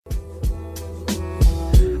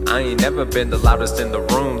I ain't never been the loudest in the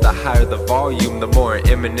room. The higher the volume, the more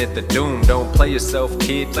imminent the doom. Don't play yourself,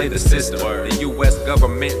 kid, play the system. The U.S.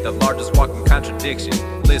 government, the largest walking contradiction.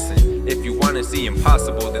 Listen, if you want to see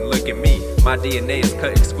impossible, then look at me. My DNA is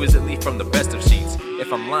cut exquisitely from the best of sheets.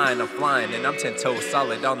 If I'm lying, I'm flying, and I'm 10 toes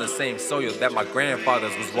solid on the same soil that my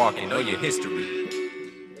grandfathers was walking. Know your history.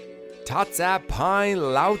 Tatsa Pine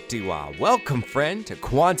Lautiwa. Welcome, friend, to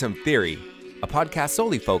Quantum Theory, a podcast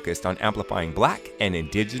solely focused on amplifying Black and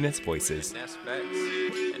Indigenous voices. And that's facts.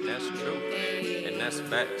 And that's true. And that's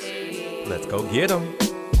facts. Let's go get them.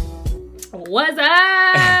 What's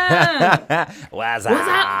up? What's What's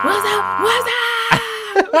up? What's up?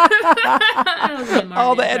 What's up?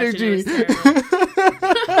 All the energy.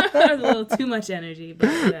 That was a little too much energy. But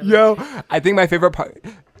whatever. Yo, I think my favorite part...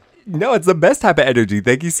 No, it's the best type of energy.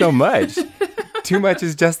 Thank you so much. Too much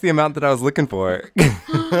is just the amount that I was looking for.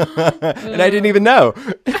 And I didn't even know.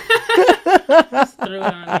 Just threw it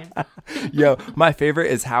on you. Yo, my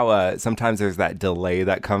favorite is how sometimes there's that delay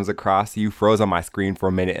that comes across. You froze on my screen for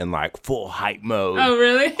a minute in like full hype mode. Oh,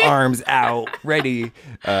 really? Arms out, ready.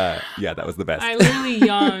 Yeah, that was the best. I literally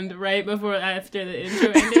yawned right after the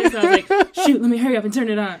intro ended. So I was like, shoot, let me hurry up and turn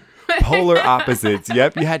it on. Polar opposites.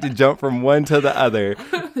 Yep, you had to jump from one to the other.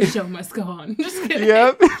 The show must go on. Just kidding.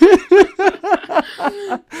 Yep.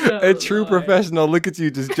 Oh, A true Lord. professional. Look at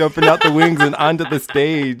you just jumping out the wings and onto the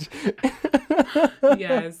stage.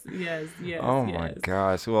 Yes. Oh my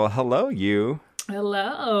gosh. Well, hello, you.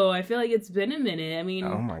 Hello. I feel like it's been a minute. I mean,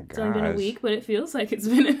 Oh my it's only been a gosh. week, but it feels like it's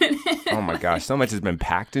been a minute. Oh my gosh. So much has been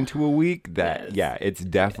packed into a week that, Yes. yeah, it's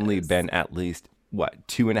definitely Yes. been at least,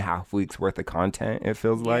 2.5 weeks worth of content, it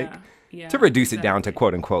feels like. Yeah, To reduce it down to exactly.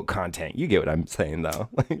 quote unquote content. You get what I'm saying, though.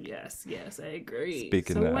 Yes, I agree.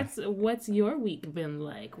 Speaking so of- what's your week been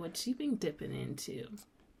like? What you been dipping into?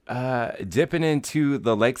 Dipping into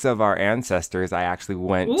the lakes of our ancestors, I actually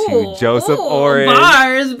went Ooh, to Joseph, ooh, Oregon.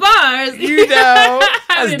 Bars. You know,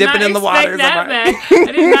 I was did dipping not in the expect waters. That back.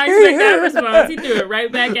 I did not expect that response. He threw it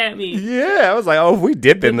right back at me. Yeah, I was like, oh, if we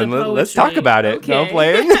dip in, With then the let's talk poetry. about it. No, I'm Okay.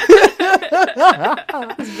 playing.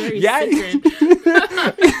 It's very Yeah. citron.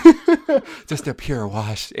 Just a pure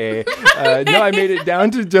wash. No, I made it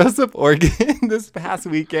down to Joseph, Oregon this past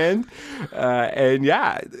weekend. And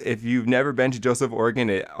yeah, if you've never been to Joseph, Oregon,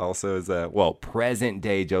 it also is present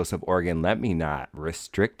day Joseph, Oregon. Let me not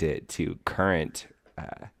restrict it to current,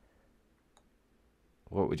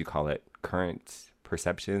 what would you call it? Current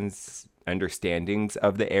perceptions, understandings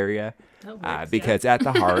of the area. That works, Because at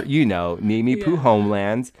the heart, Nimi Poo Yeah.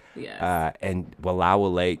 Homelands. Yes. And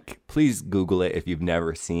Wallowa Lake, please Google it if you've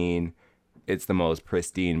never seen. It's the most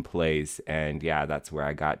pristine place. And yeah, that's where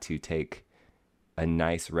I got to take a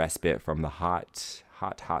nice respite from the hot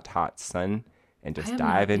sun and just have not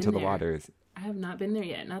dive been into the there. waters. I have not been there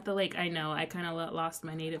yet. Not the lake. I know. I kind of lost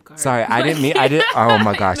my native card. Sorry, I didn't mean, oh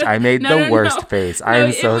my gosh, I made the worst face. I am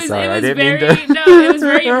it so was- sorry. it I was didn't mean very, to. No, it was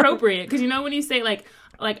very appropriate. Because when you say like,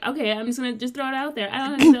 okay, I'm just going to just throw it out there. I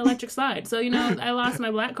don't have the electric slide. So, I lost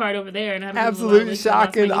my black card over there. And I haven't Absolute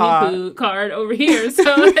shock and awe. card over here. So,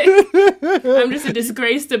 like, I'm just a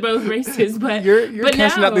disgrace to both races. But You're but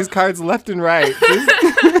cashing now, out these cards left and right.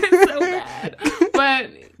 it's so bad.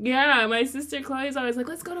 But yeah, my sister Chloe's always like,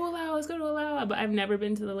 let's go to Alawa. But I've never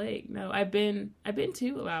been to the lake. No, I've been to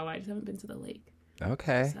Alawa. I just haven't been to the lake.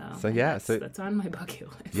 Okay. So that's on my bucket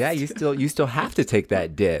list. yeah, you still have to take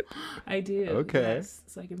that dip. I do. Okay. Yes,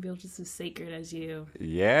 so I can feel just as sacred as you.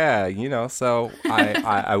 Yeah, so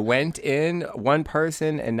I went in one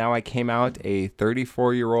person and now I came out a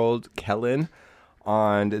 34-year-old Kellen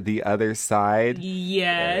on the other side.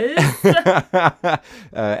 Yes.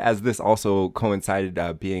 As this also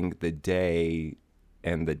coincided being the day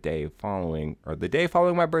and the day following, or the day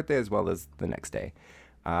following my birthday as well as the next day.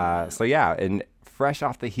 So yeah, and fresh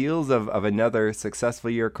off the heels of another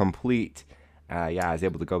successful year complete, I was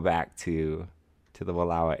able to go back to the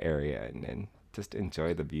Wallowa area and just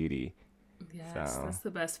enjoy the beauty. Yes, So- that's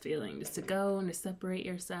the best feeling, just to go and to separate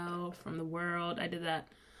yourself from the world. I did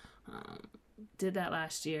that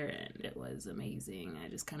last year and it was amazing. I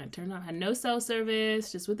just kind of turned off, had no cell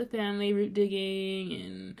service, just with the family, root digging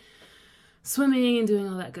and swimming and doing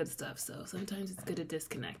all that good stuff. So sometimes it's good to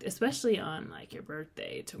disconnect, especially on like your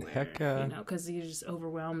birthday, to where Heck yeah. because you're just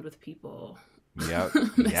overwhelmed with people Yep.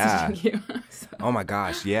 Yeah. messaging you. So, Oh my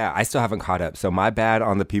gosh. Yeah. I still haven't caught up. So my bad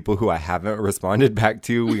on the people who I haven't responded back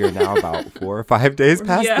to. We are now about 4 or 5 days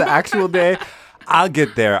past Yeah. the actual day. I'll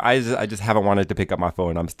get there. I just haven't wanted to pick up my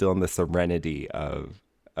phone. I'm still in the serenity of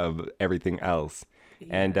everything else.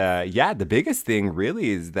 And the biggest thing really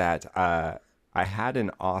is that I had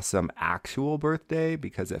an awesome actual birthday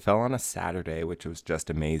because it fell on a Saturday, which was just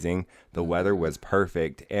amazing. The weather was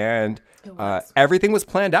perfect, and everything was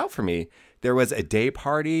planned out for me. There was a day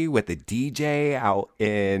party with a DJ out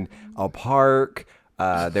in a park.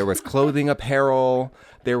 There was clothing apparel.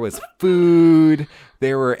 There was food.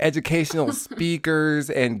 There were educational speakers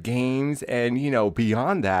and games. And,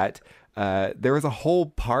 beyond that, there was a whole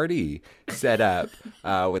party set up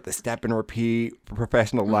with a step and repeat,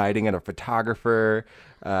 professional lighting, and a photographer.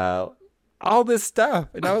 All this stuff.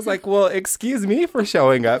 And I was like, well, excuse me for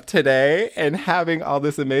showing up today and having all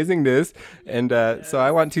this amazingness. And so I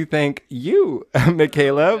want to thank you,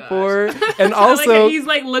 Michaela, for, and also. He's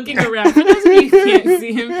like looking around. For those of you who can't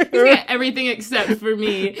see him, he's got everything except for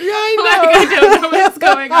me. Yeah, I know. I don't know what's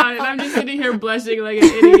going on. And I'm just sitting here blushing like an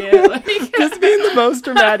idiot. Just being the most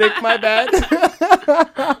dramatic, my bad.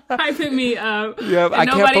 Hyping me up. Yep, I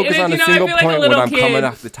can't focus on a single point when I'm coming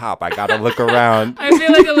off the top. I gotta look around. I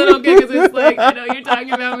feel like a little kid because it's like, I know you're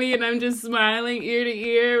talking about me and I'm just smiling ear to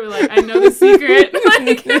ear. Like, I know the secret.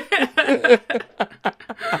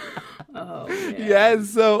 Oh, man.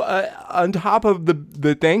 Yes, so on top of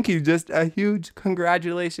the thank you, just a huge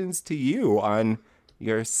congratulations to you on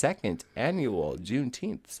your second annual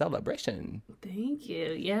Juneteenth celebration. Thank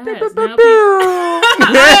you. Yes. I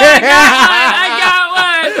got one.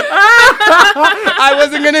 I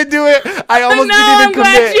wasn't going to do it. I almost didn't even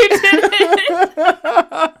commit.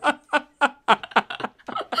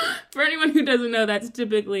 For anyone who doesn't know, that's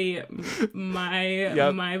typically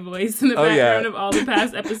my voice in the background of all the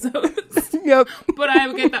past episodes. Yep. But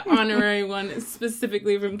I get the honorary one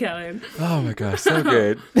specifically from Kellen. Oh my gosh, so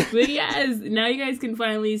good. But yes, now you guys can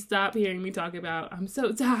finally stop hearing me talk about I'm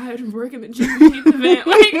so tired of working the Juneteenth event.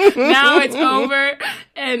 Like, now it's over,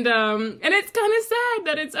 and it's kind of sad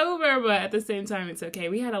that it's over, but at the same time, it's okay.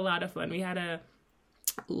 We had a lot of fun. We had a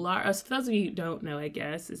for those of you who don't know, I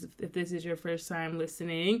guess, if this is your first time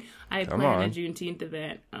listening, I planned a Juneteenth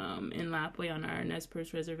event in Lapwai on our Nez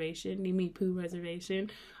Perce reservation, Nimi Poo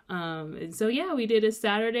reservation. And so, yeah, we did a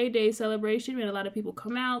Saturday day celebration. We had a lot of people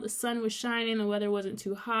come out. The sun was shining. The weather wasn't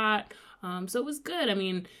too hot. So it was good. I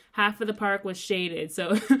mean, half of the park was shaded.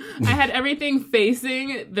 So I had everything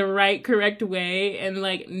facing the right, correct way. And,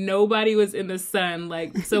 like, nobody was in the sun.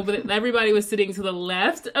 Like, so everybody was sitting to the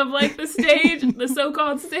left of, like, the stage, the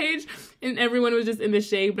so-called stage. And everyone was just in the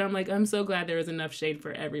shade. But I'm like, I'm so glad there was enough shade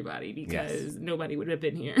for everybody because nobody would have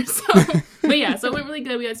been here. So, but yeah, so it went really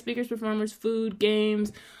good. We had speakers, performers, food,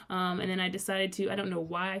 games. And then I decided I don't know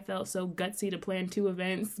why I felt so gutsy to plan 2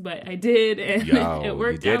 events, but I did. And it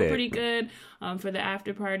worked out pretty good. For the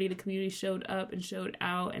after party, the community showed up and showed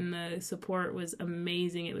out, and the support was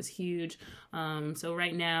amazing. It was huge. So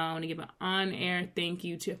right now, I want to give an on-air thank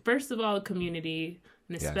you to, first of all, the community,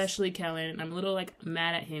 and especially Kellen. I'm a little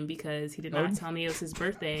mad at him because he did not tell me it was his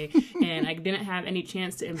birthday, and I didn't have any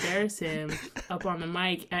chance to embarrass him up on the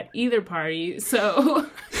mic at either party. So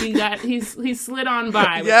he slid on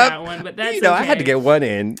by with that one, but that's okay. I had to get one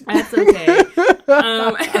in. That's okay.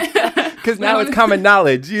 Because now it's common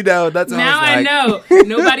knowledge, that's how now I know.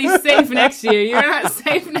 Nobody's safe next year. You're not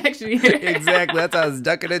safe next year. Exactly. That's how I was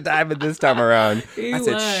ducking and diving this time around. I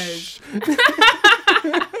said, shh.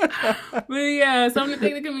 But yeah, so I'm going to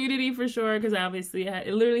thank the community for sure, because obviously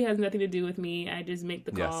it literally has nothing to do with me. I just make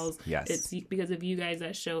the calls. Yes. It's because of you guys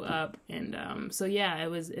that show up. And so yeah, it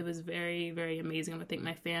was very, very amazing. I want to thank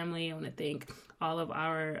my family. I want to thank all of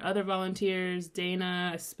our other volunteers,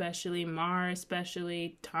 Dana especially, Mar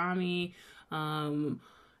especially, Tommy,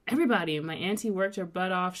 everybody. My auntie worked her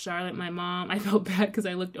butt off. Charlotte, my mom. I felt bad because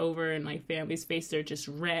I looked over and my family's face, are just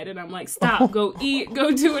red. And I'm like, stop, go eat, go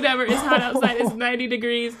do whatever. It's hot outside. It's 90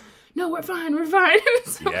 degrees. No, we're fine.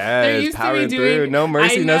 So they're used to me doing no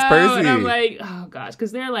mercy, no Percy. And I'm like, oh gosh,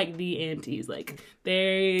 because they're like the aunties. Like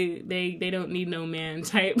they don't need no man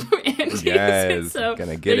type aunties. Yes, so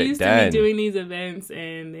gonna get they're it used done. to me doing these events,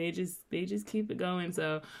 and they just keep it going.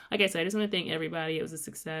 So like I said, I just want to thank everybody. It was a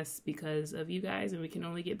success because of you guys, and we can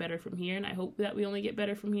only get better from here. And I hope that we only get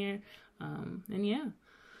better from here. And yeah,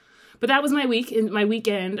 but that was my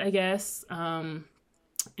weekend, I guess.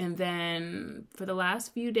 And then for the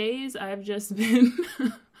last few days, I've just been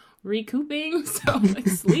recouping, so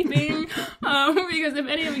sleeping. Because if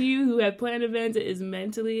any of you who have planned events, it is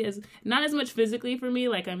mentally, not as much physically for me.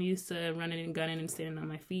 Like, I'm used to running and gunning and standing on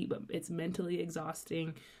my feet, but it's mentally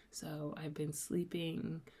exhausting. So I've been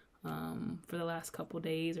sleeping for the last couple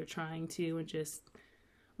days, or trying to, and just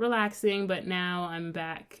relaxing. But now I'm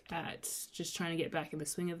back at just trying to get back in the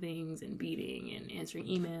swing of things and beating and answering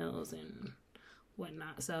emails and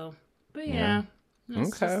whatnot. So, but yeah,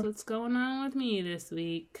 That's Okay. just what's going on with me this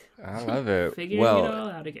week. I love it. Figuring it all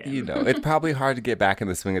out again. It's probably hard to get back in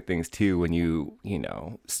the swing of things too when you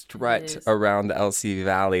strut It is. around the LC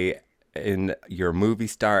Valley in your movie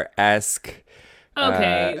star-esque.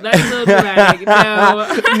 Okay, that's a little dramatic. No.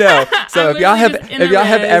 No. So I'm if y'all have literally just in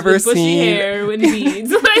a ever res with bushy seen hair with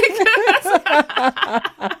beads,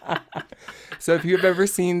 So if you've ever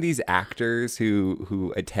seen these actors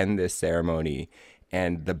who attend this ceremony,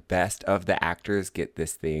 and the best of the actors get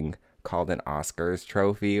this thing called an Oscars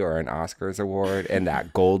trophy or an Oscars award, and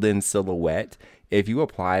that golden silhouette, if you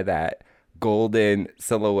apply that golden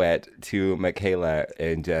silhouette to Michaela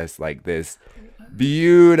in just like this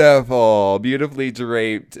beautifully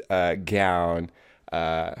draped gown,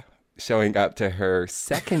 showing up to her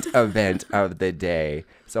second event of the day.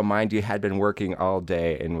 So mind you, had been working all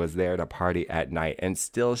day and was there to party at night and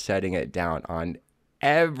still shutting it down on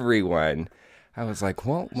everyone. I was like,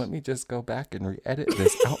 well, let me just go back and re-edit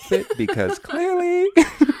this outfit because clearly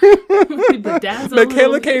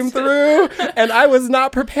Michaela came through and I was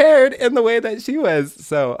not prepared in the way that she was.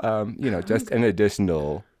 So, just an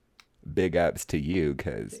additional big ups to you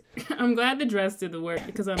because I'm glad the dress did the work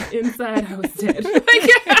because on the inside I was dead.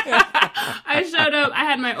 I showed up. I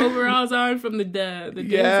had my overalls on from the day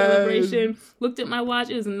celebration. Looked at my watch.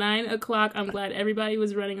 It was 9:00. I'm glad everybody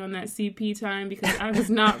was running on that CP time because I was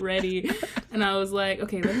not ready. And I was like,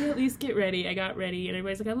 okay, let me at least get ready. I got ready, and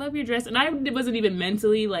everybody's like, I love your dress. And I wasn't even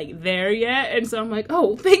mentally like there yet. And so I'm like,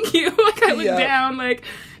 oh, thank you. Like I look down,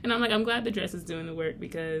 and I'm like, I'm glad the dress is doing the work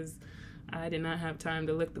because I did not have time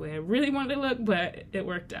to look the way I really wanted to look, but it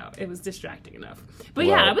worked out. It was distracting enough. But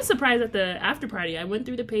yeah, I was surprised at the after party. I went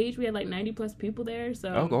through the page. We had like 90 plus people there.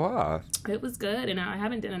 So go off. It was good. And I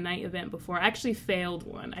haven't done a night event before. I actually failed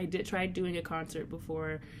one. I did try doing a concert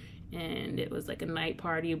before, and it was like a night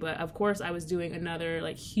party. But of course, I was doing another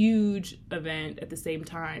like huge event at the same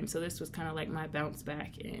time. So this was kind of like my bounce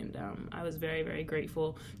back. And I was very, very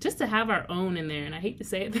grateful just to have our own in there. And I hate to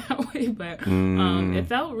say it that way, but it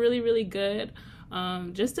felt really, really good.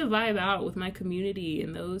 Just to vibe out with my community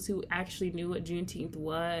and those who actually knew what Juneteenth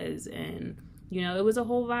was. And, it was a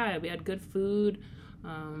whole vibe. We had good food,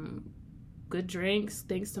 good drinks,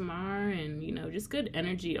 thanks to Mar, and, just good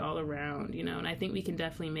energy all around, and I think we can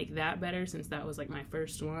definitely make that better since that was like my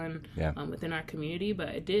first one within our community,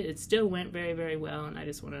 but it still went very, very well. And I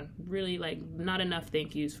just want to really not enough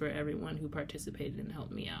thank yous for everyone who participated and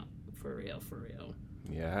helped me out. For real.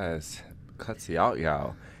 Yes. Cuts out,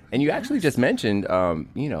 y'all. And you actually just mentioned,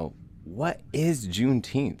 what is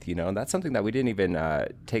Juneteenth? That's something that we didn't even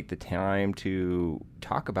take the time to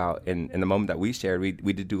talk about in the moment that we shared. We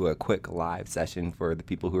did do a quick live session for the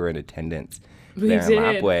people who were in attendance there in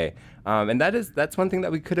Lapwai. And that's one thing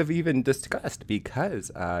that we could have even discussed because,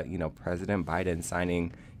 President Biden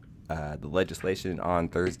signing the legislation on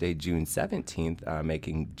Thursday, June 17th,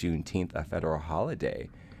 making Juneteenth a federal holiday.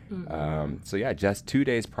 So just 2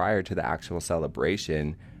 days prior to the actual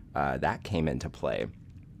celebration, that came into play.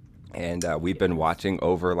 And we've been watching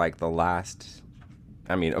over like the last,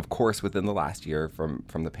 of course, within the last year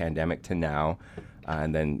from the pandemic to now.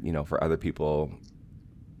 And then, for other people,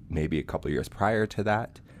 maybe a couple years prior to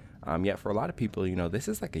that. Yet for a lot of people, this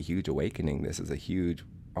is like a huge awakening. This is a huge,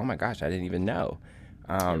 oh my gosh, I didn't even know.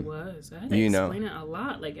 It was. I had to explain it a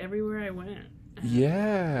lot, like everywhere I went.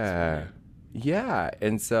 Yeah.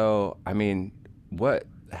 And so,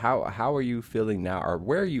 how are you feeling now, or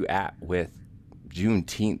where are you at with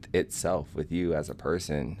Juneteenth itself, with you as a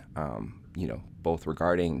person, both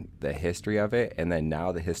regarding the history of it and then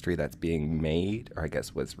now the history that's being made, or I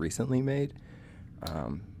guess was recently made?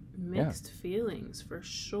 Mixed feelings for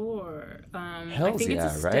sure. I Hells think it's a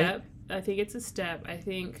step. right? I think it's a step. I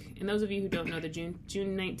think, and those of you who don't know, the June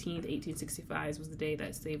 19th, 1865 was the day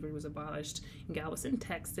that slavery was abolished in Galveston,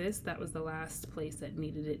 Texas. That was the last place that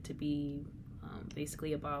needed it to be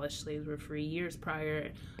basically abolished. Slaves were free years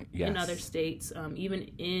prior in other states. Even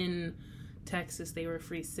in Texas, they were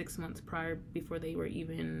free 6 months prior before they were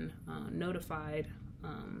even notified.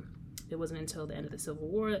 It wasn't until the end of the Civil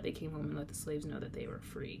War that they came home and let the slaves know that they were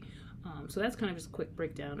free. So that's kind of just a quick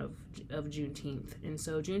breakdown of Juneteenth. And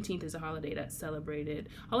so Juneteenth is a holiday that's celebrated,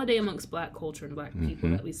 holiday amongst Black culture and Black people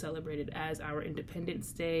that we celebrated as our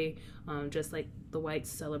Independence Day. Just like the whites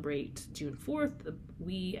celebrate June 4th,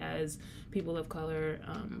 we as people of color,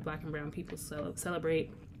 Black and brown people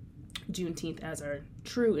celebrate Juneteenth as our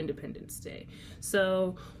true Independence Day.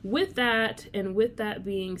 So with that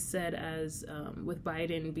being said, as with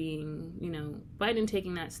Biden being, Biden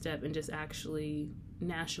taking that step and just actually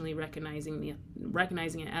nationally recognizing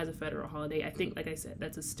it as a federal holiday. I think, like I said,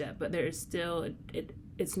 that's a step, but there is still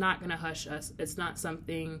it's not going to hush us. It's not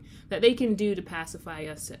something that they can do to pacify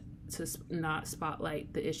us to not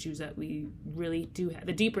spotlight the issues that we really do have,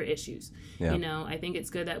 the deeper issues. Yeah. You know, I think it's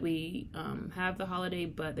good that we have the holiday,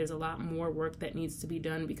 but there's a lot more work that needs to be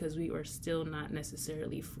done because we are still not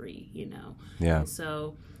necessarily free, you know. Yeah. And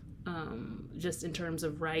so just in terms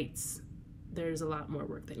of rights, there's a lot more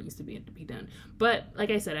work that needs to be done. But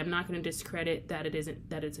like I said, I'm not going to discredit that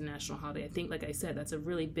it's a national holiday. I think, like I said, that's a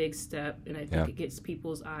really big step, and I think it gets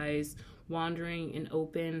people's eyes wandering and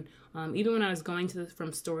open. Even when I was going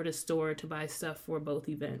from store to store to buy stuff for both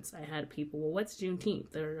events, I had people, well, what's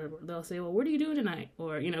Juneteenth? They'll say, well, what are you doing tonight?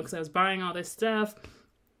 Or, you know, because I was buying all this stuff,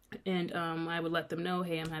 and I would let them know,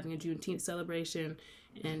 hey, I'm having a Juneteenth celebration,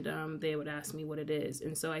 and they would ask me what it is.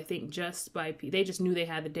 And so I think they just knew they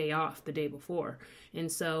had the day off the day before. And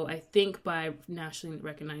so I think by nationally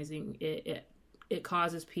recognizing it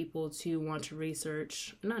causes people to want to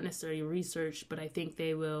research, not necessarily research, but I think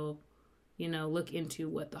they will, you know, look into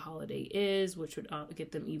what the holiday is, which would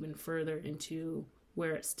get them even further into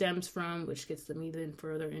where it stems from, which gets them even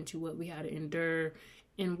further into what we had to endure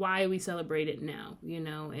and why we celebrate it now, you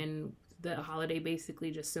know. And the holiday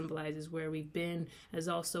basically just symbolizes where we've been, as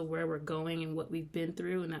also where we're going and what we've been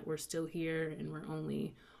through, and that we're still here and we're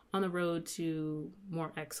only on the road to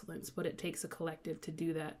more excellence. But it takes a collective to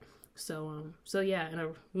do that. So yeah, in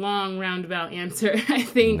a long roundabout answer, I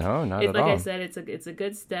think No, not at like all. I said, it's a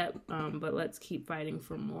good step. But let's keep fighting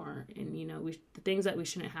for more. And you know, the things that we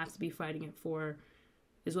shouldn't have to be fighting it for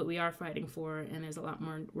is what we are fighting for, and there's a lot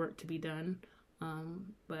more work to be done.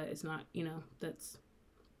 But it's not, you know, that's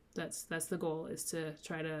the goal, is to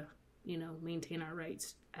try to, you know, maintain our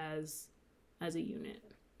rights as a unit,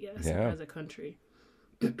 yes, as a country.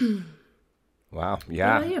 Wow.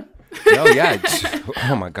 Yeah. What about you? Oh yeah.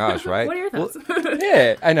 Oh my gosh. Right. What are your thoughts? Well,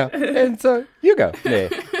 yeah, I know. And so you go.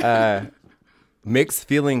 Yeah. Mixed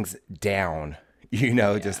feelings down. You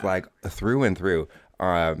know, just like through and through.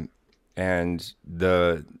 And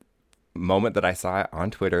the moment that I saw it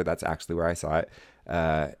on Twitter, that's actually where I saw it.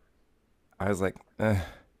 I was like, that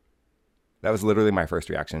was literally my first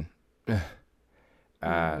reaction.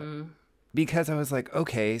 Because I was like,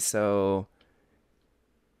 okay, so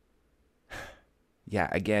yeah,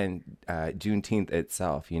 again, Juneteenth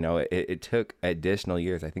itself, you know, it took additional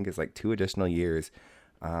years. I think it's like 2 additional years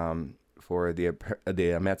for the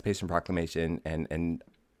Emancipation Proclamation and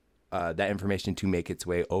that information to make its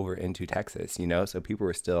way over into Texas, you know? So people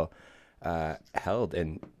were still held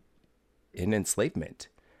in enslavement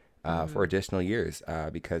for additional years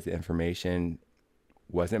because the information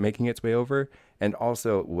wasn't making its way over, and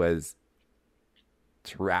also was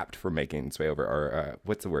trapped from making its way over, or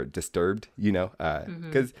what's the word, disturbed, you know,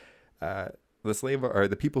 because the slave, or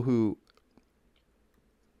the people who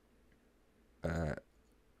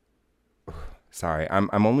sorry,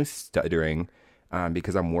 I'm only stuttering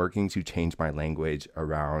because I'm working to change my language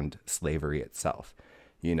around slavery itself,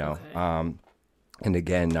 you know. Okay. And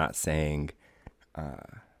again, not saying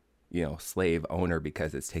you know, slave owner,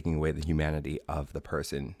 because it's taking away the humanity of the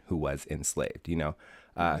person who was enslaved, you know.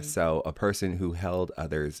 So a person who held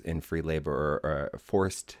others in free labor, or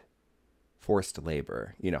forced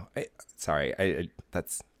labor, you know.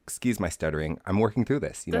 That's, excuse my stuttering. I'm working through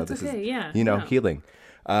this, you know. That's this okay, is, yeah, you know, no. healing.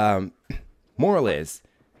 Moral is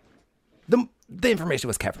the information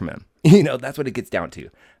was kept from him. You know, that's what it gets down to.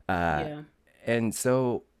 Yeah. And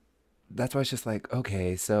so that's why it's just like,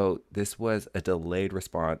 okay, so this was a delayed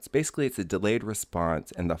response. Basically, it's a delayed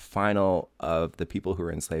response, and the final of the people who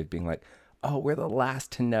were enslaved being like, oh, we're the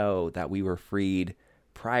last to know that we were freed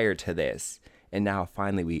prior to this. And now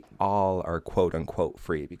finally we all are quote unquote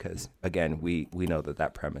free, because again, we know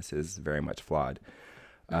that premise is very much flawed.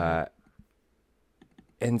 And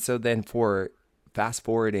so then for fast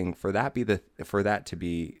forwarding, for that to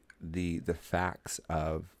be the facts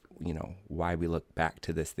of, you know, why we look back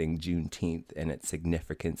to this thing, Juneteenth, and its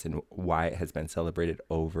significance and why it has been celebrated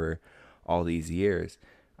over all these years.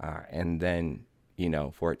 And then, you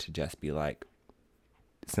know, for it to just be like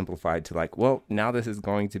simplified to like, well, now this is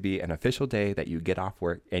going to be an official day that you get off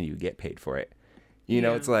work and you get paid for it. You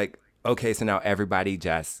know, it's like, okay, so now everybody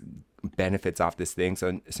just benefits off this thing.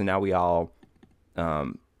 So now we all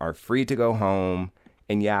are free to go home.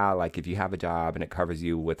 And yeah, like if you have a job and it covers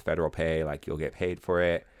you with federal pay, like you'll get paid for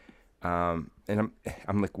it. And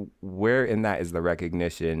I'm like, where in that is the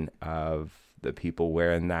recognition of the people?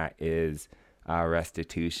 Where in that is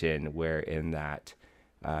restitution? Where in that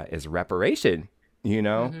is reparation? You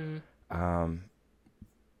know, I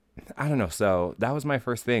don't know. So that was my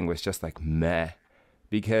first thing, was just like meh.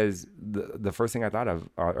 because the first thing I thought of,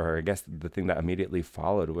 or I guess the thing that immediately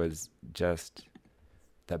followed, was just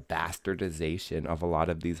the bastardization of a lot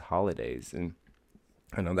of these holidays. And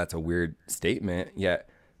I know that's a weird statement, yet,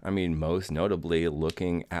 I mean, most notably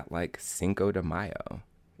looking at like Cinco de Mayo,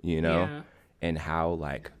 and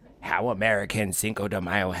how American Cinco de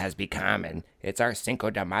Mayo has become, and it's our Cinco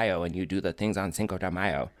de Mayo, and you do the things on Cinco de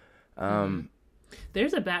Mayo.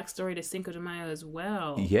 There's a backstory to Cinco de Mayo as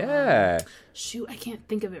well. Yeah. Shoot, I can't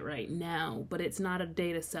think of it right now, but it's not a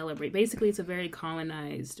day to celebrate. Basically, it's a very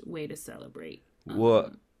colonized way to celebrate.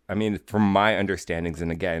 Well, I mean, from my understandings,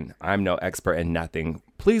 and again, I'm no expert in nothing,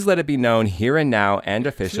 please let it be known here and now and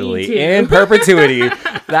officially in perpetuity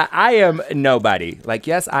that I am nobody. Like,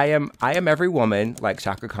 yes, I am every woman, like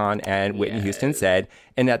Shaka Khan and Whitney Houston said,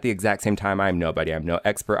 and at the exact same time, I'm nobody. I'm no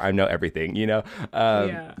expert. I'm no everything,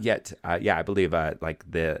 Yet, I believe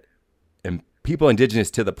like the people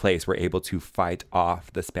indigenous to the place were able to fight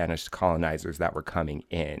off the Spanish colonizers that were coming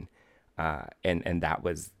in, and that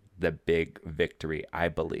was the big victory, I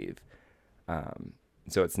believe.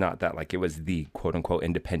 So it's not that like it was the quote unquote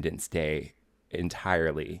Independence Day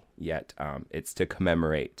entirely, yet it's to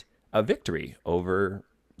commemorate a victory over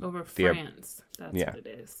France. That's what it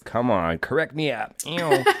is. Come on, correct me up.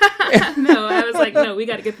 No, I was like, no, we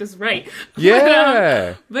got to get this right.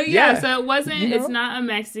 Yeah. But so it wasn't, it's not a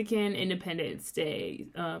Mexican Independence Day.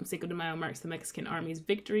 Cinco de Mayo marks the Mexican army's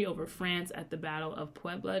victory over France at the Battle of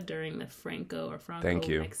Puebla during the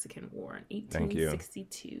Franco-Mexican War in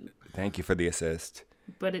 1862. Thank you for the assist.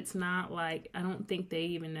 But it's not like, I don't think they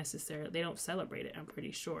even they don't celebrate it, I'm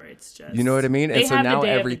pretty sure. It's just... You know what I mean? And so now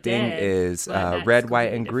everything is red,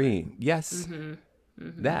 white, and green. Yes.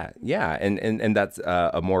 That, yeah. And that's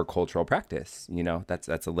a more cultural practice,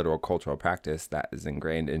 That's a literal cultural practice that is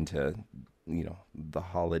ingrained into, the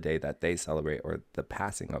holiday that they celebrate, or the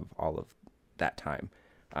passing of all of that time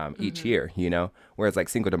each year, Whereas like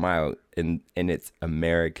Cinco de Mayo in its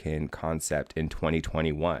American concept in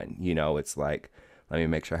 2021, it's like, let me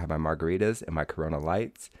make sure I have my margaritas and my Corona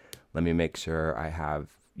Lights. Let me make sure I have,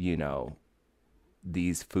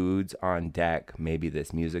 these foods on deck, maybe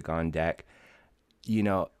this music on deck.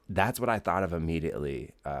 That's what I thought of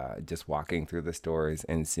immediately, just walking through the stores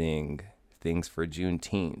and seeing things for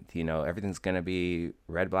Juneteenth. Everything's going to be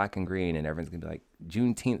red, black, and green, and everyone's going to be like,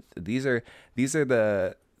 Juneteenth. These are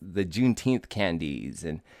the Juneteenth candies,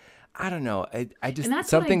 and I don't know. I just,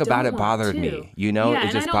 something about it bothered me,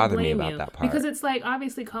 it just bothered me about that part. Because it's like,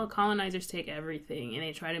 obviously colonizers take everything and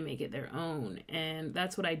they try to make it their own. And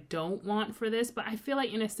that's what I don't want for this. But I feel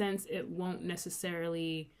like in a sense, it won't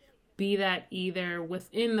necessarily be that either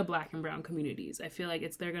within the Black and brown communities. I feel like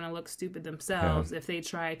they're going to look stupid themselves if they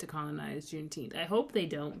try to colonize Juneteenth. I hope they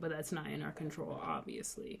don't, but that's not in our control,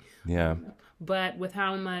 obviously. Yeah. But with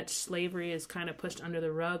how much slavery is kind of pushed under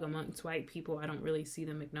the rug amongst white people, I don't really see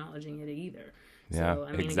them acknowledging it either. Yeah, so,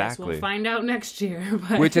 I mean, exactly. I guess we'll find out next year.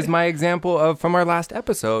 But... Which is my example from our last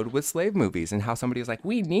episode with slave movies, and how somebody was like,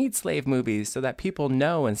 we need slave movies so that people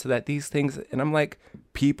know, and so that these things, and I'm like,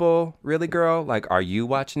 people, really, girl? Like, are you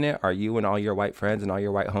watching it? Are you and all your white friends and all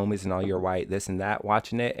your white homies and all your white this and that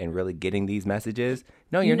watching it and really getting these messages?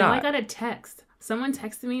 No, you're not. I got a text. Someone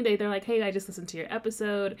texted me. They're like, hey, I just listened to your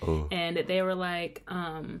episode. Ooh. And they were like,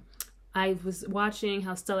 I was watching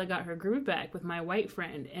how Stella got her groove back with my white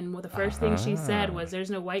friend. And the first thing she said was, there's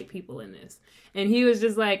no white people in this. And he was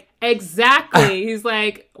just like, exactly. He's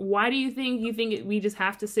like, why do you think we just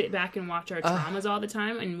have to sit back and watch our traumas all the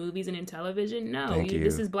time in movies and in television? No,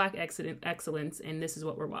 this is Black excellence, and this is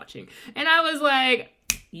what we're watching. And I was like,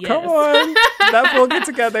 yes. Come on. That's we'll get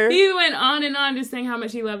together. He went on and on just saying how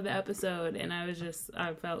much he loved the episode, and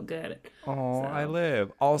I felt good. Oh, so, I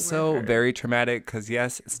live. Also, very traumatic, because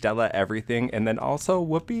yes, Stella, everything, and then also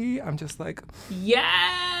Whoopi. I'm just like,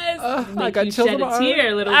 yes. I got you chills shed a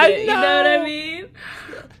tear a little bit. You know what I mean?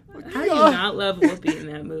 How do you not love Whoopi in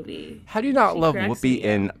that movie? How do you not love Whoopi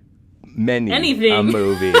in many anything. A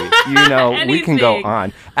movie? We can go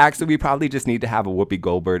on. Actually, we probably just need to have a Whoopi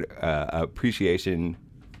Goldberg appreciation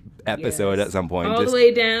episode at some point. All the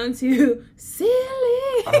way down to silly.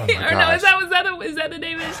 Oh my gosh. No, is that the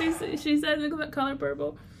name that she said in the Color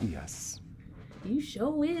Purple? Yes. You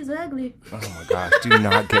sure is ugly. Oh my gosh, do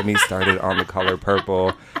not get me started on The Color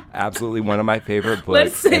Purple. Absolutely one of my favorite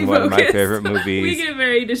books and one of my favorite movies. We get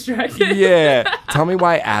very distracted. Yeah. Tell me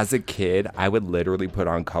why as a kid I would literally put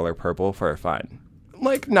on Color Purple for fun.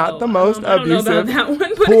 Like, not the most abusive. I don't know about that one,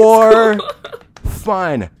 but for it's cool.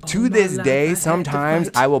 Fun. To this day, sometimes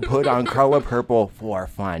I will put on Color Purple for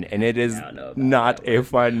fun, and it is not a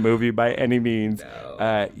fun movie by any means.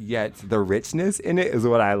 No. Yet the richness in it is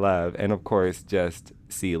what I love, and of course, just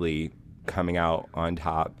Celie coming out on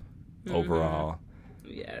top overall.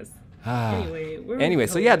 Yes. Ah. Anyway,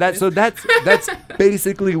 So yeah, that's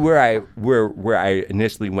basically where I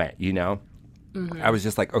initially went, you know. I was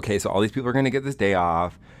just like, okay, so all these people are going to get this day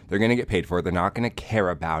off. They're going to get paid for it. They're not going to care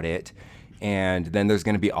about it. And then there's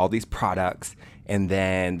going to be all these products. And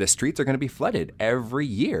then the streets are going to be flooded every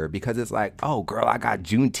year because it's like, oh, girl, I got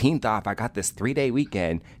Juneteenth off. I got this 3-day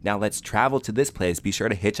weekend. Now let's travel to this place. Be sure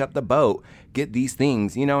to hitch up the boat. Get these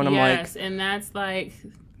things, you know? And I'm like... Yes, and that's like...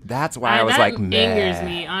 That's why I was like, that man. angers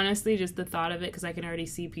me, honestly, just the thought of it, because I can already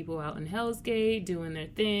see people out in Hell's Gate doing their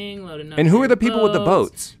thing, loading up. And who are the people with the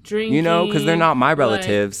boats? Drinking, you know, because they're not my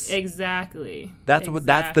relatives. Exactly. That's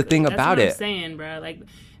the thing about it. That's what I'm saying, bro. Like,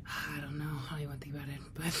 I don't know how you want to think about it,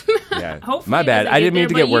 but yeah. hopefully, my bad. I didn't mean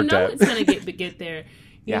to get worked up. It's gonna get there.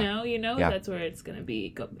 You Yeah. know, Yeah. that's where it's gonna be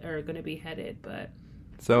gonna be headed, but.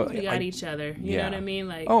 So We got each other. You know what I mean?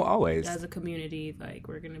 Like, oh, always. As a community, like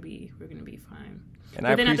we're gonna be fine. And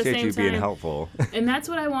But I then at the appreciate same you being time- helpful. And that's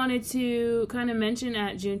what I wanted to kind of mention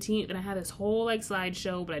at Juneteenth. And I had this whole like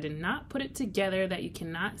slideshow, but I did not put it together that you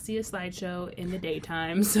cannot see a slideshow in the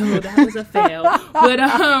daytime. So that was a fail. But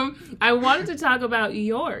I wanted to talk about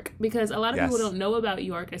York because a lot of people Yes. don't know about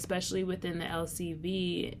York, especially within the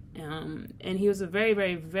LCV. And he was a very,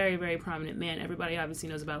 very, very, very prominent man. Everybody obviously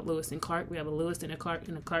knows about Lewis and Clark. We have a Lewis and a Clark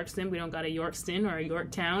and a Clarkston. We don't got a Yorkston or a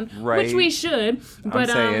Yorktown, Right. which we should. But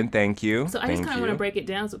I'm saying thank you. so I just Thank kind of want to you. break it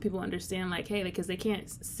down so people understand, like, hey, because they can't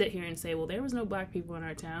sit here and say, well, there was no black people in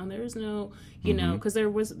our town. There was no, you know, because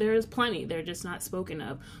there is plenty. They're just not spoken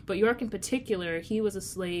of. But York in particular, he was a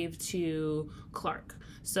slave to Clark.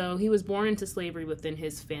 So he was born into slavery within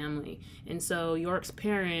his family. And so York's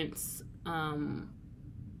parents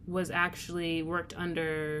was actually worked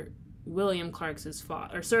under William Clark's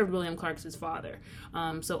father, or served William Clark's father.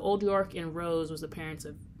 So Old York and Rose was the parents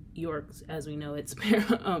of York, as we know, its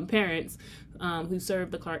parents, who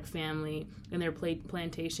served the Clark family in their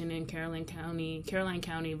plantation in Caroline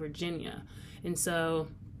County, Virginia. And so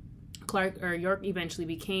York eventually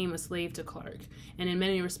became a slave to Clark, and in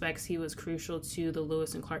many respects he was crucial to the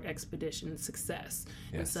Lewis and Clark expedition's success.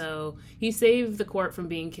 Yes. And so he saved the court from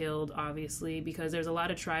being killed, obviously, because there's a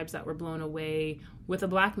lot of tribes that were blown away with a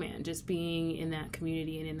black man just being in that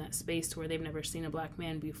community and in that space to where they've never seen a black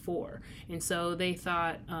man before. And so they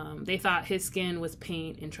thought his skin was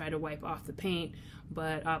paint and tried to wipe off the paint,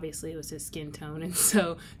 but obviously it was his skin tone. And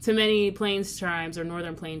so to many Plains tribes or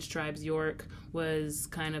Northern Plains tribes, York was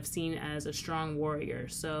kind of seen as a strong warrior.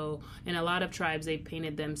 So in a lot of tribes, they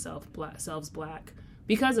painted themselves black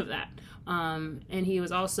because of that. And he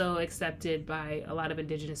was also accepted by a lot of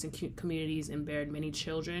indigenous communities and bared many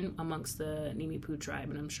children amongst the Nimipu tribe,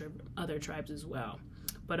 and I'm sure other tribes as well.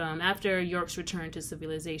 But after York's return to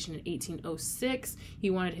civilization in 1806, he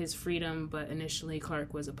wanted his freedom, but initially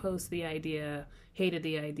Clark was opposed to the idea, hated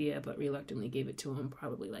the idea, but reluctantly gave it to him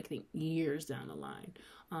probably, like, I think, years down the line.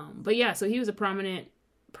 But yeah, so he was a prominent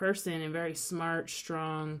person and very smart,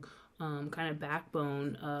 strong, kind of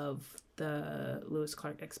backbone of the Lewis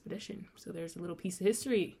Clark expedition. So there's a little piece of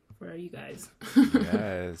history for you guys.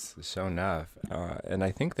 Yes, sure enough. And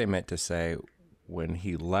I think they meant to say when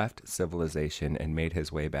he left civilization and made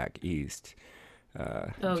his way back east.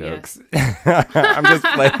 Jokes. Yes. I'm just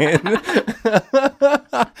playing.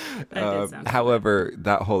 However,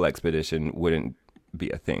 that whole expedition wouldn't be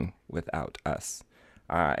a thing without us.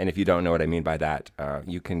 And if you don't know what I mean by that,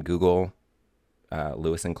 you can Google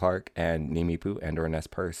Lewis and Clark and Nimipu and or Nez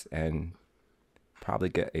Perce and probably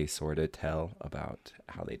get a sort of tell about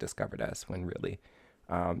how they discovered us, when really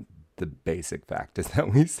the basic fact is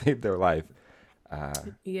that we saved their life. I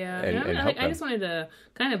just wanted to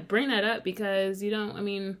kind of bring that up because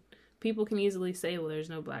people can easily say, well, there's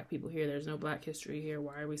no black people here, there's no black history here,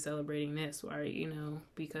 why are we celebrating this?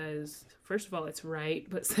 Because first of all, it's right,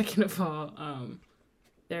 but second of all,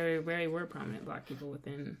 there were prominent black people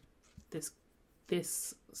within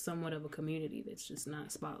this somewhat of a community that's just not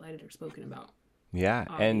spotlighted or spoken about. Yeah,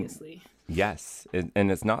 obviously. And yes,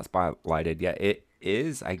 and it's not spotlighted yet. It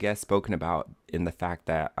is, I guess, spoken about in the fact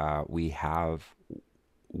that we have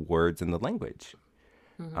words in the language.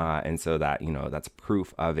 And so that, that's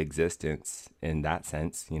proof of existence in that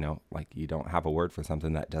sense, like you don't have a word for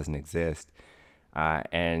something that doesn't exist.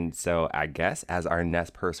 And so I guess as our Nez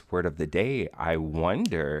Perce word of the day, I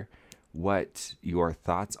wonder what your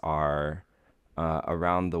thoughts are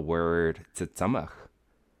around the word tzitzamach.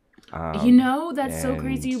 That's so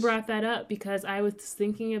crazy you brought that up because I was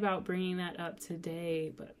thinking about bringing that up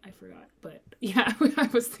today, but I forgot. But yeah, I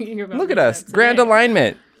was thinking about. Look at us, grand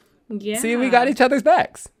alignment. Yeah. See, we got each other's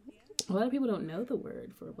backs. A lot of people don't know the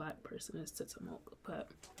word for a black person is tzitzamach, but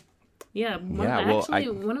Yeah, Yeah, well,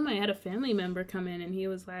 one of my had a family member come in and he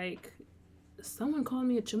was like, someone called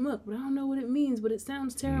me a chamuk, but I don't know what it means, but it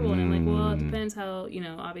sounds terrible. And I'm like, well, it depends how,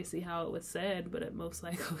 obviously how it was said, but it most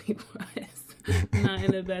likely was not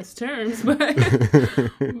in the best terms. But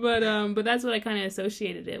but that's what I kind of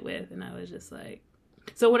associated it with, and I was just like,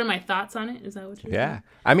 so what are my thoughts on it? Is that what you're saying?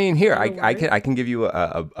 I mean, here I can give you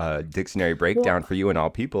a dictionary breakdown for you and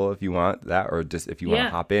all people if you want that, or just if you want to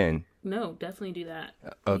hop in. No, definitely do that.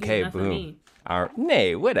 Okay, boom.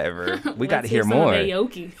 Nay, whatever. We got to hear more.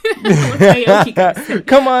 Aoki. What's Aoki got to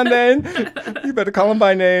Come on, then. You better call him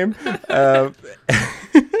by name.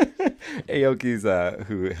 Aoki's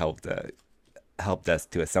who helped us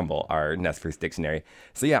to assemble our Nez Perce dictionary.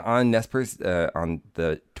 So yeah, on Nez Perce, on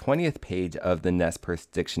the 20th page of the Nez Perce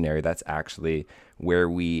dictionary, that's actually where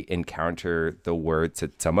we encounter the word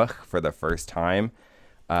tsatsumach for the first time.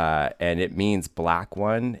 And it means black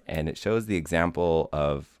one, and it shows the example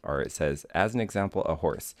of, or it says, as an example, a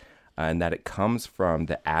horse, and that it comes from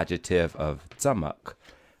the adjective of tsamuk.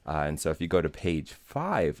 And so if you go to page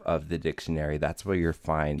 5 of the dictionary, that's where you'll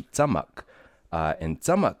find tsamuk. And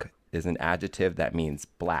tsamuk is an adjective that means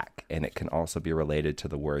black, and it can also be related to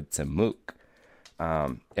the word tsamuk.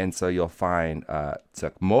 And so you'll find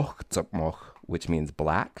tsakmoch, which means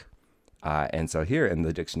black. And so here in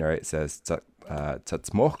the dictionary, it says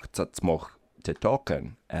tsatsmoch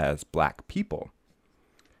tetoken, as black people.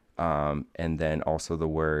 And then also the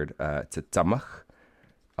word tsamach,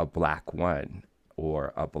 a black one,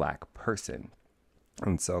 or a black person.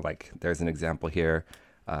 And so like there's an example here.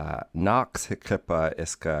 Nox hikripa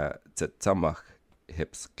iska tsamach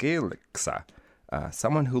hipskiliksa.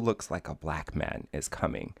 Someone who looks like a black man is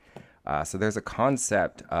coming. So there's a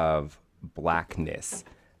concept of blackness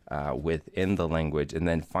within the language. And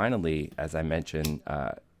then finally, as I mentioned,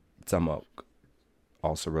 tsamok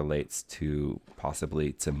also relates to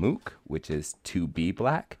possibly tsamuk, which is to be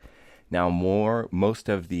black. Now, most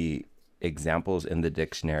of the examples in the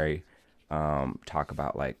dictionary talk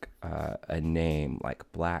about like a name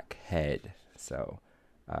like blackhead. So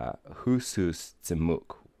husus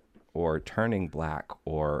tsamuk, or turning black,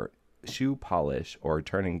 or shoe polish, or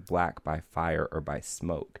turning black by fire or by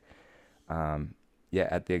smoke. Yet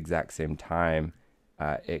at the exact same time,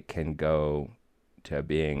 it can go to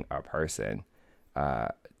being a person.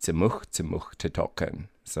 Tsamuk tetoken.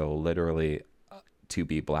 So literally, to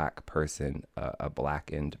be black person, a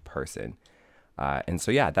blackened person. And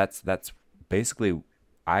so yeah, that's basically,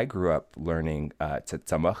 I grew up learning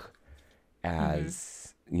tsamuk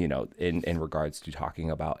as, in regards to talking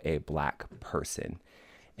about a black person.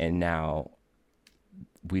 And now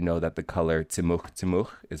we know that the color tsamuk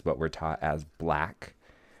is what we're taught as black.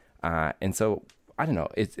 And so, I don't know,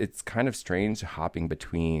 it's kind of strange hopping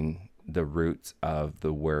between the roots of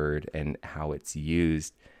the word and how it's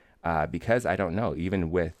used, because I don't know,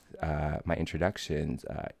 even with my introductions,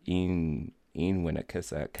 in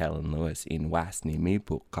Winnakissa, Kellen Lewis, in Wasni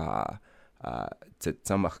Mipuka,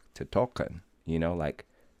 tsamuk tetoken, like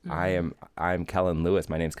I'm Kellen Lewis.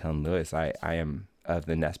 My name's Kellen Lewis. I am of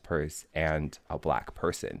the Nez Perce and a black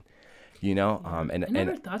person, and I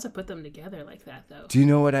never thought to put them together like that, though. Do you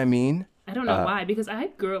know what I mean? I don't know why, because I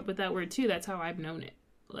grew up with that word too. That's how I've known it.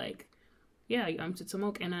 Like, yeah, I'm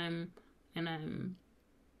tsamok and I'm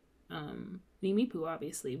Nimipu,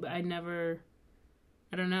 obviously, but I never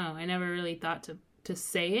really thought to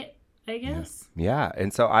say it, I guess. Yeah.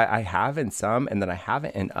 And so I have in some, and then I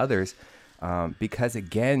haven't in others, because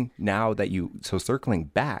again, now that so circling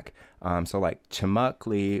back, so like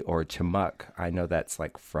Chamukli or Chamuk, I know that's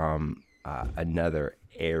like from another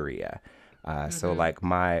area. So like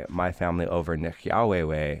my family over Nikiawe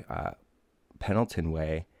Way, Pendleton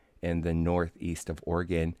Way in the northeast of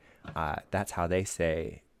Oregon, that's how they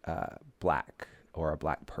say black or a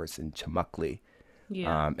black person, Chamukli.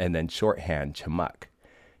 Yeah. And then shorthand Chamuk,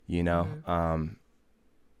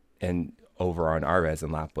 and over on our res in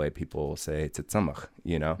Lapway, people will say tsamach,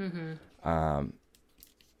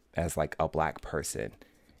 as like a black person.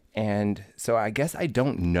 And so I guess I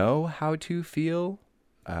don't know how to feel.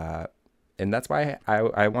 And that's why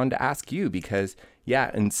I wanted to ask you, because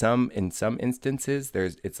in some instances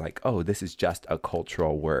it's like, oh, this is just a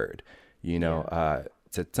cultural word,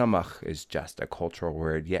 tsamach is just a cultural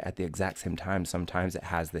word. Yet at the exact same time, sometimes it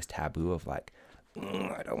has this taboo of like,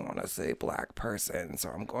 I don't want to say black person, so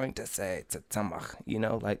I'm going to say tsamach,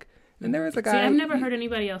 and there was a guy. See, I've never heard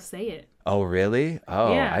anybody else say it. Oh, really?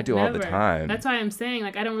 Oh, yeah, I do never. All the time. That's why I'm saying,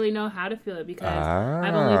 like, I don't really know how to feel it, because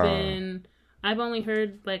I've only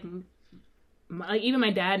heard like like even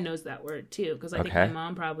my dad knows that word too, because I think Okay. my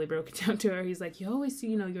mom probably broke it down to her. He's like, you always,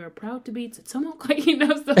 you're proud to be Tsatsumok, like he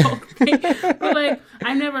knows the whole thing. But like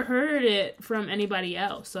I never heard it from anybody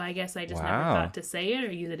else, so I guess I just never Wow. thought to say it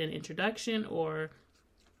or use it in introduction, or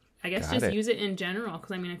I guess Got just it. use it in general.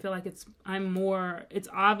 Because I mean, I feel like it's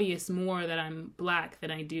obvious more that I'm black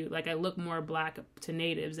than I do. Like I look more black to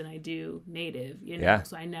natives than I do native, Yeah.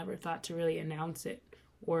 So I never thought to really announce it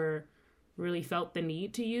or really felt the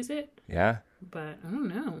need to use it. Yeah. But I don't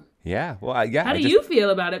know. Yeah. Well, yeah. How do you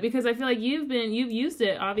feel about it? Because I feel like you've used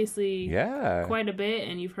it obviously Yeah. quite a bit,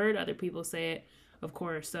 and you've heard other people say it, of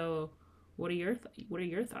course. So, what are your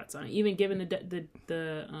thoughts on it? Even given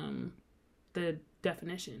the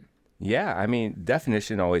definition. Yeah, I mean,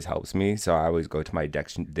 definition always helps me, so I always go to my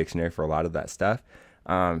dictionary for a lot of that stuff.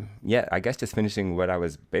 Yeah, I guess just finishing what I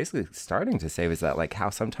was basically starting to say was that like how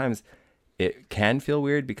sometimes it can feel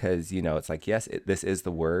weird because, it's like, yes, this is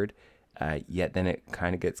the word, yet then it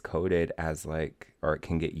kind of gets coded as like, or it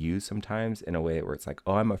can get used sometimes in a way where it's like,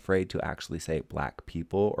 oh, I'm afraid to actually say black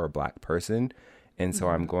people or black person. And so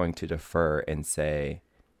I'm going to defer and say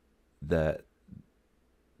the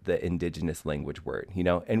indigenous language word,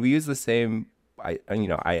 and we use the same,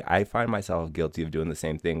 I find myself guilty of doing the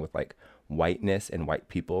same thing with like whiteness and white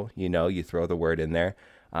people, you throw the word in there,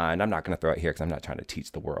 and I'm not going to throw it here because I'm not trying to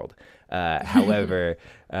teach the world. However,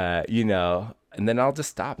 and then I'll just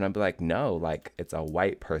stop and I'll be like, no, like it's a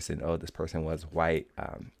white person. Oh, this person was white.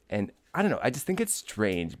 And I don't know. I just think it's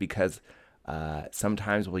strange because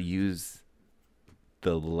sometimes we'll use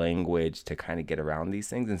the language to kind of get around these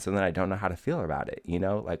things. And so then I don't know how to feel about it.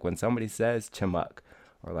 Like when somebody says chamuk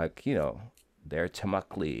or like, they're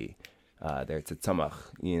chamakli, they're tsatsumach,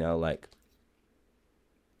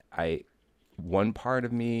 like one part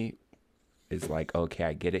of me is like, okay,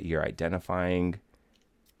 I get it. You're identifying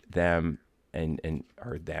them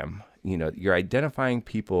or them, you're identifying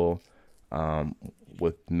people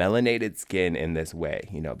with melanated skin in this way,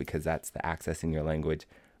 because that's the access in your language.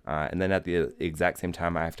 And then at the exact same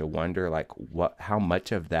time, I have to wonder like how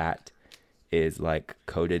much of that is like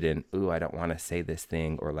coded in, ooh, I don't want to say this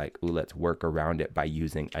thing, or like, ooh, let's work around it by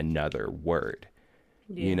using another word,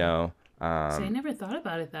 See, I never thought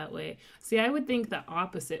about it that way. See, I would think the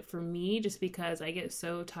opposite for me, just because I get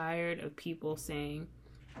so tired of people saying,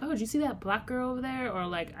 oh, did you see that black girl over there? Or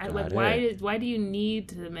like, why do you need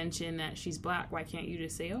to mention that she's black? Why can't you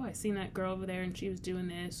just say, oh, I seen that girl over there and she was doing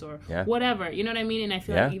this or whatever? You know what I mean? And I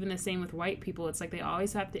feel like even the same with white people. It's like they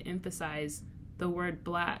always have to emphasize the word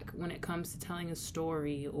black when it comes to telling a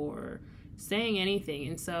story or saying anything.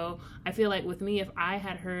 And so I feel like with me, if I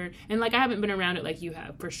had heard, and like I haven't been around it like you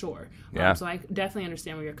have for sure, so I definitely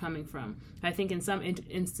understand where you're coming from. I think in some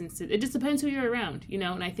instances it just depends who you're around,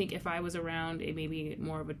 and I think if I was around a maybe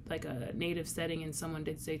more of a native setting and someone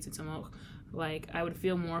did say Tsatsumok, like I would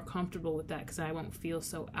feel more comfortable with that because I won't feel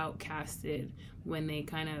so outcasted when they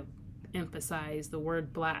kind of emphasize the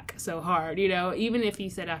word black so hard, even if you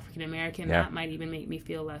said African American, that might even make me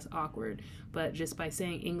feel less awkward. But just by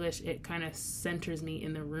saying English, it kind of centers me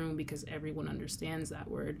in the room because everyone understands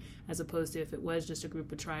that word, as opposed to if it was just a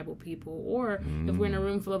group of tribal people, or if we're in a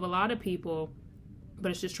room full of a lot of people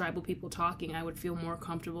but it's just tribal people talking, I would feel more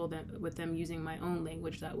comfortable with them using my own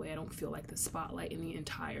language. That way I don't feel like the spotlight in the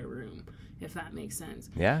entire room, if that makes sense.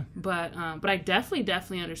 Yeah. But I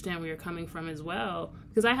definitely understand where you're coming from as well,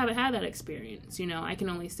 because I haven't had that experience. I can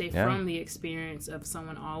only say from the experience of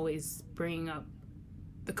someone always bringing up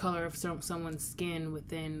the color of someone's skin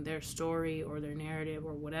within their story or their narrative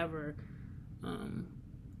or whatever.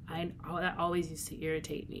 That always used to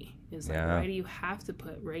irritate me. Is like, why do you have to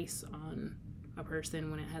put race on a person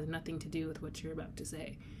when it has nothing to do with what you're about to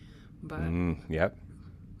say? But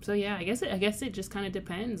so yeah, I guess it just kind of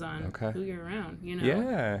depends on who you're around,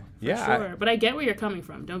 For sure. But I get where you're coming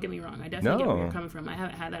from. Don't get me wrong. I definitely get where you're coming from. I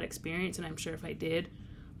haven't had that experience, and I'm sure if I did,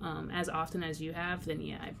 as often as you have, then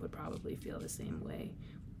yeah, I would probably feel the same way.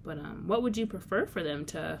 But what would you prefer for them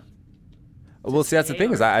to? Well, see, that's the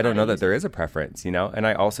thing is I don't know that there is a preference, and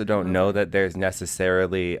I also don't know that there's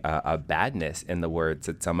necessarily a badness in the word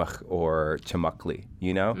tsatsumach or chamakli,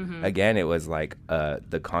 Again, it was like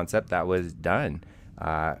the concept that was done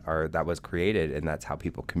or that was created, and that's how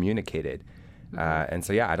people communicated. And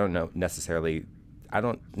so, yeah, I don't necessarily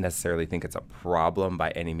think it's a problem by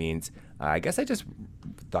any means. I guess I just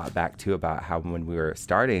thought back, too, about how when we were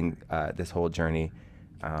starting this whole journey,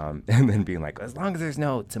 and then being like, as long as there's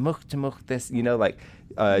no tamuk, this,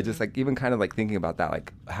 just like even kind of like thinking about that,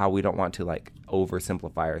 like how we don't want to like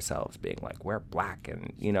oversimplify ourselves being like, we're black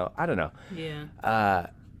and, I don't know. Yeah.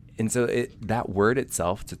 And so that word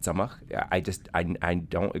itself, tsatsumach, I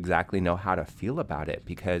don't exactly know how to feel about it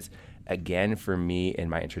because again, for me in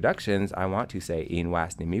my introductions, I want to say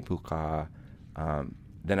Inwas Nimipuka.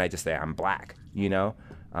 Then I just say I'm black, you know,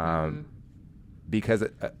 because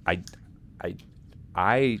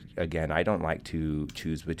I again, I don't like to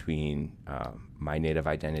choose between my Native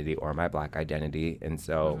identity or my black identity. And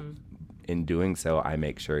so in doing so, I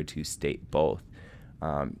make sure to state both.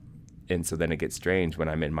 And so then it gets strange when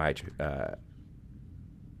I'm in my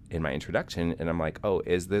introduction and I'm like, oh,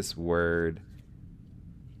 is this word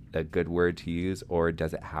a good word to use, or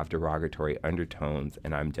does it have derogatory undertones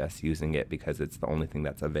and I'm just using it because it's the only thing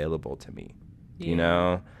that's available to me, you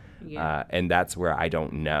know? Yeah. And that's where I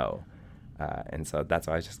don't know. And so that's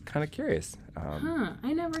why I was just kind of curious.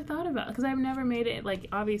 I never thought about it because I've never made it, like,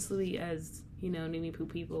 obviously as, you know, Nimipu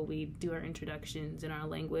people, we do our introductions in our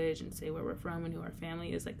language and say where we're from and who our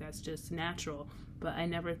family is. Like, that's just natural. But I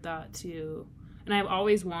never thought to, and I've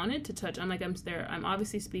always wanted to touch, I'm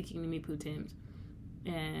obviously speaking Nimipu Tims.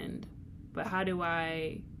 But how do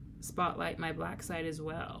I spotlight my black side as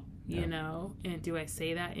well, you know? And do I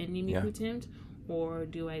say that in Nimipu Tims, or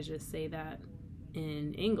do I just say that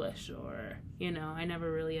in English? Or, you know, I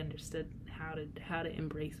never really understood how to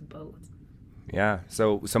embrace both. Yeah.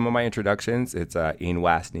 So some of my introductions, it's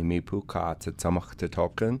Inwas Nimipu Ka Tsamach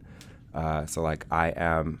Token. So like, I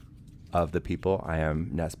am of the people, I am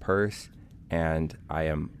Nez Perce, and I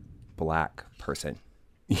am black person.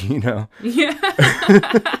 You know, is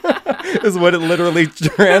what it literally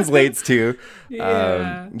translates to.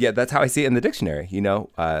 That's how I see it in the dictionary. You know,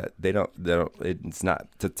 they don't. It's not.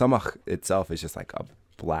 Tsamach itself is just like a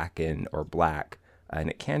blackened or black, and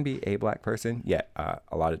it can be a black person. Yet a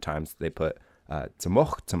lot of times they put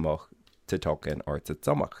tsamoch to token or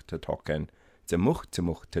tsamach to token,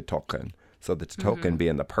 tsamuch to token. So the token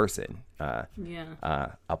being the person, a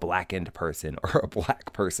blackened person or a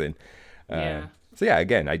black person. So yeah,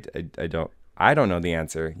 again, I don't know the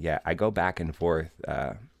answer yet. I go back and forth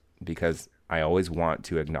because I always want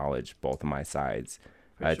to acknowledge both of my sides.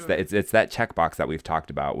 It's that checkbox that we've talked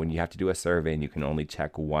about. When you have to do a survey and you can only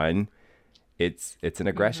check one, it's an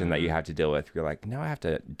aggression that you have to deal with. You're like, no, I have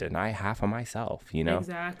to deny half of myself, you know?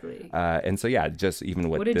 Exactly. And so yeah, just even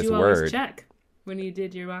with this word. What did you always check when you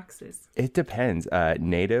did your boxes? It depends.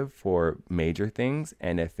 Native for major things,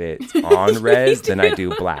 and if it's on res, then I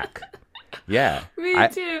do black. Yeah. Me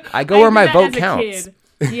too. I go where my vote counts.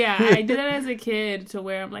 Yeah, I did it as a kid to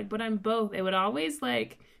where I'm like, but I'm both. It would always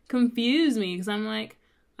like confuse me because I'm like,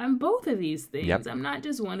 I'm both of these things. Yep. I'm not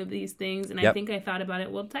just one of these things. And I think I thought about it.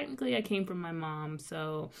 Well, technically I came from my mom,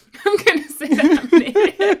 so I'm going to say that I'm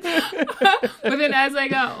Native. But then as I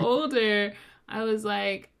got older, I was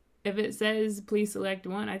like, if it says please select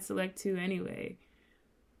one, I'd select two anyway.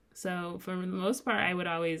 So for the most part, I would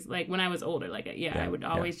always, like, when I was older, like, I would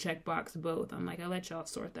always check box both. I'm like, I'll let y'all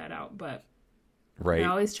sort that out. But I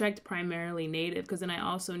always checked primarily Native because then I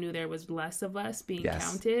also knew there was less of us being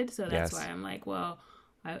counted. So that's why I'm like, well,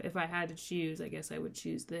 if I had to choose, I guess I would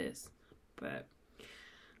choose this. But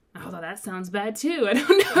although that sounds bad too. I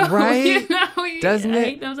don't know. Right? You know, Doesn't it? I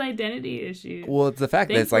hate those identity issues. Well, it's the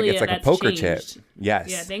fact that it's like a poker changed. Chip. Yes.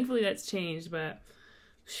 Yeah, thankfully that's changed. But,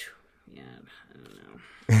 yeah, I don't know.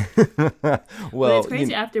 Well, but it's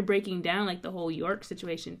crazy after breaking down like the whole York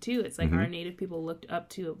situation too. It's like our Native people looked up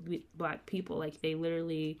to black people. Like they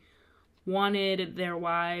literally wanted their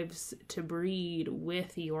wives to breed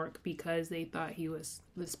with York because they thought he was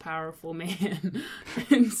this powerful man.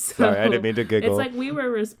 And so sorry, I didn't mean to giggle. It's like we were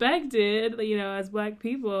respected, you know, as black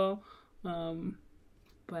people.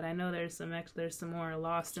 But I know there's some more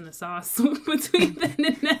lost in the sauce between then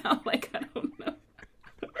and now. Like, I don't know.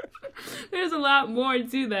 There's a lot more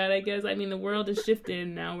to that, I guess. I mean, the world has shifted,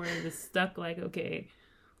 and now we're just stuck like, okay,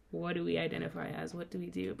 what do we identify as? What do we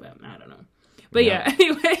do? But I don't know. But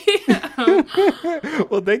anyway.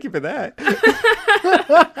 Well, thank you for that.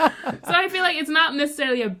 So I feel like it's not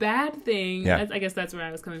necessarily a bad thing. Yeah. I guess that's where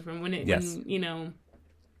I was coming from. When it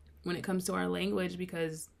comes to our language,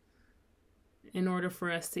 because in order for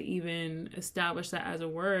us to even establish that as a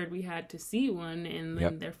word, we had to see one, and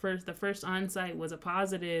then the first onsite was a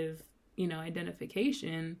positive,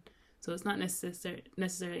 identification. So it's not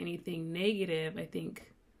necessarily anything negative, I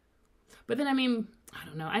think. But then, I mean, I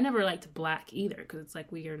don't know. I never liked black either, because it's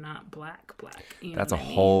like we are not black. That's a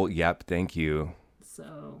whole, thank you.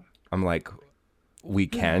 So I'm like, we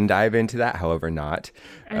can dive into that, however not.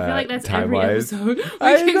 I feel like that's every episode. We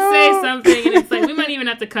can say something, and it's like, we might even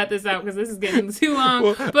have to cut this out because this is getting too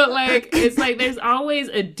long. But like, it's like there's always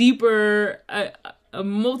a deeper,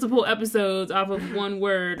 multiple episodes off of one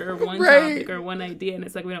word or one topic or one idea, and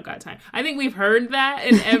it's like we don't got time. I think we've heard that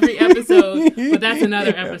in every episode, but that's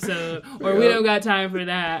another episode, or we don't got time for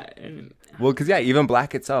that. And Well, because yeah, even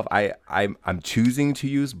black itself, I'm choosing to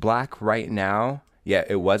use black right now. Yeah,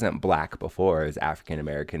 it wasn't black before; it was African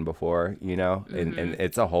American before, and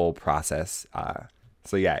it's a whole process.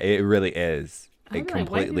 So yeah, it really is I a feel like white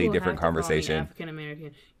completely people different have to call me conversation. African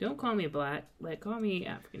American. Don't call me black. Like, call me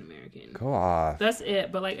African American. Go off. That's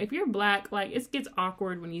it. But like, if you're black, like, it gets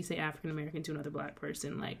awkward when you say African American to another black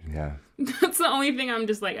person. Like, Yeah. that's the only thing I'm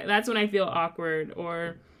just like. That's when I feel awkward.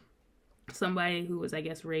 Or somebody who was, I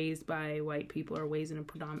guess, raised by white people or raised in a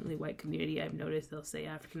predominantly white community, I've noticed they'll say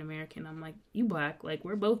African American. I'm like, you black? Like,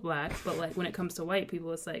 we're both black. But like, when it comes to white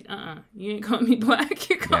people, it's like, you ain't calling me black.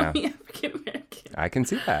 You're calling me African American. I can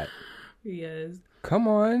see that. Yes. Come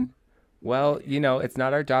on. Well, it's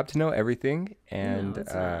not our job to know everything, and No,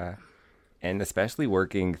 it's not. and especially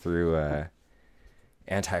working through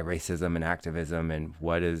anti-racism and activism, and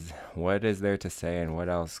what is there to say, and what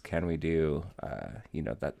else can we do?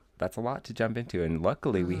 That's a lot to jump into, and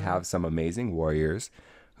luckily we have some amazing warriors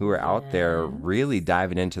who are out there really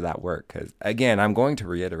diving into that work. Because again, I'm going to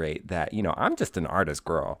reiterate that I'm just an artist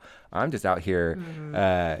girl. I'm just out here.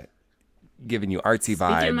 Giving you artsy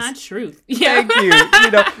vibes. Speaking my truth. Yeah.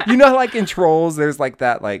 Thank you. Like in trolls, there's like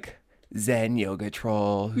that like Zen yoga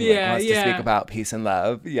troll who wants to speak about peace and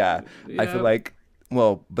love. Yeah. I feel like,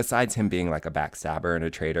 well, besides him being like a backstabber and a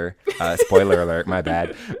traitor, spoiler alert, my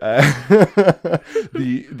bad.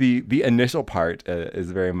 The initial part is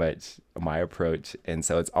very much my approach, and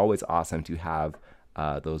so it's always awesome to have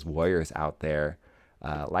those warriors out there,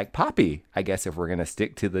 like Poppy, I guess, if we're gonna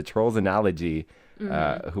stick to the trolls analogy.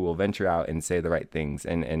 Who will venture out and say the right things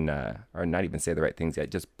and or not even say the right things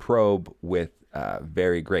yet, just probe with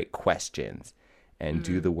very great questions and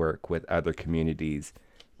do the work with other communities.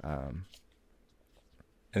 And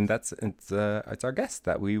it's our guest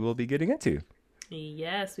that we will be getting into.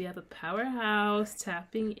 Yes, we have a powerhouse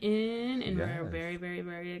tapping in, and we're Yes. very, very,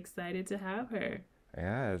 very excited to have her.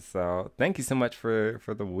 Yeah, so thank you so much for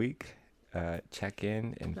the week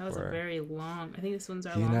check-in. And That was for a very long, I think this one's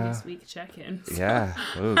our You know, longest week check-in. so yeah.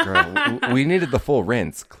 Oh, girl. We needed the full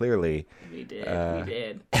rinse, clearly. We did.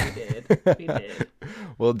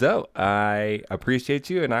 Well, dope. I appreciate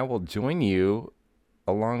you, and I will join you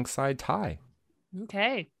alongside Ty.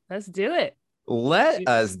 Okay, let's do it. Let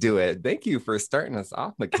us do it. Thank you for starting us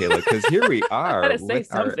off, Michaela, because here we are. Gotta say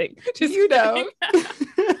with our- something.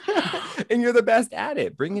 And you're the best at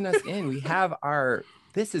it, bringing us in. We have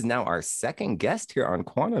this is now our second guest here on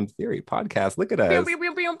Quantum Theory Podcast. Look at us.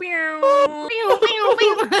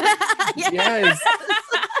 Yes.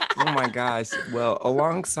 Oh my gosh. Well,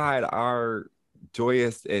 alongside our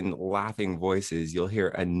joyous and laughing voices, you'll hear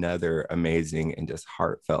another amazing and just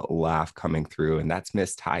heartfelt laugh coming through, and that's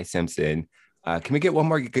Miss Ty Simpson. Can we get one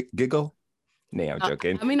more giggle? No, I'm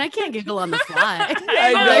joking. I mean, I can't giggle on the fly.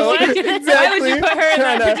 I know, exactly. Why would you put her in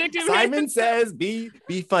that Trying to- predicament? Simon says, "Be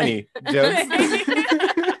funny." Jokes.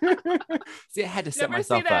 See, I had to You set ever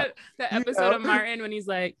myself see that, up. that episode of Martin when he's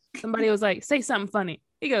like, somebody was like, say something funny.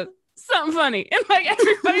 He goes, something funny. And like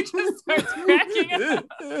everybody just starts cracking up.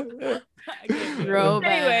 I can't do it.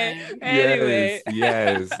 Throwback. Anyway.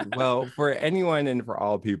 Yes. Well, for anyone and for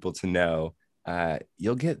all people to know,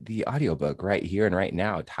 you'll get the audiobook right here and right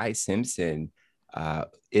now. Ty Simpson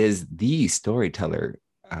is the storyteller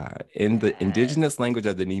in the indigenous language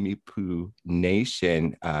of the Nimipu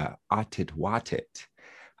Nation, Atitwatit.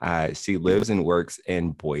 She lives and works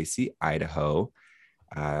in Boise, Idaho.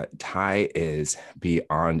 Ty is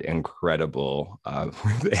beyond incredible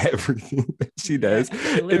with everything that she does.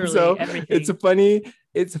 Literally and so everything.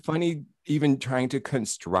 it's funny even trying to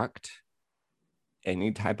construct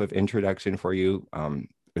any type of introduction for you,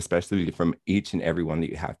 especially from each and every one that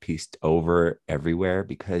you have pieced over everywhere,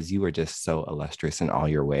 because you are just so illustrious in all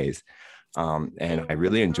your ways. And I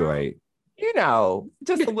really enjoy,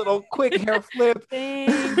 just a little quick hair flip. Thank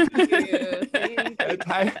you.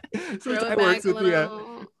 Ty, so Throw Ty it works back a with the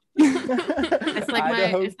little. It's like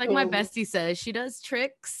Idaho my Code. bestie says. She does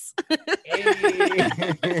tricks.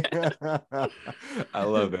 Hey. I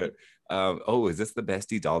love it. Is this the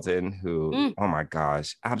bestie Dalton who, oh my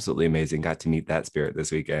gosh, absolutely amazing. Got to meet that spirit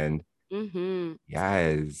this weekend. Mm-hmm.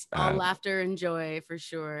 Yes. All laughter and joy for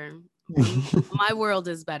sure. My world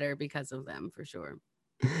is better because of them for sure.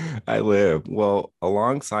 I live. Well,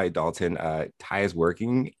 alongside Dalton, Ty is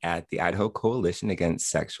working at the Idaho Coalition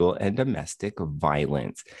Against Sexual and Domestic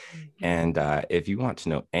Violence. And if you want to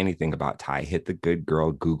know anything about Ty, hit the Good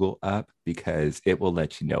Girl Google up because it will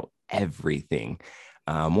let you know everything.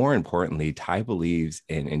 More importantly, Ty believes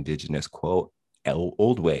in indigenous, quote,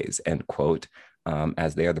 old ways, end quote,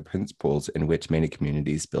 as they are the principles in which many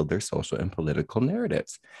communities build their social and political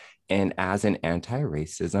narratives. And as an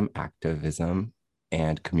anti-racism activism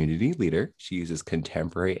and community leader. She uses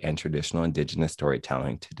contemporary and traditional Indigenous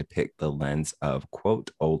storytelling to depict the lens of,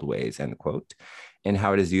 quote, old ways, end quote, and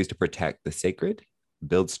how it is used to protect the sacred,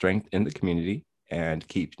 build strength in the community, and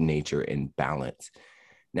keep nature in balance.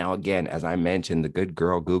 Now, again, as I mentioned, the good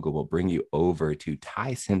girl Google will bring you over to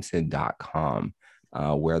tysimpson.com,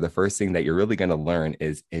 where the first thing that you're really going to learn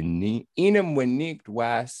is Inum Winik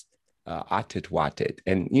Dwas Atitwatit.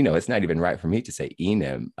 And, you know, it's not even right for me to say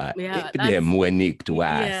Inum. Ipdim Winik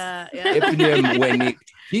Dwas. Yeah. Ipdim Winik.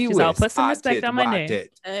 I'll put some respect on my name.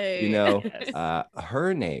 Hey. You know, Yes.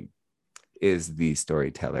 her name is the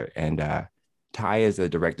storyteller. And Ty is a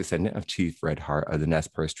direct descendant of Chief Red Heart of the Nez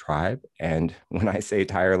Perce tribe. And when I say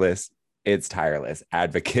tireless, it's tireless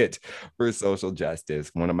advocate for social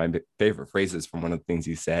justice. One of my favorite phrases from one of the things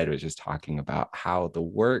you said was just talking about how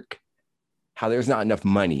there's not enough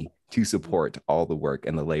money to support all the work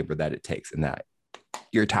and the labor that it takes, and that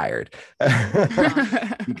you're tired.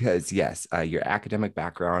 Because yes, your academic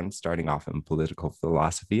background, starting off in political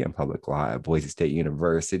philosophy and public law at Boise State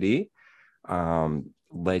University,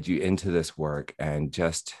 led you into this work. And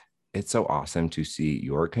just, it's so awesome to see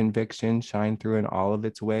your conviction shine through in all of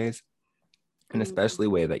its ways, and especially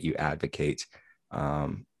the way that you advocate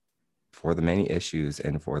for the many issues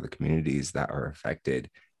and for the communities that are affected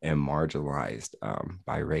and marginalized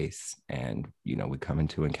by race. And, you know, we come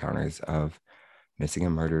into encounters of missing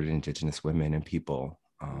and murdered Indigenous women and people,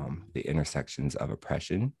 the intersections of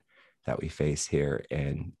oppression that we face here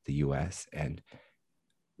in the US. And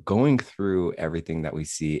going through everything that we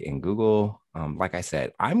see in Google, like I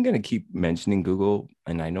said, I'm going to keep mentioning Google.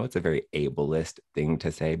 And I know it's a very ableist thing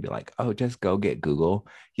to say, be like, oh, just go get Google.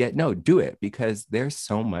 Yet, no, do it, because there's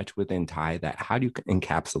so much within Ty that how do you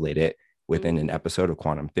encapsulate it within an episode of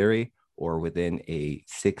Quantum Theory or within a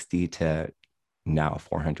 60 to now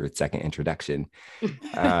 400-second introduction.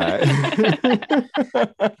 That's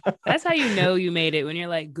how you know you made it, when you're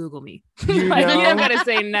like, Google me. You Like, you know? don't gotta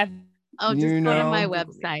say nothing. Oh, just You go to my know?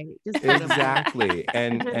 website. Just go to my Exactly.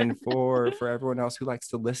 And for everyone else who likes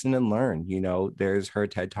to listen and learn, you know, there's her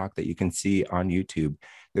TED Talk that you can see on YouTube.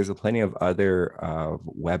 There's a plenty of other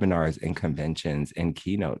webinars and conventions and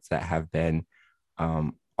keynotes that have been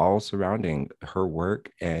all surrounding her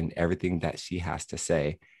work and everything that she has to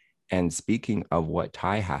say. And speaking of what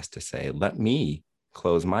Ty has to say, let me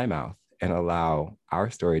close my mouth and allow our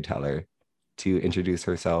storyteller to introduce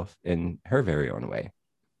herself in her very own way.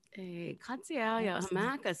 Hey, Katsiao,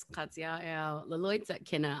 Hamakas Katsiao, Laloitza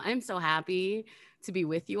Kina. I'm so happy to be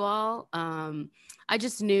with you all. I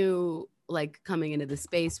just knew like coming into the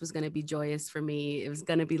space was going to be joyous for me. It was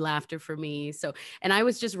going to be laughter for me. So, and I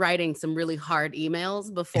was just writing some really hard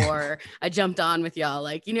emails before I jumped on with y'all.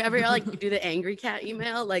 Like, you know, ever like you do the angry cat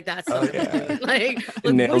email, like that's Oh, yeah. like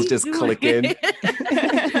Nails what are you just doing? clicking.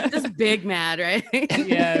 Just big mad, right?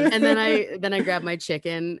 Yes. And then I grabbed my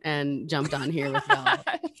chicken and jumped on here with y'all.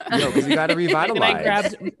 Yo, because you got to And revitalize. I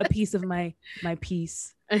grabbed a piece of my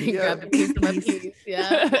piece. He grabbed a piece of my piece.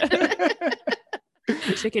 Yeah.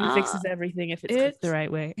 Chicken fixes everything if it's cooked the right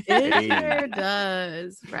way. It sure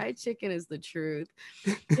does. Fried chicken is the truth.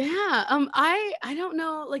 Yeah. I don't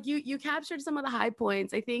know. Like you captured some of the high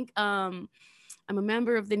points. I think I'm a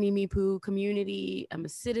member of the Nimipu community. I'm a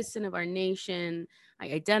citizen of our nation. I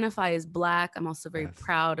identify as Black. I'm also very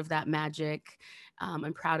proud of that magic.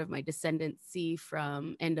 I'm proud of my descendancy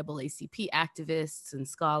from NAACP activists and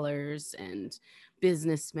scholars and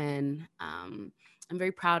businessmen. I'm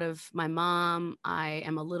very proud of my mom. I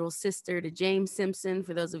am a little sister to James Simpson,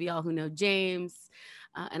 for those of y'all who know James.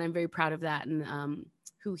 And I'm very proud of that and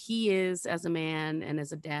who he is as a man and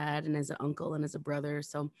as a dad and as an uncle and as a brother.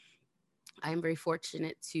 So I am very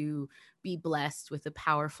fortunate to be blessed with a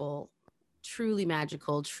powerful, truly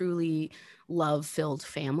magical, truly love-filled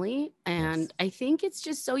family. And I think it's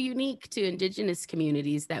just so unique to Indigenous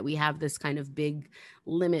communities that we have this kind of big,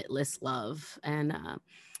 limitless love. And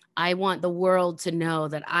I want the world to know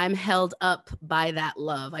that I'm held up by that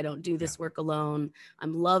love. I don't do this work alone.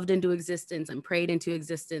 I'm loved into existence. I'm prayed into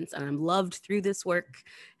existence, and I'm loved through this work,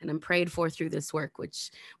 and I'm prayed for through this work,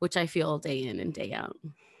 which I feel day in and day out.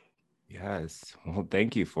 Yes. Well,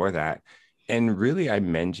 thank you for that. And really, I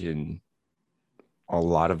mentioned a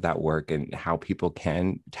lot of that work and how people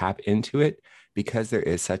can tap into it because there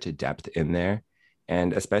is such a depth in there.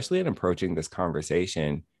 And especially in approaching this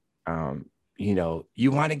conversation, you know,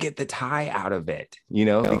 you want to get the Ty out of it, you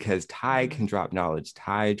know, because Ty can drop knowledge,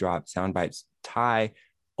 Ty drops sound bites, Ty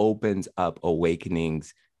opens up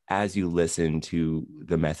awakenings as you listen to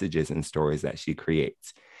the messages and stories that she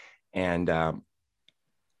creates. And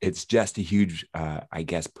it's just a huge, I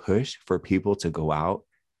guess, push for people to go out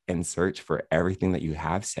and search for everything that you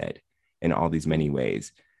have said in all these many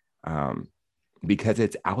ways, because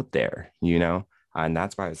it's out there, and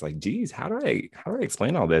that's why I was like, geez, how do I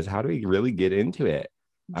explain all this? How do we really get into it?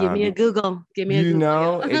 Give me a Google. Give me a You Google.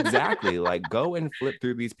 know, exactly. Like, go and flip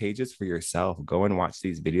through these pages for yourself. Go and watch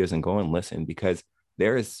these videos and go and listen, because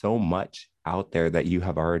there is so much out there that you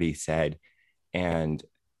have already said, and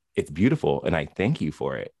it's beautiful. And I thank you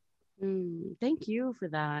for it. Thank you for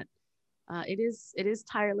that. It is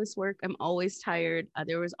tireless work. I'm always tired.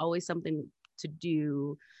 There was always something to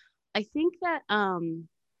do. I think that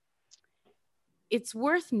it's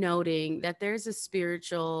worth noting that there's a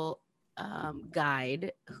spiritual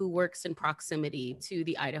guide who works in proximity to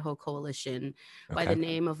the Idaho Coalition by the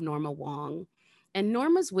name of Norma Wong. And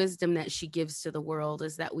Norma's wisdom that she gives to the world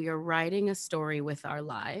is that we are writing a story with our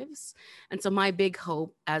lives. And so my big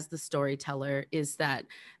hope as the storyteller is that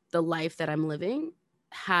the life that I'm living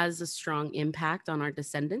has a strong impact on our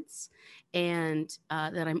descendants, and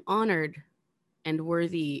that I'm honored and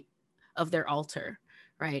worthy of their altar,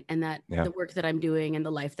 right? And that the work that I'm doing and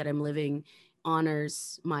the life that I'm living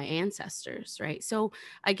honors my ancestors, right? So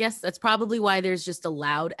I guess that's probably why there's just a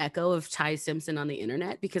loud echo of Ty Simpson on the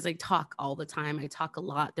internet, because I talk all the time. I talk a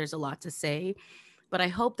lot. There's a lot to say, but I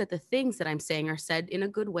hope that the things that I'm saying are said in a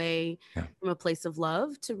good way, from a place of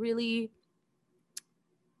love, to really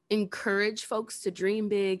encourage folks to dream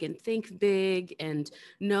big and think big and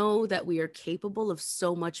know that we are capable of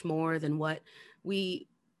so much more than what we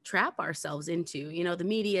trap ourselves into. You know, the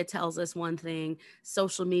media tells us one thing,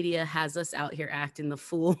 social media has us out here acting the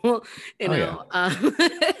fool, and then,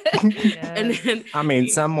 I mean,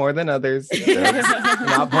 some more than others.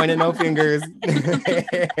 Not pointing no fingers.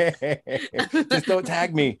 Just don't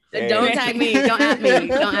tag me. Don't tag me. Don't at me.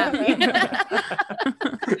 Don't at me.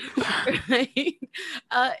 Right?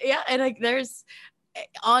 And like there's,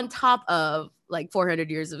 on top of like 400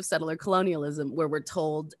 years of settler colonialism, where we're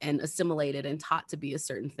told and assimilated and taught to be a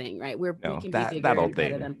certain thing, right? We can be bigger that and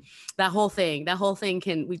better than that whole thing. That whole thing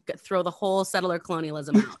we throw the whole settler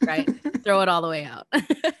colonialism out, right? Throw it all the way out.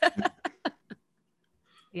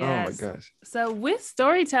 Yes. Oh my gosh. So with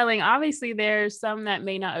storytelling, obviously there's some that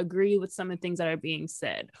may not agree with some of the things that are being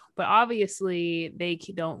said, but obviously they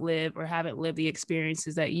don't live or haven't lived the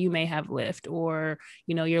experiences that you may have lived, or,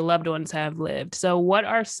 you know, your loved ones have lived. So what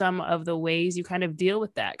are some of the ways you kind of deal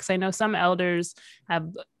with that? Because I know some elders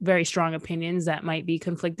have very strong opinions that might be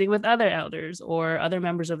conflicting with other elders or other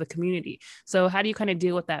members of the community. So how do you kind of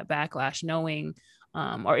deal with that backlash, knowing,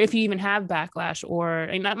 or if you even have backlash,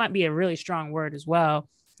 and that might be a really strong word as well,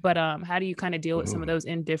 but how do you kind of deal with some of those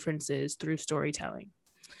indifferences through storytelling?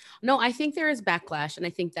 No, I think there is backlash, and I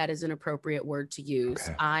think that is an appropriate word to use.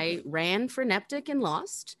 Okay. I ran for NEPTIC and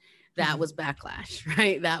lost. That was backlash,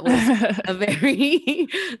 right? That was a very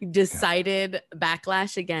decided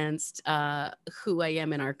backlash against who I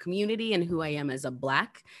am in our community and who I am as a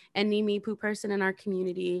Black and Nimipu person in our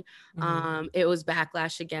community. It was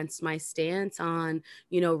backlash against my stance on,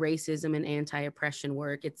 you know, racism and anti-oppression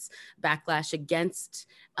work. It's backlash against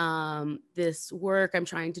this work I'm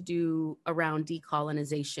trying to do around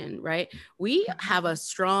decolonization, right? We have a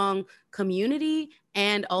strong community,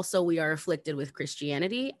 and also we are afflicted with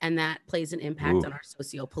Christianity, and that plays an impact on our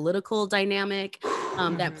socio-political dynamic.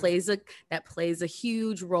 That plays a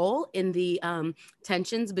huge role in the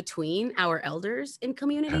tensions between our elders in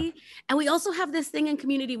community. And we also have this thing in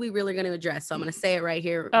community we really are going to address. So I'm going to say it right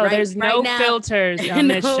here. There's no filters on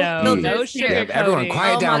this show. No sugar. Everyone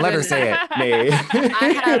quiet down. Let her say it.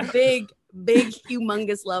 I have big,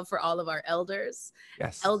 humongous love for all of our elders.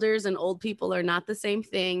 Yes. Elders and old people are not the same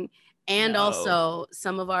thing. And also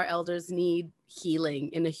some of our elders need healing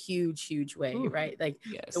in a huge, huge way, right? Like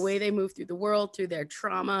the way they move through the world, through their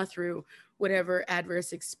trauma, through whatever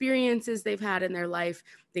adverse experiences they've had in their life,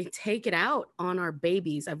 they take it out on our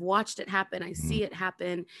babies. I've watched it happen. I see it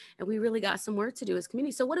happen. And we really got some work to do as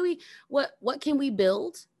community. So what can we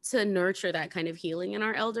build to nurture that kind of healing in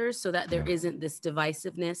our elders, so that there isn't this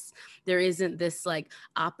divisiveness? There isn't this like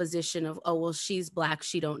opposition of, oh, well, she's Black,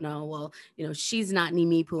 she don't know. Well, you know, she's not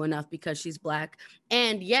Nimipu enough because she's Black.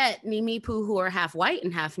 And yet Nimipu who are half white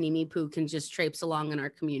and half Nimipu can just traipse along in our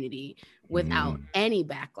community without any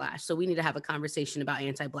backlash. So we need to have a conversation about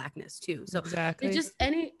anti-Blackness too. So there's just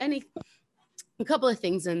a couple of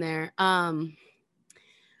things in there. I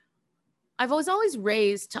was always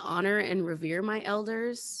raised to honor and revere my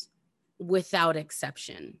elders without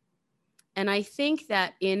exception. And I think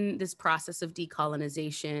that in this process of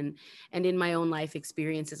decolonization and in my own life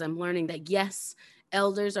experiences, I'm learning that yes,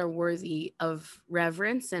 elders are worthy of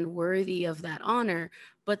reverence and worthy of that honor,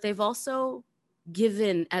 but they've also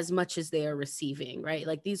given as much as they are receiving, right?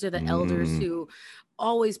 Like these are the elders who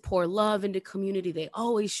always pour love into community. They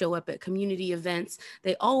always show up at community events.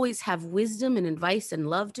 They always have wisdom and advice and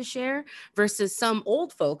love to share, versus some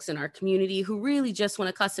old folks in our community who really just want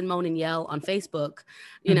to cuss and moan and yell on Facebook,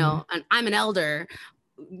 you know, and I'm an elder.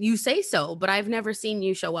 You say so, but I've never seen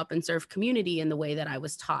you show up and serve community in the way that I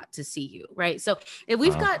was taught to see you, right? So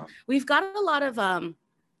we've got a lot of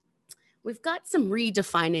we've got some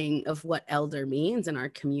redefining of what elder means in our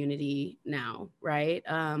community now, right?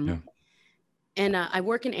 And I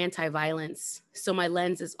work in anti-violence, so my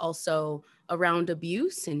lens is also around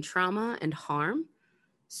abuse and trauma and harm.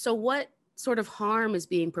 So what sort of harm is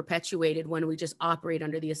being perpetuated when we just operate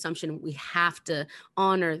under the assumption we have to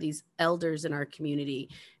honor these elders in our community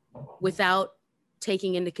without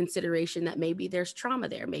taking into consideration that maybe there's trauma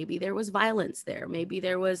there, maybe there was violence there, maybe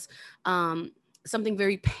there was something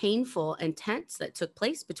very painful and tense that took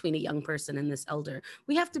place between a young person and this elder.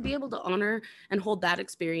 We have to be able to honor and hold that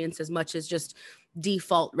experience as much as just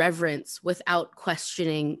default reverence without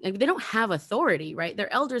questioning. Like, they don't have authority, right?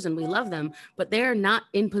 They're elders and we love them, but they're not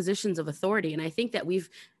in positions of authority. And I think that we've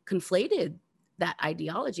conflated that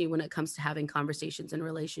ideology when it comes to having conversations and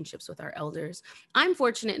relationships with our elders. I'm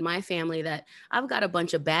fortunate in my family that I've got a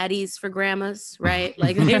bunch of baddies for grandmas, right?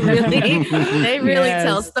 Like they really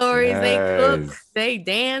tell stories. They cook, they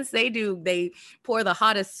dance, they pour the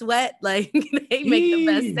hottest sweat, like they make the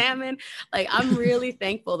best salmon. Like I'm really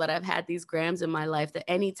thankful that I've had these grams in my life, that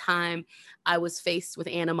anytime I was faced with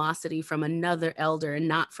animosity from another elder and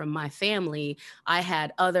not from my family, I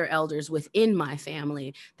had other elders within my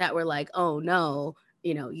family that were like, oh no,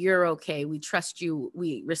 you know, you're okay. We trust you.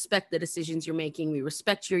 We respect the decisions you're making. We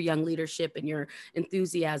respect your young leadership and your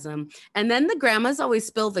enthusiasm. And then the grandmas always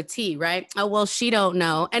spill the tea, right? Oh, well, she don't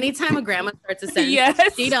know. Anytime a grandma starts a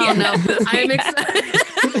sentence, she don't know. I'm excited.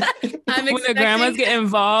 When the grandmas get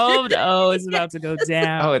involved, oh, it's about to go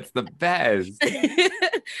down. Oh, it's the best.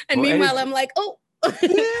 And meanwhile, I'm like, oh.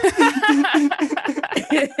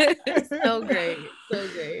 So great. So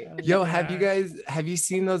great. Yo, have you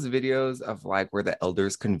seen those videos of like where the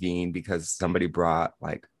elders convene because somebody brought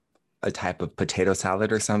like a type of potato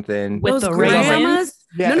salad or something? With those the grandmas?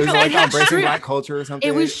 Yeah, No, it was no, like it had embracing shrimp. Black culture or something.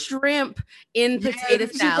 It was shrimp in potato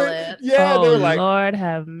salad. Yeah, Oh, they were like, Lord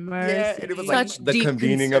have mercy. yeah, and it was like Such the deep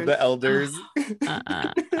convening of concern. the elders.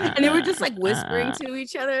 And they were just like whispering to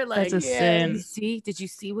each other, like, That's a sin. Did you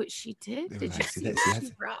see what she did? They were Did you like, see "See, what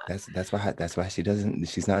she brought? That's why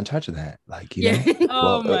she's not in charge of that. Like, you Yeah. know,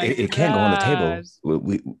 Oh my it can't go on the table.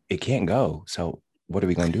 gosh. It can't go. So what are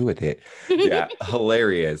we gonna do with it? Yeah,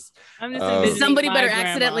 hilarious. I'm just envisioning Somebody my better grandma.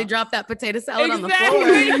 accidentally drop that potato salad on the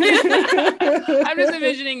Exactly. floor. I'm just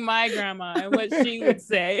envisioning my grandma and what she would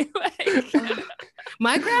say. Like,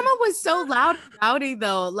 My grandma was so loud and rowdy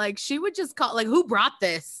though. Like she would just call, like, who brought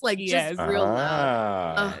this? Like Yes. just real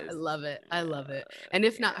loud. Ah. Oh, I love it. I love it. And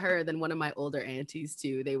if not her, then one of my older aunties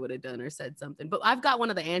too, they would have done or said something. But I've got one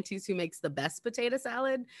of the aunties who makes the best potato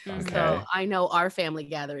salad. Mhm. Okay. So I know our family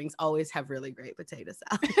gatherings always have really great potato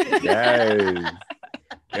salad. Yes.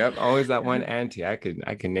 Yep, always that one auntie. I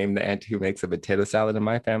can name the auntie who makes a potato salad in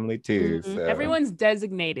my family too. Mhm. So. everyone's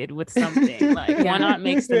designated with something. Like Yeah. one aunt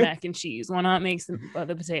makes the mac and cheese, one aunt makes the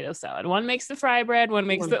potato salad, one makes the fry bread, one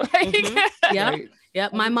makes the like. Mhm. Yep. Right?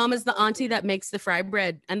 Yep. My mom is the auntie that makes the fry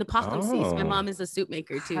bread and the pakam seeds. My Oh. mom is a soup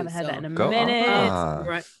maker too. Haven't had that in a Go minute. on.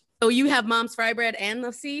 Right. So you have mom's fry bread and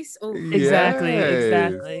the cease? Oh, Exactly,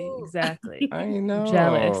 Yes. exactly. I know.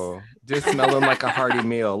 Jealous. Just smelling like a hearty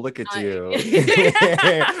meal. Look at I- you.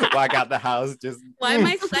 Walk out the house just. why am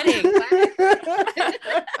I sweating?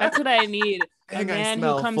 That's what I need. A think I man who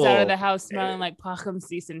smell comes out of full. the house smelling like pakam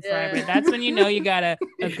seeds and fry Yeah. bread. That's when you know you got a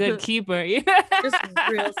good keeper. Just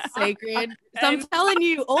real sacred. So I'm telling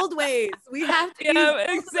you, old ways. We have to use Yeah, old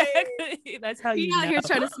ways. exactly. That's how He you out know. here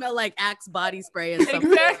trying to smell like Axe body spray and something.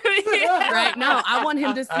 Exactly. Right? No, I want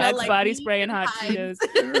him to smell That's like body meat spray and hot Heinz.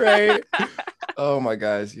 Cheetos. Right. Oh my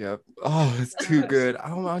gosh. Yep. Oh, it's too good.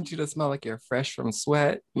 I want you to smell like you're fresh from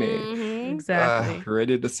sweat. Mhm. Exactly.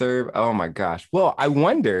 Ready to serve. Oh my gosh. Well, I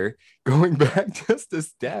wonder, going back just a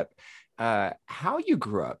step, how you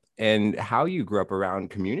grew up and how you grew up around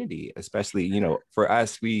community, especially, you know, for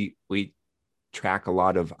us, we track a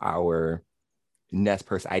lot of our Nez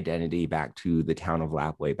Perce identity back to the town of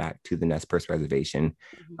Lapwai, back to the Nez Perce reservation,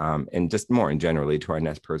 and just more in generally to our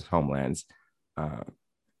Nez Perce homelands.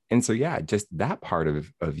 And so, yeah, just that part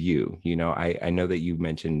of you, you know, I know that you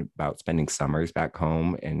mentioned about spending summers back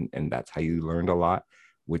home and that's how you learned a lot,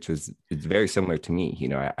 which it's very similar to me. You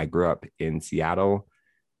know, I grew up in Seattle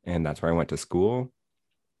and that's where I went to school.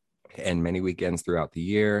 and many weekends throughout the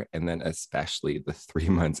year. And then especially the 3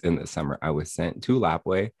 months in the summer, I was sent to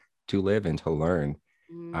Lapway to live and to learn.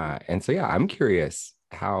 And so, yeah, I'm curious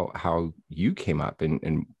how you came up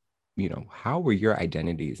and, you know, how were your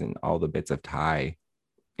identities and all the bits of Thai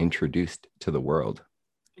introduced to the world?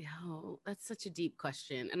 Oh, that's such a deep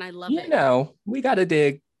question. And I love You it. know, we got to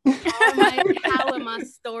dig. Oh my, how am I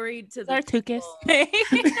storied to the Artukis.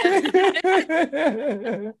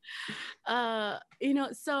 people? You know,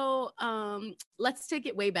 so let's take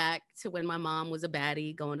it way back to when my mom was a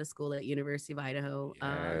baddie going to school at University of Idaho.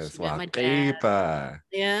 Yes, She met wow, my dad. Tepa.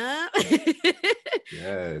 Yeah.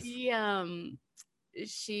 Yes.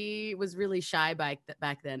 She was really shy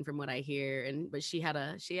back then from what I hear, but she had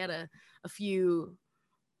a few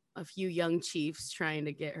young chiefs trying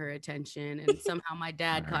to get her attention, and somehow my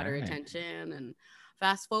dad caught her attention. And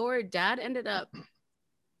fast forward, dad ended up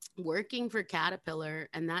working for Caterpillar,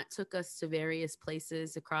 and that took us to various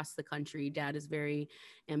places across the country. Dad is very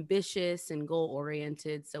ambitious and goal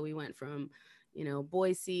oriented, so we went from, you know,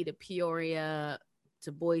 Boise to Peoria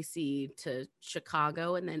to Boise to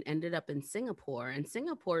Chicago, and then ended up in Singapore. And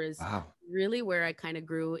Singapore is really where I kind of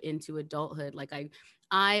grew into adulthood. Like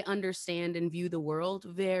I understand and view the world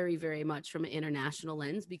very, very much from an international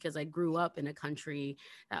lens, because I grew up in a country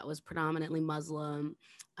that was predominantly Muslim,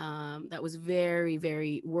 that was very,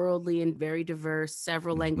 very worldly and very diverse.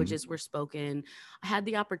 Several languages were spoken. I had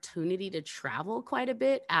the opportunity to travel quite a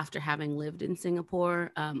bit after having lived in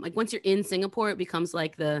Singapore. Like once you're in Singapore, it becomes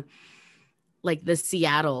like the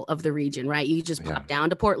Seattle of the region, right? You just pop down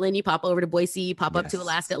to Portland, you pop over to Boise, you pop up to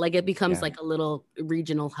Alaska. Like it becomes like a little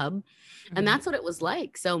regional hub. And that's what it was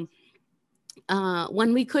like. So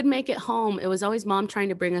when we could make it home, it was always mom trying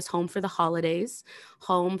to bring us home for the holidays,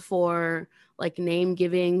 home for like name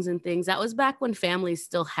givings and things. That was back when families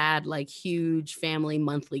still had like huge family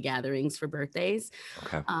monthly gatherings for birthdays.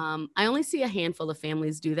 Okay. I only see a handful of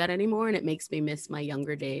families do that anymore, and it makes me miss my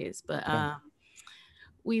younger days. But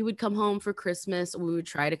we would come home for Christmas. We would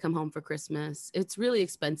try to come home for Christmas. It's really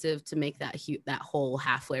expensive to make that whole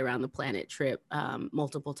halfway around the planet trip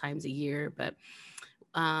multiple times a year. But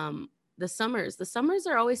the summers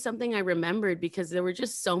are always something I remembered, because there were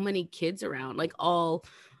just so many kids around, like all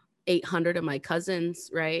 800 of my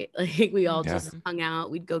cousins, right? Like we all just hung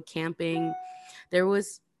out. We'd go camping. There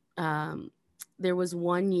was 1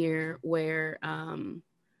 year where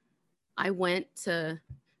I went to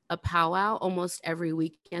a powwow almost every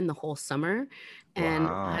weekend the whole summer, and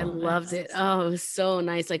I loved it. Oh, it was so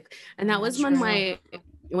nice. Like, and that was when my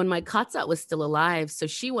Katsat was still alive, so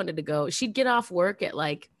she wanted to go. She'd get off work at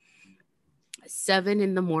like 7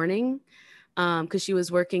 a.m. Because she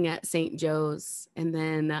was working at St. Joe's, and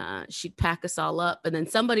then she'd pack us all up, and then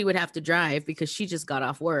somebody would have to drive because she just got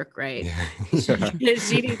off work, right? She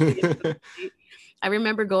needed to get I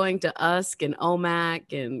remember going to Usk and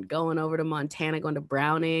Omak and going over to Montana, going to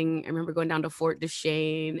Browning. I remember going down to Fort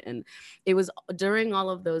Duchesne. And it was during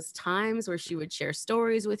all of those times where she would share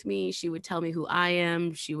stories with me. She would tell me who I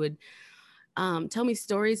am. She would tell me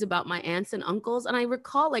stories about my aunts and uncles. And I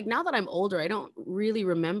recall, like, now that I'm older, I don't really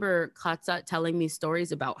remember Katsat telling me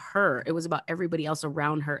stories about her. It was about everybody else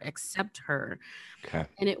around her except her. Okay.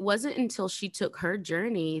 And it wasn't until she took her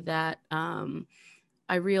journey that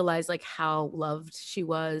I realized like how loved she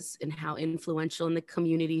was and how influential in the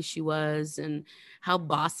community she was and how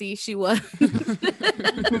bossy she was.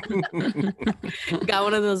 Got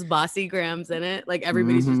one of those bossy grams in it. Like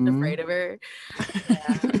everybody's just afraid of her.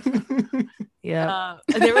 Yeah.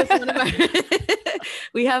 There was one of our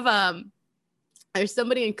we have there's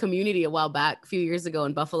somebody in community a while back, a few years ago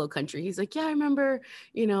in Buffalo country. He's like, yeah, I remember,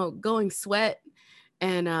 going sweat.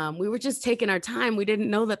 And we were just taking our time. We didn't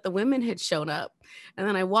know that the women had shown up. And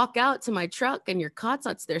then I walk out to my truck, and your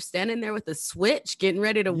Katsat's there standing there with a switch, getting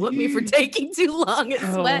ready to whoop me for taking too long at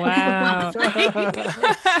sweat. Wow.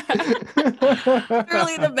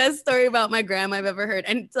 Really the best story about my grandma I've ever heard.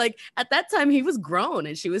 And like at that time, he was grown,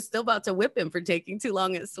 and she was still about to whip him for taking too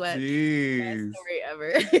long at sweat. Best story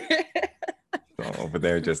ever. Over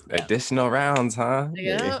there, just additional rounds, huh?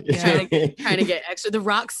 Yeah. Trying to get extra. The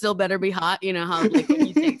rocks still better be hot. You know how like when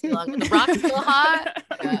you take too long, the rock's still hot.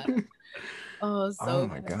 Yeah. Oh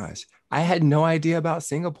my gosh, I had no idea about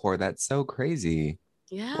Singapore. That's so crazy.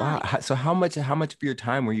 Yeah. Wow. So how much of your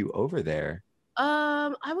time were you over there?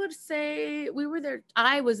 I would say we were there.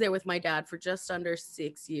 I was there with my dad for just under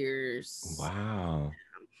 6 years. Wow.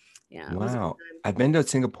 Yeah. Wow. I've been to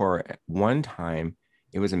Singapore one time.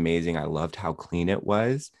 It was amazing. I loved how clean it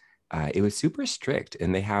was. It was super strict,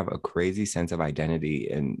 and they have a crazy sense of identity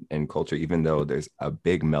and culture, even though there's a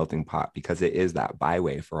big melting pot, because it is that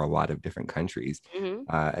byway for a lot of different countries,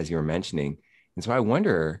 as you were mentioning. And so I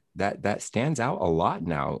wonder that stands out a lot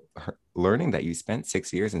now, learning that you spent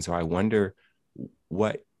 6 years. And so I wonder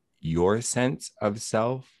what your sense of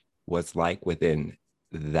self was like within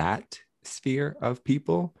that sphere of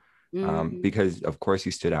people, because of course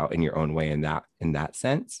you stood out in your own way in that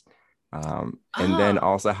sense, and then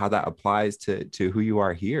also how that applies to who you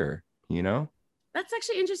are here, you know. That's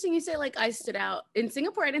actually interesting. You say like I stood out in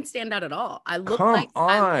Singapore. I didn't stand out at all. I looked Come like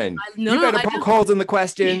on. No, You better poke holes in the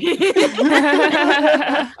question. Check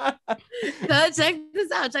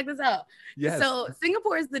this out. Check this out. Yes. So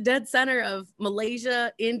Singapore is the dead center of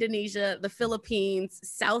Malaysia, Indonesia, the Philippines,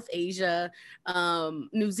 South Asia,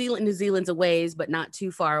 New Zealand. New Zealand's a ways, but not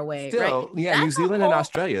too far away. Still, right? yeah, That's New Zealand and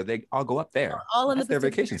Australia, they all go up there. All in That's the their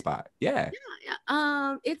Pacific. vacation spot. Yeah.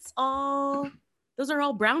 It's all. Those are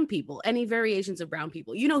all brown people, any variations of brown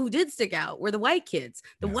people. You know who did stick out were the white kids.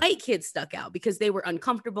 The white kids stuck out because they were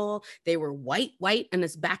uncomfortable. They were white, and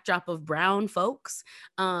this backdrop of brown folks.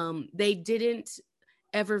 They didn't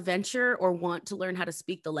ever venture or want to learn how to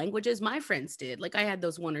speak the languages. My friends did. Like I had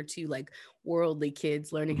those one or two like worldly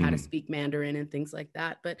kids learning how to speak Mandarin and things like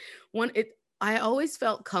that. But I always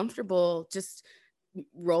felt comfortable just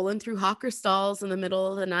rolling through hawker stalls in the middle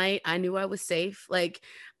of the night. I knew I was safe. Like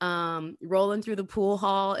rolling through the pool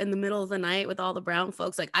hall in the middle of the night with all the brown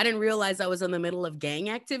folks. Like I didn't realize I was in the middle of gang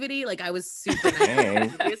activity. Like I was super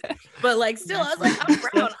nice. But like still I was like, I'm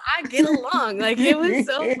brown, I get along. Like it was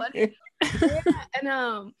so funny.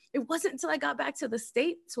 And it wasn't until I got back to the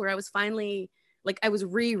States where I was finally like I was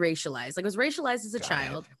re-racialized. Like I was racialized as a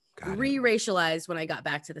child, re-racialized when I got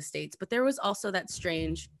back to the States. But there was also that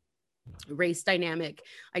strange race dynamic.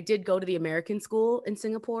 I did go to the American school in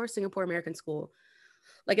Singapore American school.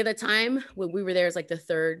 Like at the time when we were there, it's like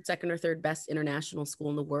the second or third best international school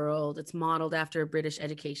in the world. It's modeled after a British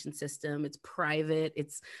education system. It's private,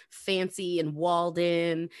 it's fancy and walled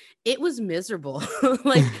in. It was miserable.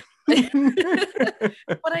 Like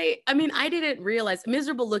but I didn't realize,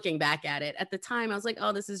 miserable looking back at it. At the time, I was like,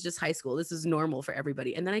 oh, this is just high school. This is normal for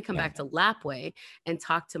everybody. And then I come back to Lapway and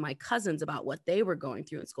talk to my cousins about what they were going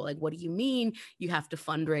through in school. Like, what do you mean you have to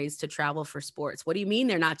fundraise to travel for sports? What do you mean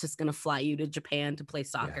they're not just going to fly you to Japan to play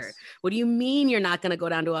soccer? Yes. What do you mean you're not going to go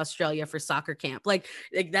down to Australia for soccer camp? Like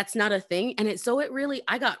that's not a thing. And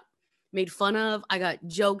I got made fun of, I got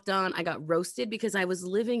joked on, I got roasted because I was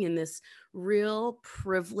living in this real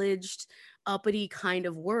privileged, uppity kind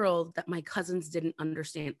of world that my cousins didn't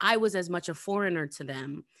understand. I was as much a foreigner to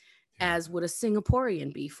them as would a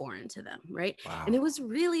Singaporean be foreign to them, right? Wow. And it was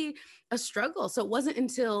really a struggle. So it wasn't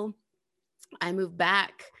until I moved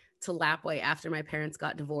back to Lapway after my parents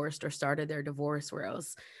got divorced or started their divorce where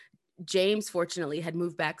James fortunately had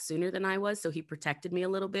moved back sooner than I was, so he protected me a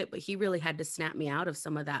little bit, but he really had to snap me out of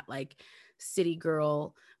some of that like city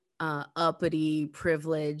girl, uppity,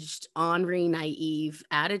 privileged, ornery, naive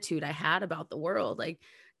attitude I had about the world. Like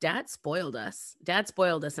Dad spoiled us,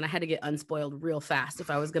 and I had to get unspoiled real fast if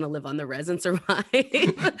I was going to live on the res and survive.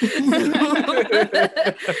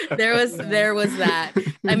 there was that.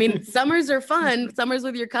 I mean, summers are fun, summers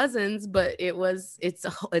with your cousins, but it's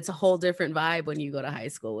a whole different vibe when you go to high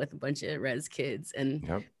school with a bunch of res kids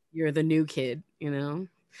and you're the new kid, you know?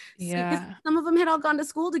 Yeah. So, some of them had all gone to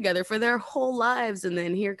school together for their whole lives. And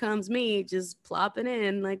then here comes me just plopping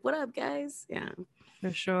in like, what up, guys? Yeah.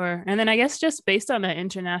 For sure. And then I guess just based on that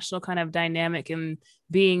international kind of dynamic and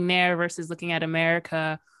being there versus looking at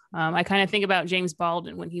America, I kind of think about James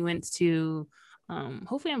Baldwin when he went to,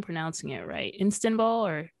 hopefully I'm pronouncing it right, Istanbul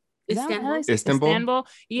or Istanbul.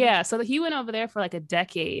 Yeah. So he went over there for like a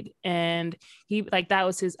decade and he like, that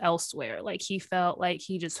was his elsewhere. Like he felt like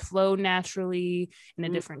he just flowed naturally in a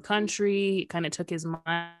different country. It kind of took his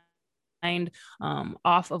mind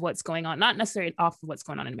off of what's going on, not necessarily off of what's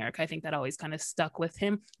going on in America. I think that always kind of stuck with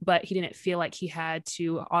him, but he didn't feel like he had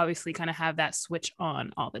to obviously kind of have that switch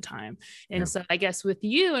on all the time. And so I guess with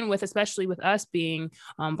you and especially with us being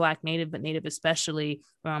Black Native, but Native especially,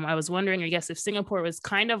 I was wondering, I guess if Singapore was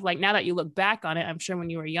kind of like, now that you look back on it, I'm sure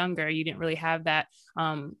when you were younger, you didn't really have that,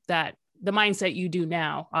 the mindset you do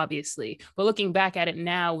now, obviously, but looking back at it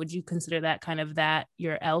now, would you consider that kind of that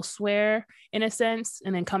you're elsewhere in a sense,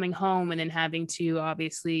 and then coming home and then having to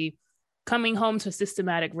obviously coming home to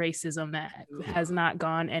systematic racism that has not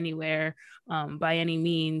gone anywhere by any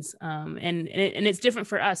means. And it's different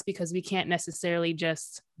for us because we can't necessarily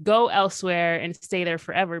just go elsewhere and stay there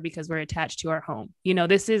forever because we're attached to our home. You know,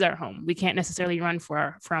 this is our home. We can't necessarily run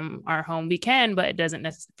from our home. We can, but it doesn't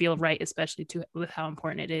necessarily feel right, especially with how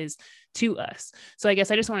important it is to us. So I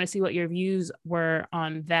guess I just want to see what your views were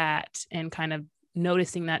on that and kind of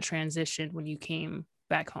noticing that transition when you came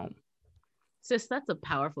back home. Sis, that's a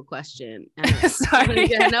powerful question. And Sorry.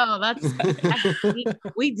 yeah, no,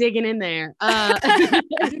 we digging in there.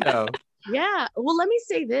 No. Yeah. Well, let me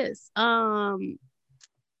say this.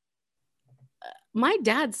 My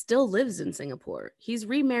dad still lives in Singapore. He's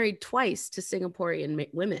remarried twice to Singaporean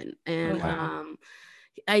women. And Wow.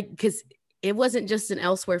 because it wasn't just an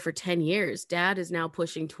elsewhere for 10 years. Dad is now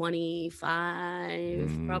pushing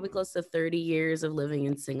 25, probably close to 30 years of living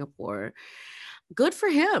in Singapore. Good for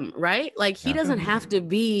him, right? Like he doesn't have to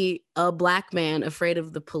be a Black man afraid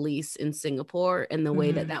of the police in Singapore in the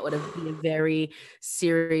way that that would have been a very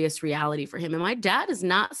serious reality for him. And my dad is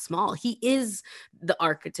not small. He is the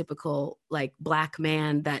archetypical like Black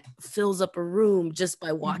man that fills up a room just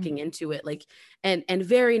by walking into it. Like, and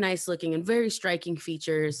very nice looking and very striking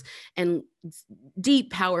features and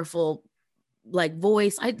deep, powerful like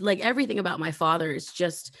voice. I like everything about my father is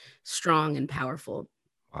just strong and powerful.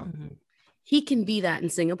 Wow. He can be that in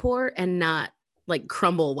Singapore and not like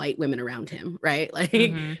crumble white women around him, right? Like,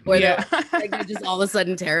 where they're just all of a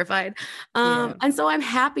sudden terrified. And so I'm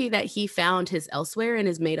happy that he found his elsewhere and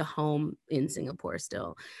has made a home in Singapore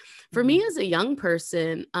still. For me as a young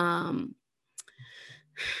person, I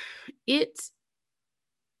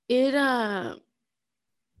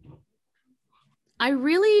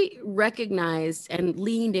really recognized and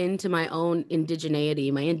leaned into my own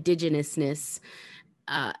indigeneity, my indigenousness,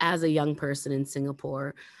 as a young person in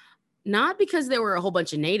Singapore, not because there were a whole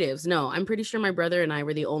bunch of natives. No, I'm pretty sure my brother and I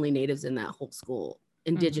were the only natives in that whole school,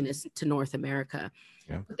 indigenous to North America.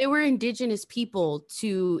 Yeah. But they were indigenous people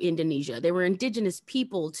to Indonesia. They were indigenous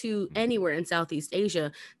people to anywhere in Southeast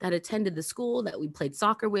Asia that attended the school, that we played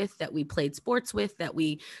soccer with, that we played sports with, that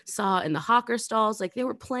we saw in the hawker stalls. Like there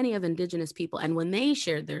were plenty of indigenous people. And when they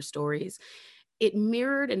shared their stories, it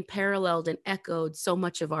mirrored and paralleled and echoed so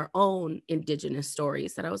much of our own indigenous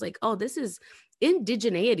stories that I was like, oh, this is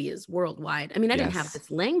indigeneity is worldwide. I mean, I didn't have this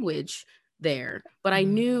language there, but I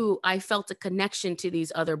knew I felt a connection to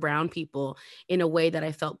these other brown people in a way that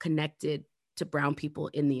I felt connected to brown people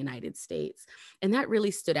in the United States. And that really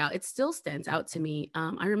stood out. It still stands out to me.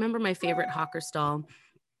 I remember my favorite hawker stall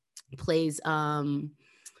plays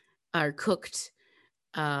our cooked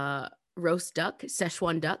roast duck,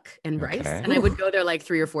 Szechuan duck, and rice. And I would go there like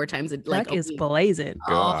 3 or 4 times a like Duck is blazing.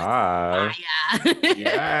 God. Yeah.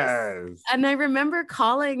 Yes. And I remember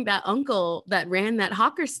calling that uncle that ran that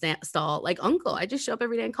hawker stall, like uncle. I just show up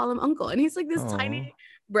every day and call him uncle. And he's like this tiny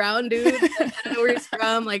brown dude. I don't know where he's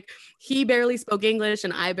from. Like he barely spoke English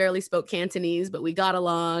and I barely spoke Cantonese, but we got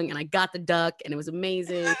along and I got the duck and it was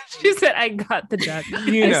amazing. She said, I got the duck.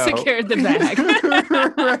 I secured the bag.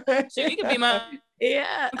 So you could be my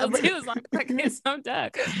too, as long as I get some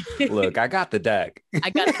duck. Look, I got the duck.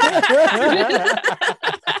 I got the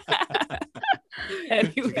duck.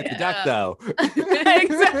 Anyway, you get the duck though.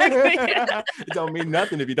 Exactly. It don't mean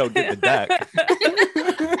nothing if you don't get the duck.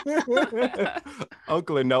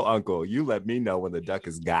 Uncle and no uncle, you let me know when the duck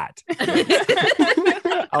is got.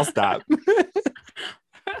 I'll stop.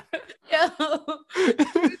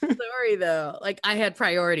 Story though, like I had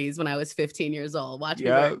priorities when I was 15 years old. Watch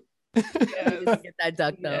me work. Get that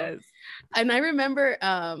duck though. And I remember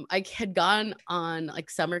I had gone on like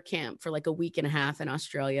summer camp for like a week and a half in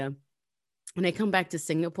Australia. And I come back to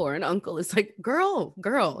Singapore and uncle is like, girl,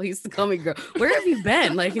 he used to call me girl. Where have you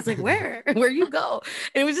been? Like, he's like, where you go?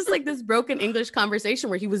 And it was just like this broken English conversation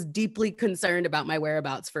where he was deeply concerned about my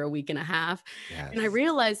whereabouts for a week and a half. Yes. And I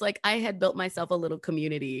realized like I had built myself a little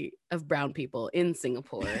community of brown people in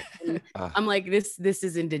Singapore. And I'm like, this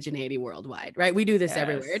is indigeneity worldwide, right? We do this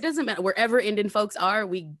everywhere. It doesn't matter. Wherever Indian folks are,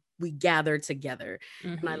 we gather together.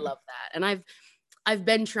 And I love that. And I've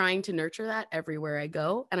been trying to nurture that everywhere I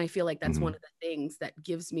go. And I feel like that's one of the things that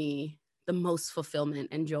gives me the most fulfillment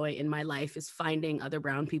and joy in my life is finding other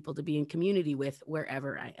brown people to be in community with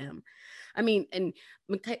wherever I am. I mean, and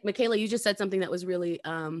Michaela, you just said something that was really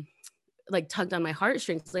like tugged on my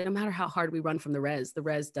heartstrings. Like no matter how hard we run from the res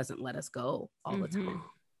doesn't let us go all the time.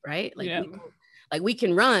 Right. Like, we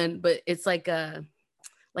can run, but it's like a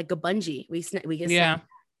bungee. We get snapped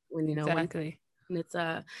when, you know, exactly. And it's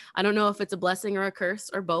I don't know if it's a blessing or a curse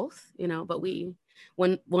or both, you know, but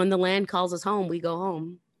when the land calls us home, we go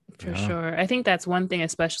home. For sure. I think that's one thing,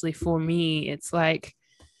 especially for me. It's like,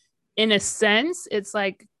 in a sense, it's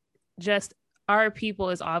like just our people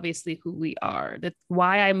is obviously who we are. That's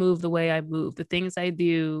why I move the way I move, the things I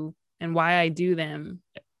do and why I do them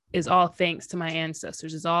is all thanks to my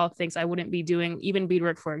ancestors, is all things I wouldn't be doing, even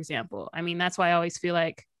beadwork, for example. I mean, that's why I always feel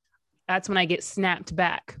like that's when I get snapped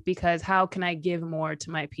back, because how can I give more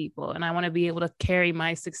to my people? And I want to be able to carry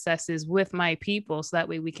my successes with my people so that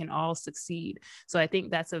way we can all succeed. So I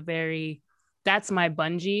think that's a very that's my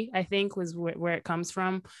bungee, I think, was where it comes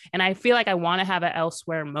from. And I feel like I want to have an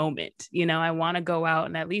elsewhere moment. I want to go out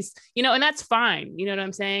and at least, and that's fine. You know what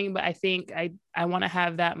I'm saying? But I think I want to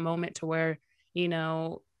have that moment to where,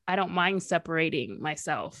 I don't mind separating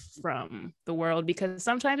myself from the world, because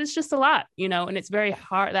sometimes it's just a lot, and it's very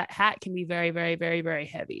hard. That hat can be very, very, very, very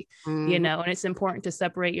heavy, and it's important to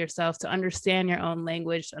separate yourself, to understand your own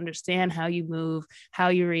language, to understand how you move, how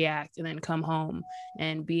you react, and then come home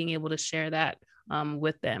and being able to share that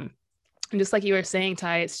with them. And just like you were saying,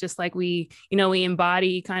 Ty, it's just like we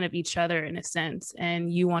embody kind of each other in a sense. And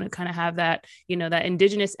you want to kind of have that, that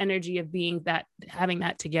indigenous energy of having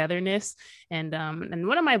that togetherness. And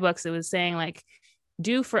one of my books, it was saying like,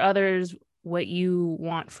 do for others what you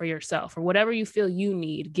want for yourself, or whatever you feel you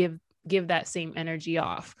need, give that same energy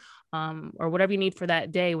off, or whatever you need for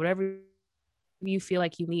that day, whatever you feel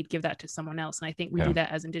like you need, give that to someone else. And I think we do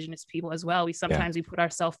that as Indigenous people as well. We sometimes we put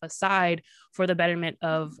ourselves aside for the betterment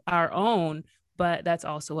of our own, but that's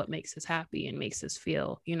also what makes us happy and makes us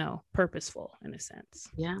feel, purposeful in a sense.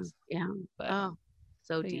 Yeah. But,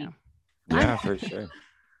 so deep. Yeah, for sure.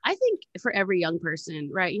 I think for every young person,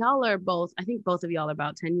 right? Y'all are both, I think both of y'all are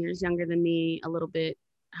about 10 years younger than me, a little bit.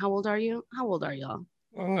 How old are you? How old are y'all?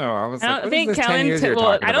 Oh, no, I was. I don't think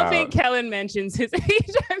Kellen. I don't think Kellen mentions his age.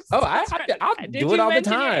 I'll do it all the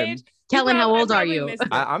time. Kellen, how old are you?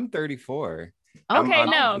 I'm 34. Okay,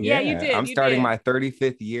 you did. I'm starting my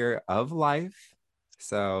 35th year of life.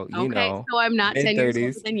 So, so I'm not 10 years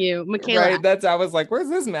older than you, Michaela. Right, I was like, where's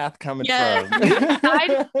this math coming from?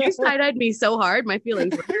 You side-eyed me so hard, my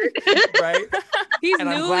feelings were hurt. Right? He's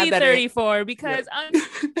newly 34 because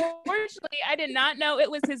unfortunately I did not know it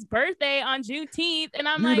was his birthday on Juneteenth. And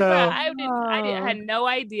I'm like, bro, I had no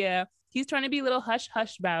idea. He's trying to be a little hush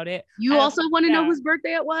hush about it. You also want to know whose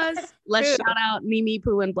birthday it was? Let's shout out Mimi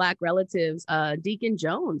Pooh and Black relatives. Deacon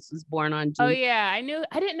Jones was born on Juneteenth. Oh yeah,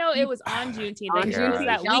 I didn't know it was on Juneteenth. On Juneteenth.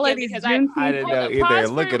 That Y'all weekend because I didn't know either.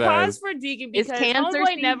 Look at us. Pause for Deacon because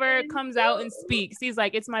homeboy never comes out and speaks. He's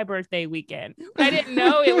like, it's my birthday weekend. But I didn't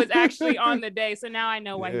know it was actually on the day. So now I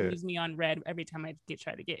know why he leaves me on red every time I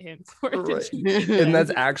try to get him for And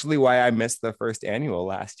that's actually why I missed the first annual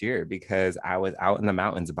last year, because I was out in the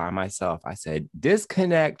mountains by myself. I said,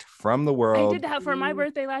 disconnect from the world. I did that for my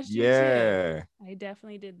birthday last year. Yeah, I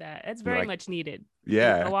definitely did that. It's very much needed.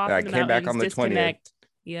 Yeah, I came back on the 20th.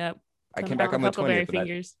 Yep. I came back on the 20th.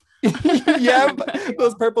 Fingers. Yeah,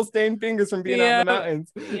 those purple stained fingers from being out in the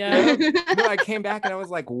mountains. Yeah. No, I came back and I was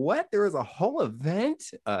like, what? There was a whole event.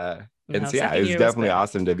 And so yeah, it was definitely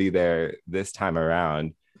awesome to be there this time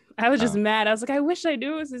around. I was just mad. I was like, I wish I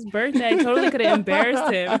knew it was his birthday. I totally could have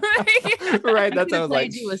embarrassed him. Right. That's what I was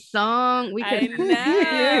like. Played you a song. We could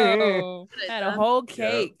know. Had a whole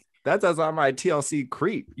cake. Yep. That's us on my TLC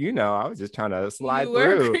creep. I was just trying to slide You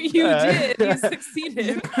through. did. You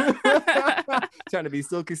succeeded. Trying to be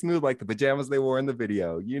silky smooth like the pajamas they wore in the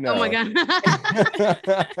video. Oh my God.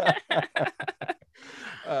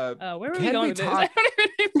 Where were we going with this?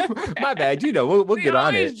 My bad. We'll get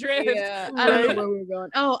on it. Yeah, I don't know where we were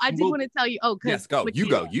going. Oh, I did want to tell you. Oh, yes, go.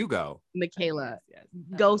 Michaela, you go. Michaela,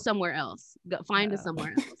 go somewhere else. Find us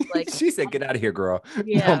somewhere else. Like she said, get out of here, girl.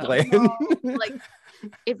 Yeah. Don't play. Like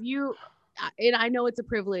if you, and I know it's a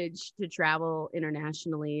privilege to travel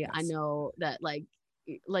internationally. Yes. I know that like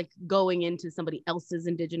going into somebody else's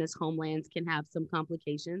indigenous homelands can have some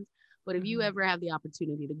complications. But if you ever have the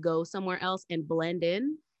opportunity to go somewhere else and blend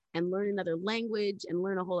in and learn another language and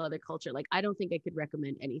learn a whole other culture, like I don't think I could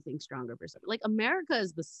recommend anything stronger for something. Like America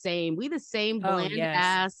is the same. We the same bland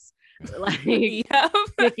ass, like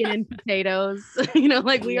chicken and potatoes.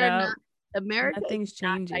 Like we are not. America is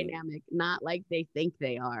not dynamic, not like they think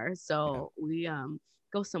they are. So we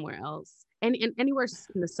go somewhere else. And anywhere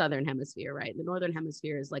in the southern hemisphere, right? The northern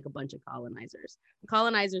hemisphere is like a bunch of colonizers. The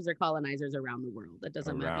colonizers are colonizers around the world. That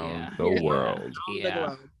doesn't matter. The world.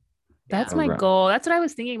 Yeah. That's my goal. That's what I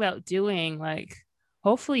was thinking about doing. Like,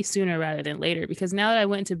 hopefully sooner rather than later. Because now that I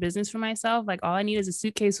went into business for myself, like all I need is a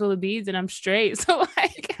suitcase full of beads and I'm straight. So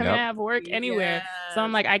like I'm gonna have work anywhere. Yes. So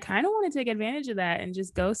I'm like, I kind of want to take advantage of that and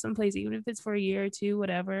just go someplace, even if it's for a year or two,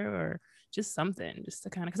 whatever, or just something, just to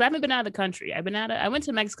kind of, because I haven't been out of the country. I went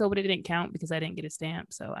to Mexico, but it didn't count because I didn't get a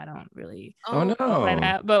stamp. So I don't really. Oh no.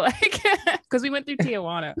 That, but like, because we went through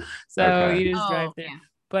Tijuana, so you just drive there.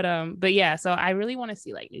 Yeah. But yeah, so I really want to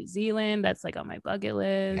see like New Zealand. That's like on my bucket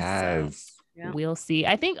list. Yes. So we'll see.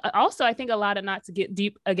 I think a lot of, not to get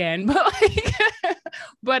deep again, but like,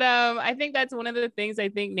 I think that's one of the things I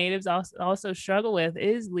think natives also struggle with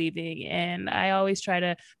is leaving. And I always try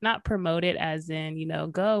to not promote it as in,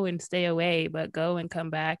 go and stay away, but go and come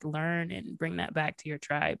back, learn and bring that back to your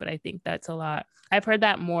tribe. But I think that's a lot. I've heard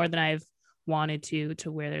that more than I've wanted to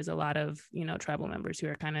where there's a lot of, tribal members who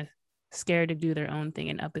are kind of scared to do their own thing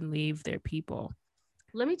and up and leave their people.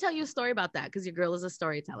 Let me tell you a story about that, because your girl is a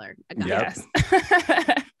storyteller. I got Yes.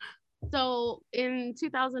 So in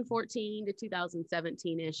 2014 to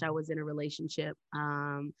 2017-ish, I was in a relationship,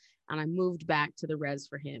 and I moved back to the res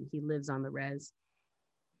for him. He lives on the res.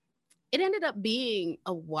 It ended up being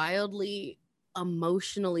a wildly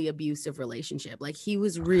emotionally abusive relationship. Like, he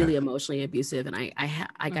was really emotionally abusive, and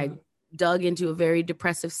I dug into a very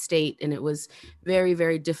depressive state, and it was very,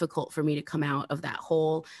 very difficult for me to come out of that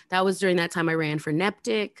hole. That was during that time I ran for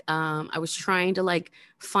NEPTIC. I was trying to like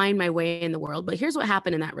find my way in the world, but here's what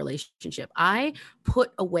happened in that relationship. I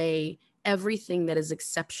put away everything that is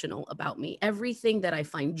exceptional about me, everything that I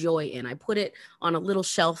find joy in. I put it on a little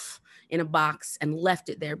shelf in a box and left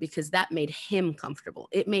it there, because that made him comfortable.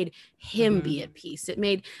 It made him be at peace. It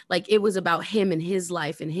made, like, it was about him and his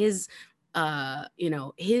life and his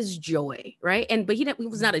his joy, right? But he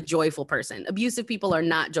was not a joyful person. Abusive people are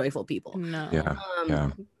not joyful people. No.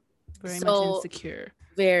 Very much insecure.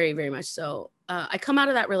 Very, very much so. I come out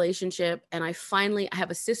of that relationship, and I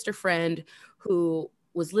have a sister friend who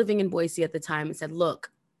was living in Boise at the time and said,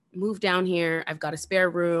 look, move down here. I've got a spare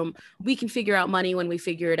room. We can figure out money when we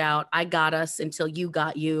figure it out. I got us until you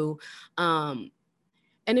got you.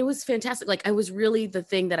 And it was fantastic. Like, I was really the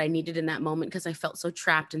thing that I needed in that moment, because I felt so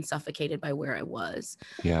trapped and suffocated by where I was.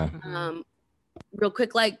 Yeah. Real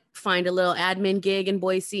quick, like, find a little admin gig in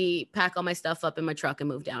Boise, pack all my stuff up in my truck and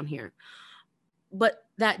move down here. But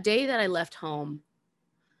that day that I left home,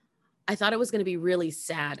 I thought it was going to be really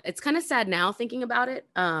sad. It's kind of sad now thinking about it.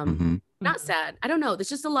 Not sad. I don't know. There's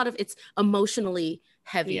just a lot of, it's emotionally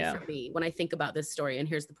heavy for me when I think about this story. And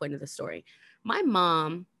here's the point of the story. My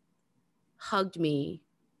mom hugged me.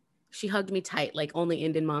 She hugged me tight, like only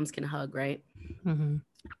Indian moms can hug, right? And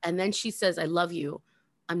then she says, I love you.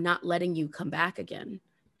 I'm not letting you come back again.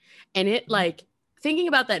 And it, like, thinking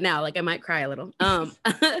about that now, like, I might cry a little.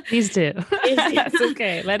 Please do. It's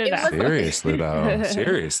okay. Let it out. Seriously though.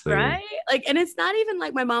 Seriously. Right? Like, and it's not even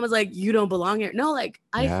like my mom is like, you don't belong here. No, like,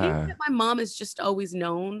 I think that my mom has just always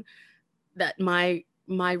known that my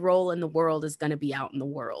role in the world is going to be out in the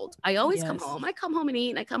world. I always come home. I come home and eat,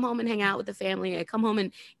 and I come home and hang out with the family. I come home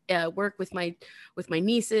and work with my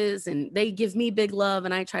nieces, and they give me big love,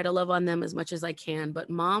 and I try to love on them as much as I can. But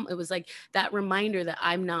mom, it was like that reminder that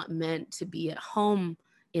I'm not meant to be at home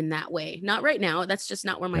in that way. Not right now. That's just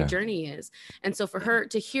not where my journey is. And so for her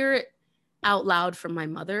to hear it out loud from my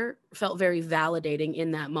mother felt very validating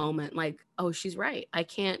in that moment. Like, oh, she's right. I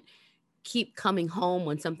can't keep coming home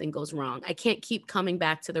when something goes wrong. I can't keep coming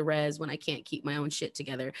back to the res when I can't keep my own shit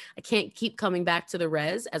together. I can't keep coming back to the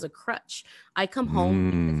res as a crutch. I come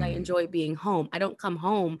home because I enjoy being home. I don't come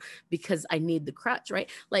home because I need the crutch, right?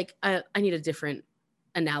 Like, I need a different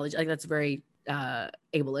analogy. Like, that's very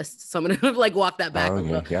ableist. So I'm gonna like walk that back a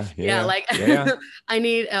little. I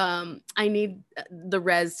need the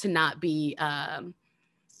res to not be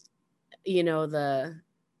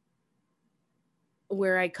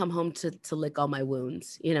where I come home to lick all my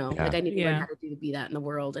wounds, like I need to learn how to be that in the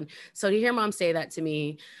world. And so to hear mom say that to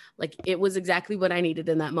me, like, it was exactly what I needed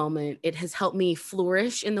in that moment. It has helped me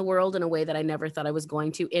flourish in the world in a way that I never thought I was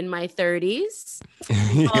going to in my 30s.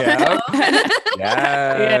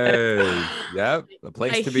 Yep. The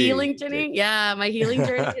place to be. My healing journey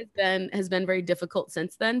has been very difficult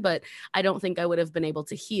since then, but I don't think I would have been able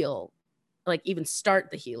to heal, like, even start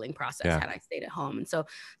the healing process had I stayed at home. And so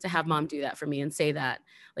to have mom do that for me and say that,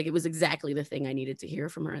 like, it was exactly the thing I needed to hear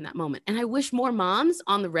from her in that moment. And I wish more moms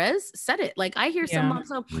on the res said it. Like, I hear some moms,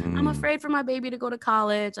 I'm afraid for my baby to go to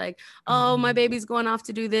college. Like, oh, my baby's going off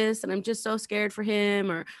to do this, and I'm just so scared for him.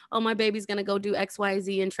 Or, oh, my baby's going to go do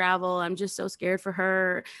XYZ and travel. I'm just so scared for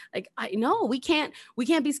her. Like, I know we can't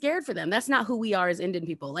be scared for them. That's not who we are as Indian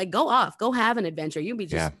people. Like, go off, go have an adventure. You'll be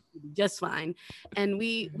just fine. And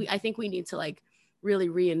I think we need to, like, really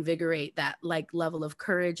reinvigorate that, like, level of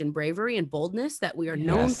courage and bravery and boldness that we are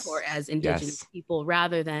known for as Indigenous people,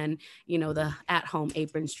 rather than, the at-home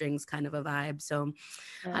apron strings kind of a vibe. So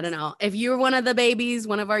I don't know, if you're one of the babies,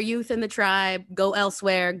 one of our youth in the tribe, go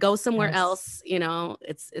elsewhere, go somewhere else.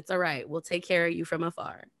 It's all right. We'll take care of you from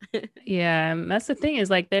afar. And that's the thing,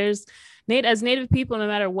 is like, there's as Native people, no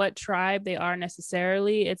matter what tribe they are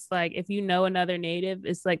necessarily, it's like, if you know another Native,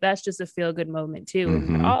 it's like, that's just a feel-good moment too.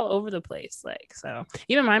 And they're all over the place. Like, so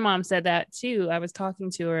even my mom said that too. I was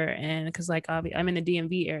talking to her, and because, like, I'm in the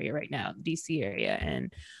DMV area right now, DC area,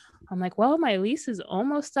 and I'm like, well, my lease is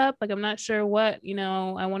almost up. Like, I'm not sure what,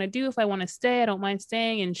 I want to do. If I want to stay, I don't mind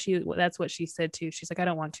staying. And that's what she said too. She's like, I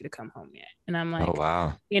don't want you to come home yet. And I'm like, Oh,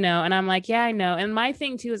 wow. and I'm like, yeah, I know. And my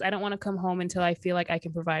thing too is I don't want to come home until I feel like I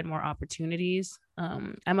can provide more opportunities.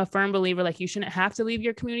 I'm a firm believer, like, you shouldn't have to leave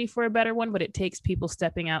your community for a better one, but it takes people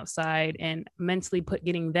stepping outside and mentally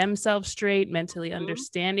getting themselves straight, mentally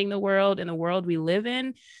understanding the world and the world we live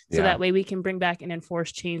in. So that way we can bring back and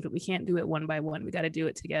enforce change, but we can't do it one by one. We got to do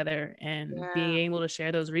it together and being able to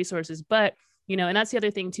share those resources. But and that's the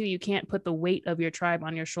other thing too. You can't put the weight of your tribe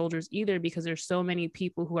on your shoulders either, because there's so many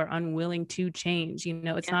people who are unwilling to change.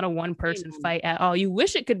 It's not a one person fight at all. You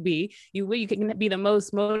wish it could be. You can be the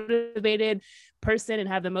most motivated person and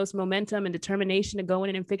have the most momentum and determination to go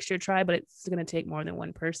in and fix your tribe, but it's going to take more than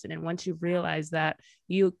one person. And once you realize that,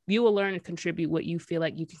 you will learn to contribute what you feel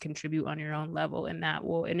like you can contribute on your own level, and that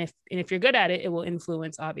will, and if you're good at it, it will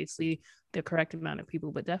influence obviously the correct amount of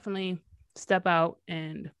people. But definitely step out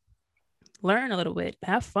and learn a little bit,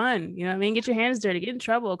 have fun, get your hands dirty, get in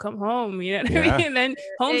trouble, come home, I mean? And then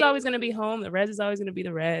home's always going to be home, the res is always going to be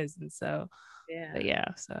the res. And so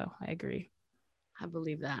so I agree. I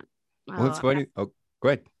believe that. Well, it's funny. Oh, go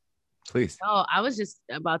ahead, please. Oh, I was just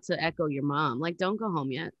about to echo your mom. Like, don't go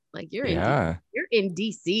home yet. Like, you're in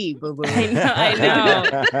DC, boo boo. I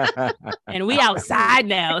know. And we outside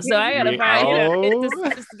now, so I gotta find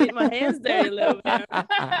just get my hands dirty a little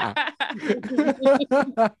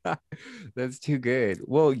bit. That's too good.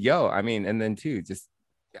 Well, I mean, and then too, just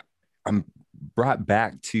I'm brought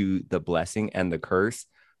back to the blessing and the curse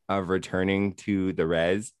of returning to the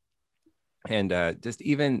res. And just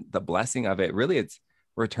even the blessing of it, really, it's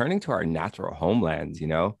returning to our natural homelands,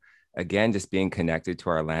 again, just being connected to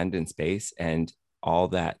our land and space and all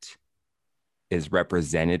that is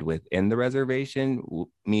represented within the reservation,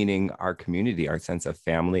 meaning our community, our sense of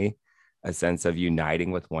family, a sense of uniting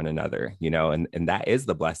with one another, and that is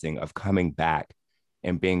the blessing of coming back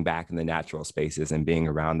and being back in the natural spaces and being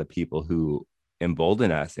around the people who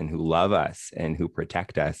embolden us and who love us and who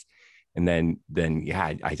protect us. And then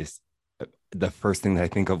the first thing that I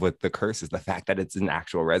think of with the curse is the fact that it's an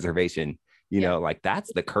actual reservation, like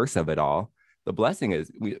that's the curse of it all. The blessing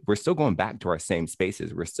is we're still going back to our same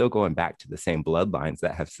spaces. We're still going back to the same bloodlines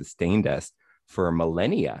that have sustained us for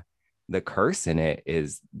millennia. The curse in it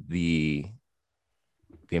is the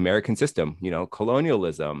American system,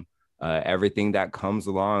 colonialism, everything that comes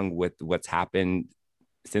along with what's happened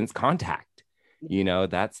since contact,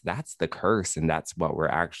 that's the curse. And that's what we're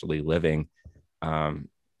actually living. And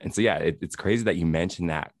so, it's crazy that you mentioned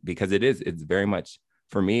that, because it's very much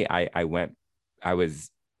for me. I was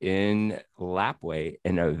in Lapwai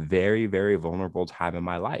in a very, very vulnerable time in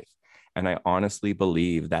my life. And I honestly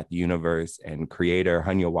believe that the universe and creator,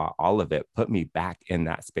 Hanyawa, all of it put me back in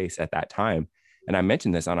that space at that time. And I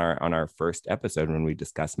mentioned this on our first episode when we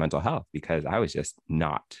discussed mental health, because I was just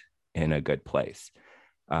not in a good place.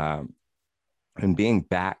 And being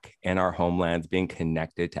back in our homelands, being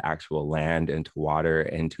connected to actual land and to water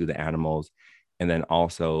and to the animals, and then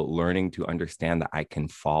also learning to understand that I can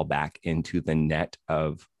fall back into the net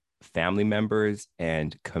of family members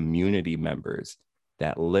and community members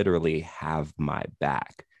that literally have my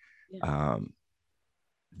back.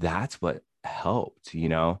 That's what helped,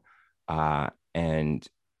 and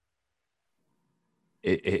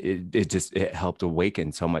it helped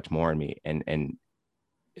awaken so much more in me.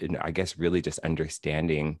 And I guess really just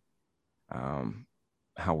understanding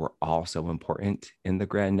how we're all so important in the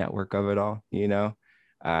grand network of it all,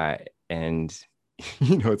 and,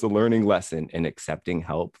 it's a learning lesson in accepting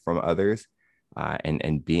help from others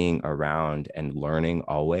and being around and learning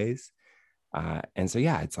always. And so,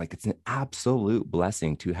 it's like, it's an absolute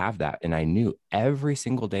blessing to have that. And I knew every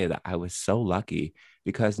single day that I was so lucky,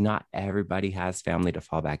 because not everybody has family to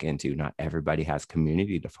fall back into. Not everybody has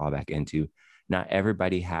community to fall back into. Not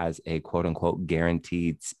everybody has a quote unquote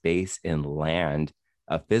guaranteed space in land,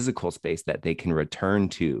 a physical space that they can return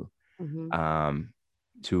to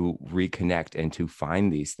reconnect and to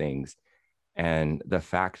find these things. And the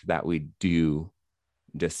fact that we do,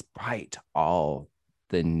 despite all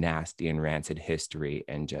the nasty and rancid history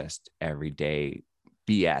and just everyday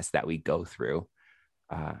BS that we go through,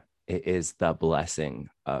 it is the blessing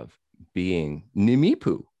of being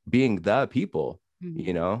Nimipu, being the people,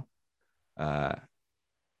 That's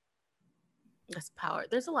power.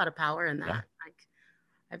 There's a lot of power in that. Like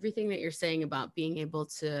everything that you're saying about being able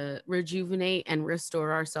to rejuvenate and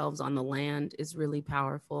restore ourselves on the land is really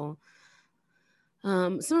powerful.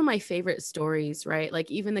 Some of my favorite stories, right? Like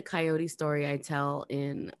even the coyote story I tell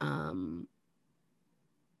in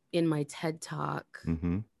my TED Talk.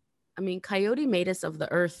 I mean, Coyote made us of the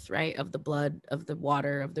earth, right? Of the blood, of the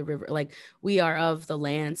water, of the river. Like we are of the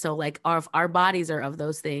land. So like our bodies are of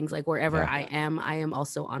those things. Like wherever Yeah. I am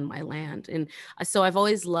also on my land. And so I've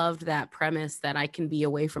always loved that premise that I can be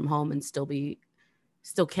away from home and still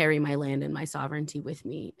carry my land and my sovereignty with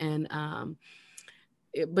me. And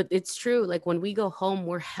but it's true. Like when we go home,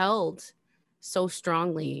 we're held so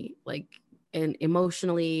strongly, like and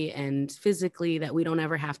emotionally and physically, that we don't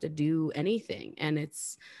ever have to do anything. And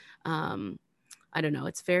it's I don't know,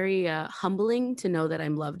 it's very humbling to know that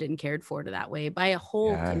I'm loved and cared for to that way by a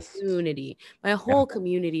whole Yes. community, by a whole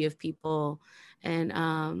community of people.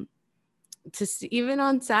 And to see, even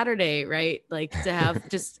on Saturday, right? Like to have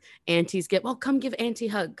just aunties come give auntie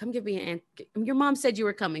a hug. Come give me an aunt. Your mom said you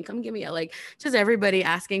were coming. Come give me like just everybody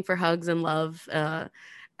asking for hugs and love.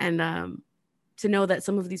 And to know that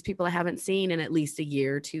some of these people I haven't seen in at least a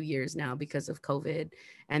year, 2 years now because of COVID,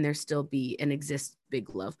 and there still be and exists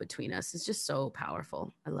big love between us. It's just so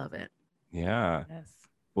powerful. I love it. Yeah. Yes.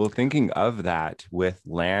 Well, thinking of that with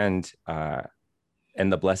land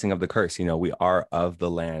and the blessing of the curse, we are of the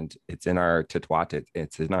land. It's in our Tetwat,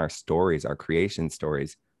 it's in our stories, our creation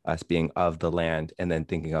stories, us being of the land, and then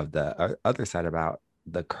thinking of the other side about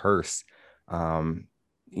the curse,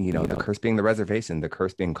 the curse being the reservation, the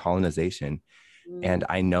curse being colonization. And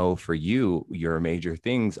I know for you, your major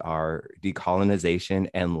things are decolonization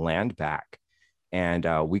and land back. And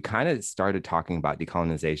we kind of started talking about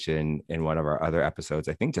decolonization in one of our other episodes,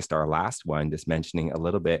 I think just our last one, just mentioning a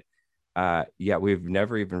little bit. We've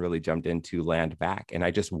never even really jumped into land back. And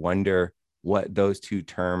I just wonder what those two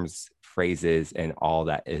terms, phrases, and all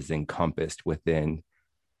that is encompassed within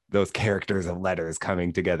those characters of letters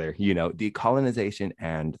coming together, decolonization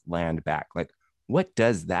and land back. Like, what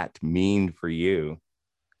does that mean for you?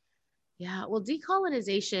 Yeah, well,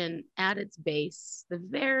 decolonization at its base, the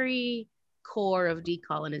very core of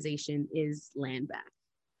decolonization is land back,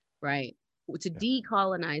 right? To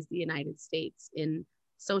decolonize the United States in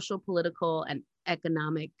social, political, and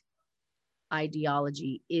economic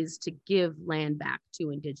ideology is to give land back to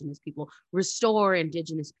Indigenous people, restore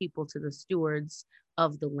Indigenous people to the stewards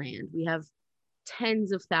of the land. We have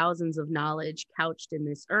tens of thousands of knowledge couched in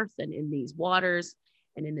this earth and in these waters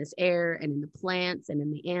and in this air and in the plants and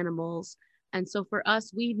in the animals. And so for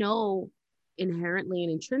us, we know inherently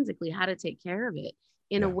and intrinsically how to take care of it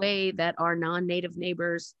in a way that our non-native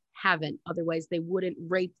neighbors haven't. Otherwise, they wouldn't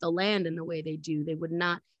rape the land in the way they do. They would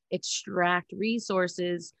not extract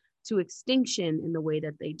resources to extinction in the way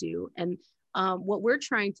that they do. And what we're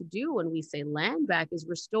trying to do when we say land back is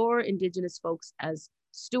restore Indigenous folks as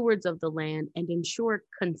stewards of the land and ensure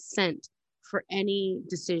consent for any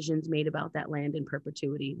decisions made about that land in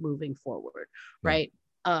perpetuity moving forward, right?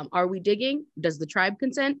 Are we digging? Does the tribe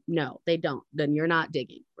consent? No, they don't. Then you're not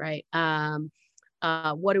digging, right?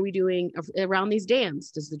 What are we doing around these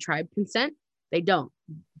dams? Does the tribe consent? They don't.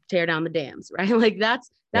 Tear down the dams, right? Like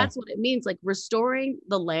that's what it means, like restoring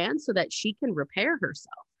the land so that she can repair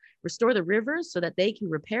herself, restore the rivers so that they can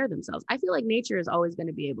repair themselves. I feel like nature is always going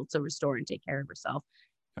to be able to restore and take care of herself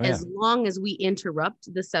as long as we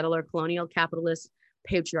interrupt the settler, colonial, capitalist,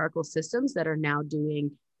 patriarchal systems that are now doing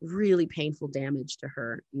really painful damage to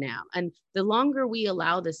her now. And the longer we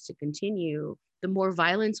allow this to continue, the more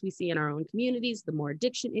violence we see in our own communities, the more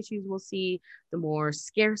addiction issues we'll see, the more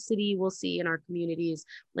scarcity we'll see in our communities.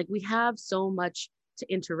 Like we have so much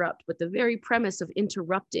to interrupt, but the very premise of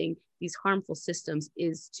interrupting these harmful systems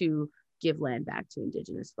is to give land back to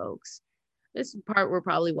Indigenous folks. This part where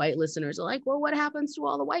probably white listeners are like, well, what happens to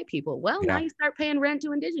all the white people? Well, now you start paying rent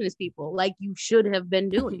to Indigenous people like you should have been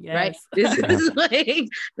doing, right? This is like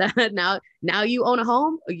that now you own a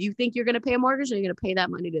home, or you think you're going to pay a mortgage, or you're going to pay that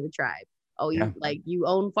money to the tribe. Oh, you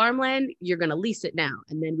own farmland, you're going to lease it now.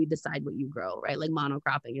 And then we decide what you grow, right? Like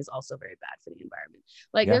monocropping is also very bad for the environment.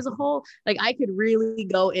 Like there's a whole, like I could really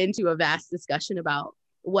go into a vast discussion about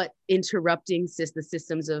what interrupting the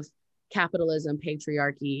systems of capitalism,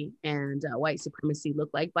 patriarchy, and white supremacy look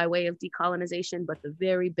like by way of decolonization. But the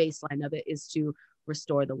very baseline of it is to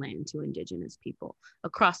restore the land to Indigenous people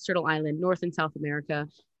across Turtle Island, North and South America.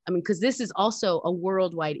 I mean, because this is also a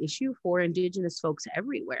worldwide issue for Indigenous folks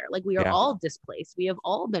everywhere. Like we are all displaced. We have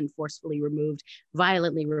all been forcefully removed,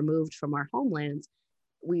 violently removed from our homelands.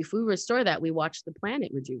 If we restore that, we watch the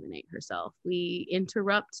planet rejuvenate herself. We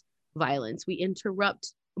interrupt violence. We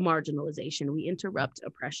interrupt marginalization. We interrupt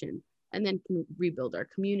oppression, and then can rebuild our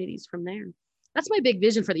communities from there. That's my big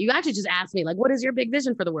vision for that. You actually just asked me, like, what is your big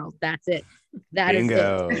vision for the world? That's it. That is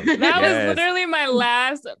Bingo. it. That Yes. was literally my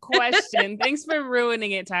last question. Thanks for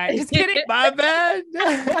ruining it, Ty. Just kidding. My bad.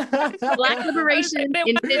 Black liberation, It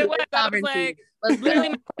indigenous was sovereignty. like, Let's literally,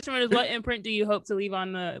 go. my question was, what imprint do you hope to leave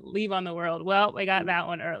on the world? Well, I got that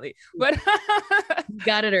one early, but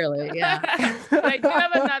Got it early. Yeah. but I do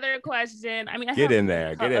have another question. I mean, I Get have in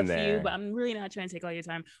there. Get in a few, there. but I'm really not trying to take all your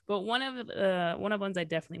time. But one of the ones I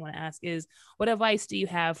definitely want to ask is, what advice do you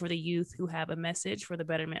have for the youth who have a message for the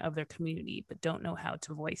betterment of their community but don't know how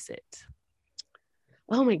to voice it?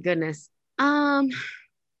 Oh my goodness.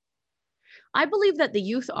 I believe that the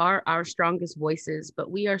youth are our strongest voices,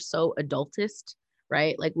 but we are so adultist,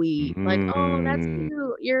 right? Like like, oh, that's Mm.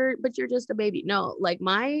 cute. But you're just a baby. No, like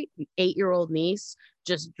my 8-year-old niece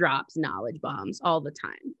just drops knowledge bombs all the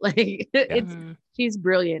time. Like she's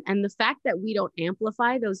brilliant. And the fact that we don't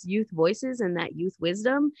amplify those youth voices and that youth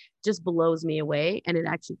wisdom just blows me away. And it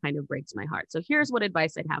actually kind of breaks my heart. So here's what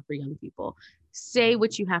advice I'd have for young people. Say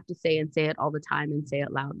what you have to say and say it all the time and say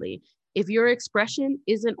it loudly. If your expression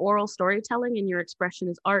isn't oral storytelling and your expression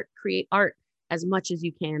is art, create art as much as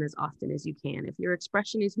you can, as often as you can. If your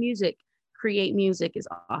expression is music, create music as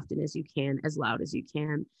often as you can, as loud as you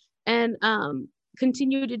can. And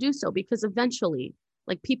continue to do so, because eventually,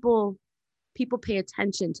 like people pay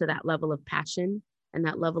attention to that level of passion and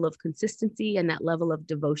that level of consistency and that level of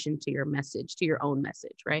devotion to your message, to your own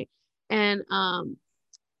message, right? And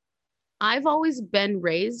I've always been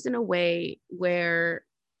raised in a way where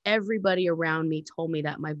everybody around me told me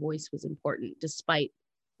that my voice was important, despite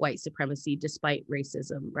white supremacy, despite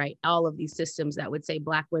racism, right? All of these systems that would say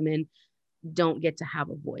Black women don't get to have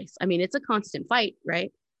a voice. I mean, it's a constant fight,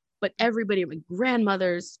 right? But everybody, my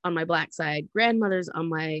grandmothers on my Black side, grandmothers on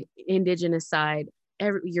my Indigenous side,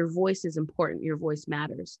 your voice is important. Your voice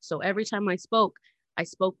matters. So every time I spoke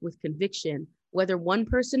with conviction. Whether one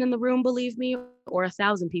person in the room believed me or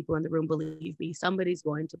 1,000 people in the room believe me, somebody's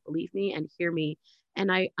going to believe me and hear me. And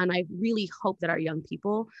I really hope that our young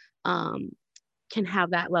people can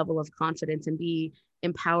have that level of confidence and be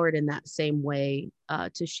empowered in that same way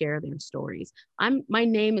to share their stories. My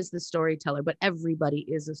name is the storyteller, but everybody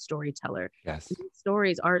is a storyteller. Yes.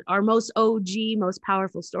 Stories, our most OG, most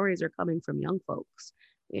powerful stories are coming from young folks,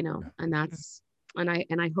 you know, and that's, and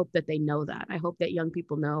I hope that they know that. I hope that young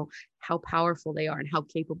people know how powerful they are and how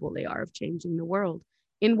capable they are of changing the world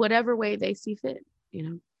in whatever way they see fit, you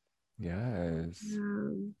know? Yes.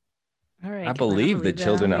 All right, I believe the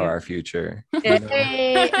children are our future.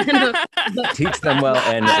 Hey. Teach them well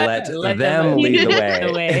and let them lead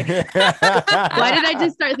the way. Why did I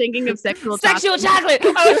just start thinking of sexual chocolate?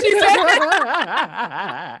 Oh, she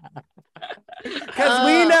said. Because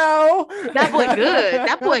we know that boy good.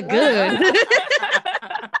 That boy good.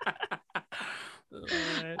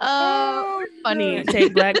 Oh, funny. Can't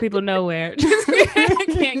take Black people nowhere.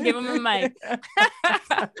 Can't give them a mic.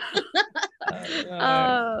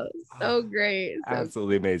 Oh, so great. So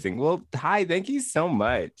absolutely amazing. Well, Ty, thank you so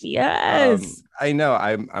much. Yes. I know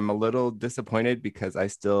I'm a little disappointed because I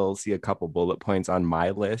still see a couple bullet points on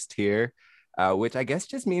my list here, which I guess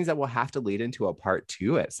just means that we'll have to lead into a part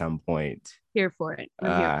 2 at some point. Here for it.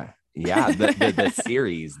 Yeah, the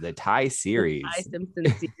series, the Ty series. Ty Simpson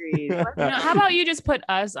series. How about you just put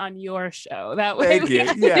us on your show? That way. Thank you.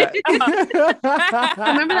 Yeah.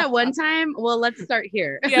 Remember that one time? Well, let's start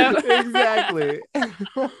here. Yeah, exactly.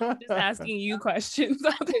 Just asking you questions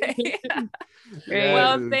all day. Yes.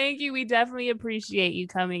 Well, thank you. We definitely appreciate you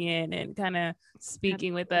coming in and kind of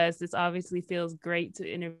speaking with us. This obviously feels great to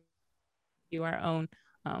interview our own.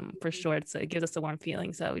 For sure. It gives us a warm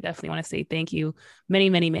feeling. So we definitely want to say thank you.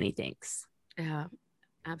 Many, many, many thanks. Yeah,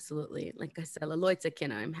 absolutely. Like I said, Aloitza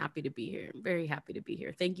Kina, I'm happy to be here. I'm very happy to be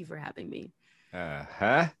here. Thank you for having me.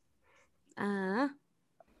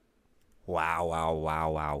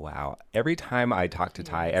 Wow. Every time I talk to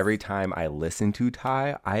Ty, every time I listen to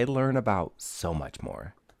Ty, I learn about so much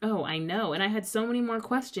more. Oh, I know. And I had so many more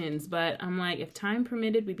questions, but I'm like, if time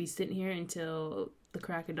permitted, we'd be sitting here until the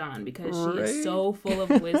crack of dawn because she is so full of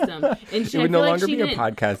wisdom. And it would no longer be a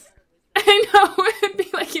podcast. I know. It'd be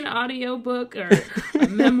like an audio book or a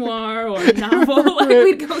memoir or a novel. Like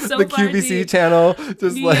we'd go so the far QVC deep. channel,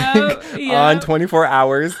 just on 24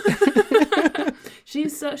 hours. She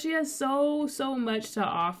has so much to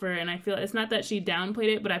offer, and I feel it's not that she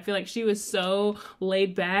downplayed it, but I feel like she was so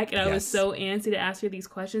laid back, and I was so antsy to ask her these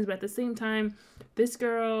questions. But at the same time, this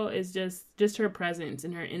girl is just her presence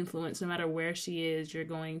and her influence. No matter where she is, you're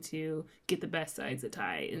going to get the best sides of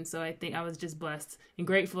Ty. And so I think I was just blessed and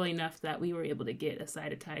grateful enough that we were able to get a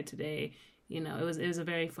side of Ty today. it was a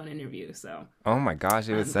very fun interview. So Oh my gosh,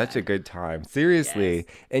 it was I'm such a glad. good time. Seriously. Yes.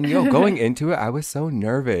 And going into it, I was so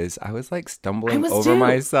nervous. I was like stumbling was over too.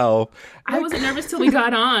 myself. I wasn't nervous till we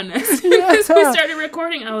got on. As soon as we started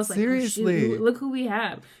recording, I was like, Seriously. oh, shoot, look who we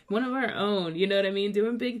have. One of our own, you know what I mean?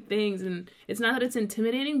 Doing big things. And it's not that it's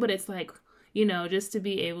intimidating, but it's like, just to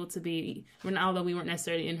be able to be, although we weren't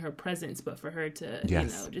necessarily in her presence, but for her to,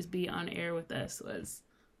 Yes. just be on air with us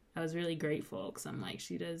I was really grateful, because I'm like,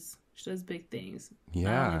 she does big things. Not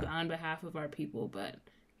Yeah. only on behalf of our people, but,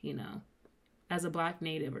 as a Black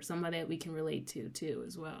native or somebody that we can relate to too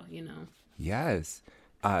as well, Yes.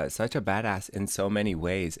 Such a badass in so many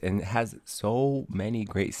ways, and has so many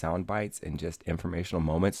great sound bites and just informational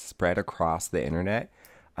moments spread across the internet.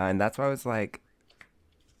 And that's why I was like,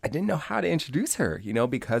 I didn't know how to introduce her,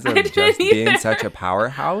 because of didn't just being either. such a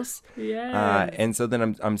powerhouse. Yeah. And so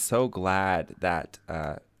then I'm so glad that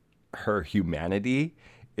her humanity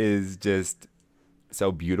is just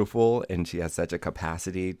so beautiful, and she has such a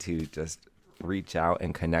capacity to just reach out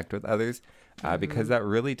and connect with others, because that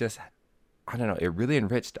really just, I don't know, it really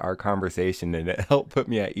enriched our conversation, and it helped put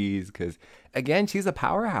me at ease, because again, she's a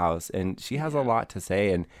powerhouse and she has a lot to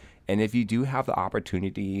say. And if you do have the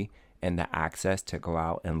opportunity and the access to go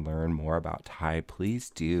out and learn more about Thai, please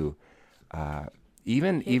do.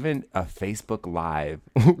 Even a Facebook Live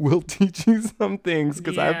will teach you some things,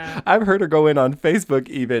 because Yeah. I've heard her go in on Facebook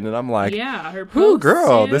even, and I'm like, Yeah, her "Who, posts,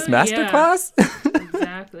 girl, too. this master Yeah, class?"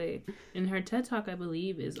 exactly. And her TED Talk, I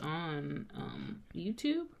believe, is on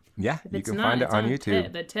YouTube. Yeah, If you it's can not, find it it's on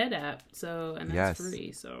YouTube. the TED app. So, and Yes. that's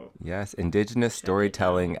free. So, Yes, Indigenous it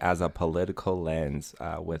storytelling as a political lens,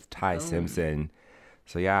 with Ty Simpson.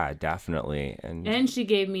 So yeah, definitely. and she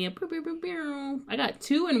gave me a. I got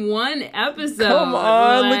 2 in 1 episode. Come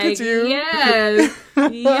on, look at Like, you. Yes,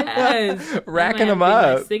 yes. Racking That them might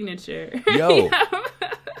have been my up. signature. Yo.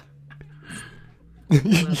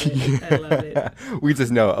 I love it. We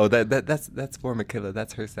just know. That's for Michaela.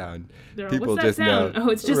 That's her sound. They're all, People what's that just sound? know. Oh,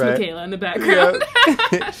 it's just Right. Michaela in the background.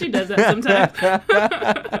 She does that sometimes.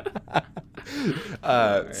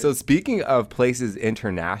 So speaking of places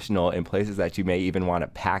international and places that you may even want to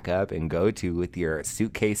pack up and go to with your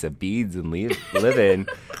suitcase of beads and live in,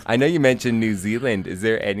 I know you mentioned New Zealand. Is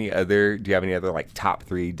there do you have any other like top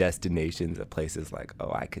 3 destinations of places like,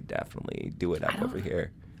 oh, I could definitely do it up over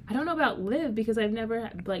here? I don't know about live, because I've never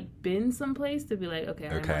been someplace to be like, okay,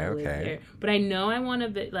 I want to live okay. there. But I know I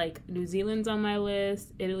want to like New Zealand's on my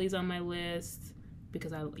list, Italy's on my list,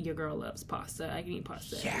 because your girl loves pasta. I can eat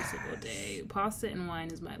pasta every single day. Pasta and wine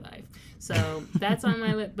is my life. So that's on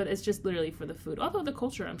my list, but it's just literally for the food. Although the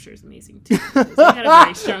culture, I'm sure, is amazing too. Because we got a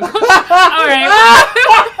very strong culture. All right.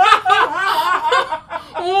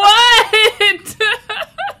 What?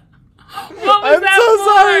 What was I'm that so for?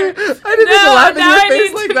 sorry. I didn't mean to No, laugh now I in your face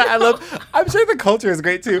need like to that. know. I'm sure the culture is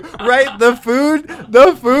great too, right? The food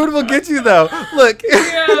will get you though. Look. Yo,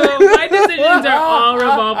 my decisions are all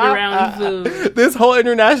revolved around food. This whole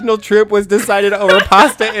international trip was decided over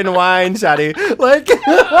pasta and wine, Shadi. Like,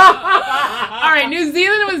 All right, New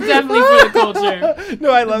Zealand was definitely for the culture.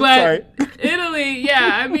 no, I love. But Sorry, Italy,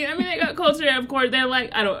 yeah, I mean, they got culture. Of course, they're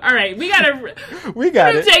like, all right, we gotta we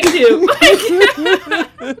got it. take 2.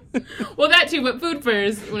 Well, that too, but food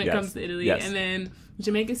first when it Yes, comes to Italy, yes. and then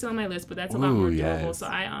Jamaica's still on my list, but that's a lot Ooh, more doable. yes. So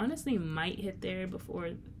I honestly might hit there before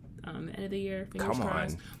the end of the year. Fingers Come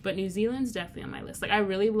crossed. on. But New Zealand's definitely on my list. Like, I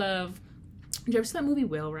really love. Did you ever see that movie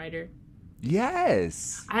Whale Rider?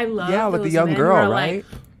 Yes. I love Yeah, with the those young men who girl, are right?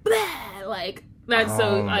 Like, like that's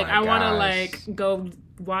so Oh like my I want to gosh. like go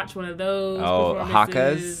watch one of those. Oh,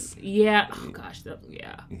 performances. hakas? Yeah. Oh gosh.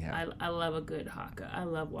 Yeah. Yeah. I love a good haka. I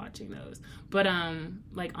love watching those. But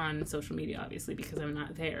like on social media, obviously, because I'm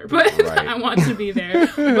not there. But Right. I want to be there.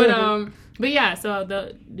 But yeah. So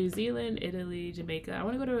the New Zealand, Italy, Jamaica. I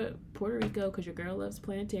want to go to Puerto Rico because your girl loves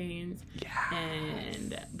plantains. Yeah.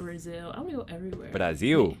 And Brazil. I want to go everywhere.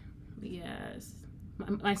 Brazil. Yes.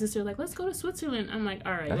 My sister like, let's go to Switzerland. I'm like,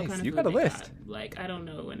 all right, Nice. what kind of You food got a they list. got? Like, I don't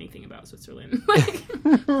know anything about Switzerland. Like,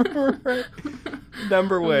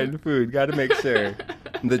 Number 1 food. Got to make sure.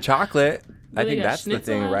 The chocolate. I they think got that's the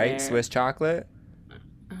schnitzel thing, out right? there? Swiss chocolate.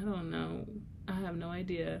 I don't know. I have no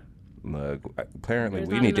idea. Look, apparently There's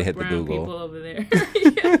we not need to enough hit the brown Google. people over there.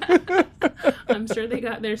 Yeah. I'm sure they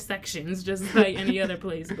got their sections just like any other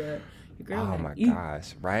place, but your girl Oh had my eat.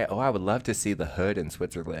 gosh, right? Oh, I would love to see the hood in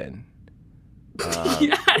Switzerland.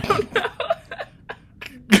 Yeah, I don't know.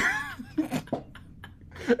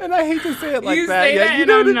 And I hate to say it like you that. say Yeah, that you and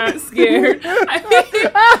know I'm what not scared. I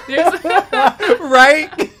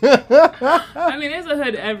mean, there's a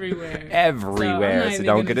hood everywhere. Everywhere. So even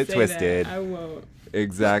don't gonna get it say twisted. that. I won't.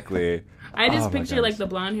 Exactly. I just Oh my picture like gosh. the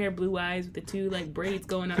blonde hair, blue eyes with the two like braids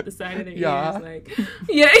going out the side of their Yeah. ears. Like,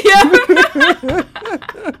 yeah.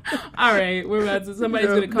 All right, we're about to. Somebody's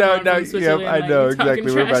Yep, gonna come no, on no, from Switzerland. yep, I like, know, you're talking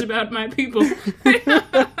exactly, we're trash about- about my people.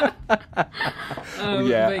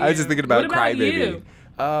 Yeah, but I was just thinking about what about Crybaby.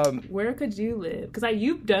 you? Where could you live? Because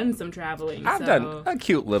you've done some traveling. I've so. done a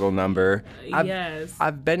cute little number. Yes.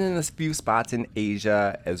 I've been in a few spots in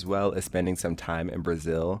Asia as well as spending some time in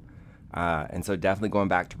Brazil. And so definitely going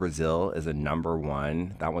back to Brazil is a number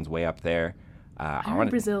one. That one's way up there. I heard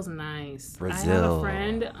Brazil's nice. I have Brazil. a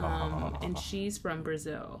friend, and she's from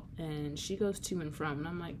Brazil, and she goes to and from. And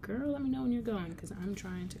I'm like, girl, let me know when you're going because I'm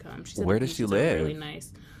trying to come. She said Where the does she beaches are live? Really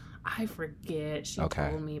nice. I forget. She Okay.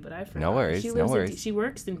 told me, but I forgot. No worries, She no lives worries. she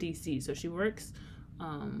works in DC, so she works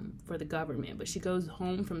for the government, but she goes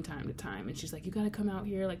home from time to time, and she's like, "You gotta come out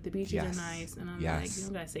here. Like the beaches Yes. are nice." And I'm Yes. like, "You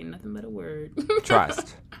don't gotta say nothing but a word."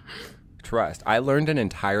 Trust. I learned an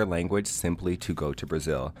entire language simply to go to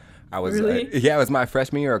Brazil. I was Really? it was my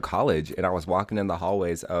freshman year of college, and I was walking in the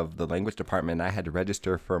hallways of the language department. And I had to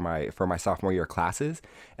register for my sophomore year classes,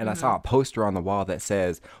 and I saw a poster on the wall that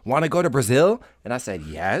says, "Want to go to Brazil?" And I said,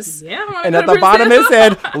 "Yes." Yeah, I wanna And go at to the bottom it Brazil.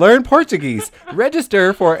 said, "Learn Portuguese.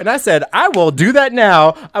 Register for." And I said, "I will do that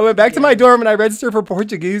now." I went back to my dorm and I registered for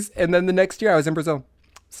Portuguese, and then the next year I was in Brazil.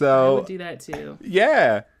 I So would do that too.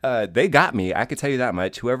 yeah, they got me. I could tell you that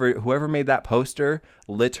much. Whoever made that poster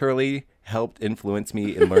literally helped influence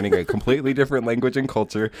me in learning a completely different language and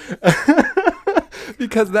culture.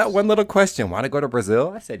 Because that one little question, want to go to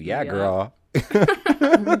Brazil? I said, yeah, Yeah. girl.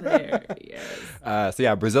 I'm there. Yes. So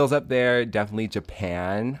yeah, Brazil's up there. Definitely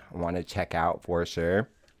Japan. I want to check out for sure.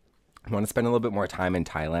 I want to spend a little bit more time in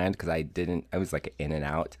Thailand because I was like in and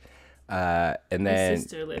out. And My then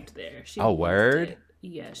sister lived there. She Oh, loved word? it.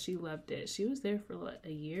 Yeah, she loved it. She was there for like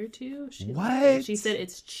a year or two. She loved What? it. She said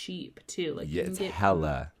it's cheap too. Like yeah, you can it's get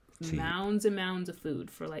hella cheap. mounds and mounds of food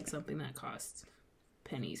for like something that costs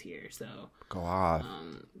pennies here. So Go off.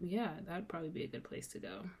 yeah, that'd probably be a good place to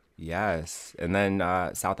go. Yes. And then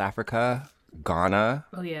South Africa, Ghana.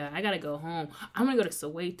 Oh yeah, I gotta go home. I'm gonna go to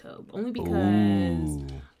Soweto only because Ooh.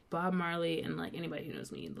 Bob Marley, and like anybody who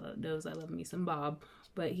knows me knows I love me some Bob,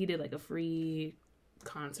 but he did like a free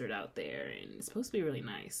concert out there and it's supposed to be really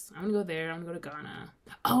nice. I'm gonna go there. I'm gonna go to Ghana.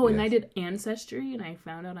 Oh, and Yes. I did Ancestry and I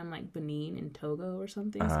found out I'm like Benin and Togo or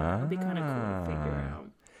something, so that'd be kind of cool to figure out.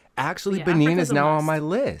 Actually, Yeah, Benin Africa's is a now on must. my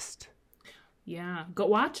list. Yeah, go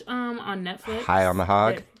watch on Netflix. High on the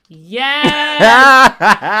Hog. Yes.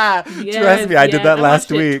 Trust me, I did that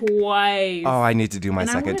last watched it week. twice. Oh, I need to do my and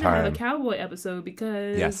I second wanted to have time. a cowboy episode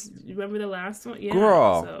because Yes. you remember the last one? Yeah,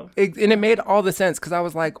 Girl. so. And it made all the sense because I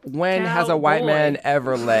was like, when has a white Cowboy. man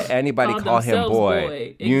ever let anybody Called call him themselves boy?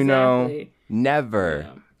 boy. You know? Exactly. Never.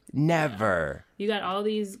 Yeah. Never. You got all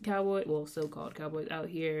these so-called cowboys out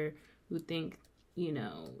here who think,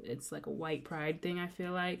 it's like a white pride thing, I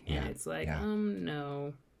feel like. And Yeah, it's like, yeah.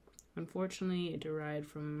 no. Unfortunately, it derived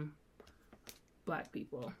from black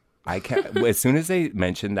people. I can't. As soon as they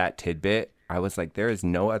mentioned that tidbit, I was like, there is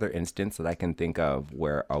no other instance that I can think of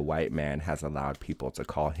where a white man has allowed people to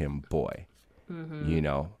call him boy. You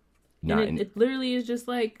know? Not And in, it literally is just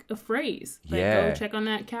like a phrase. Like, Yeah. go check on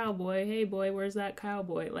that cowboy. Hey, boy, where's that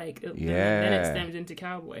cowboy? Like, then it Yeah. stems into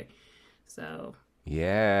cowboy. So,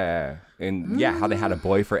 yeah. And yeah, how they had a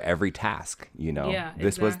boy for every task, you know? Yeah,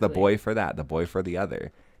 This was the exactly. boy for that, the boy for the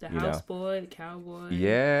other. the You know. houseboy, the cowboy,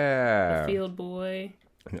 Yeah. the field boy.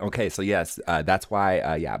 Okay, so yes, that's why,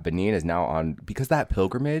 Benin is now on, because that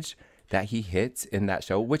pilgrimage that he hits in that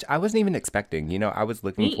show, which I wasn't even expecting. You know, I was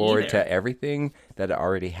looking Me forward either. to everything that it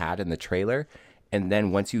already had in the trailer. And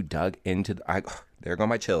then once you dug into, there go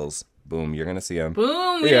my chills. Boom, you're going to see them.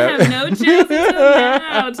 Boom, we Yeah. didn't have no chills until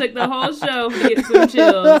now. It took the whole show to get some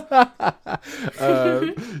chills.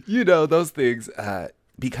 You know, those things.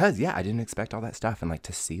 Because, yeah, I didn't expect all that stuff. And, like,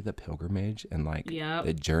 to see the pilgrimage and, like, Yep.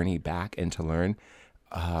 the journey back and to learn.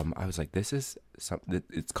 I was like, this is something,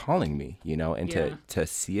 it's calling me, you know, and Yeah. to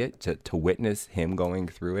see it, to witness him going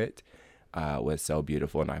through it was so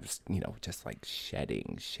beautiful. And I was, just like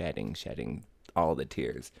shedding all the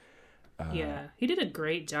tears. Yeah, he did a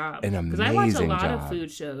great job. An Because I watch a amazing lot of job.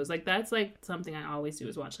 food shows. Like, that's like something I always do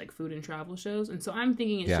is watch like food and travel shows. And so I'm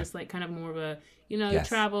thinking it's Yeah. just like kind of more of a, you Yes.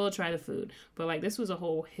 travel, try the food. But like this was a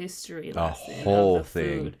whole history lesson whole of the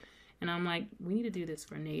thing. food. And I'm like, we need to do this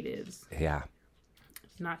for natives. Yeah.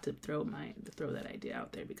 Not to throw that idea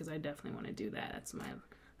out there because I definitely want to do that. That's on my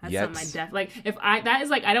Yes. that is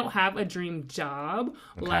like I don't have a dream job,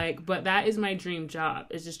 but that is my dream job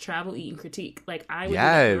is just travel, eat, and critique. Like I would do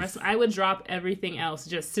that for the rest I would drop everything else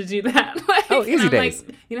just to do that. Like, Oh, easy and I'm days.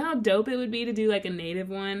 Like, you know how dope it would be to do like a native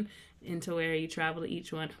one into where you travel to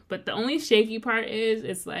each one. But the only shaky part is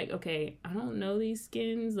it's like, okay, I don't know these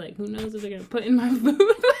skins. Like, who knows what they're gonna put in my food?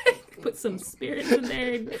 Like, put some spirits in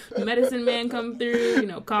there, medicine man come through,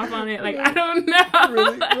 cough on it. Like, I don't know.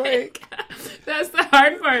 Really? Like, Right. that's the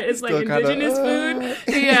hard part. It's like Still kinda, indigenous food.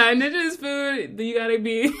 Yeah, indigenous food. You gotta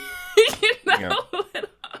be, Yeah.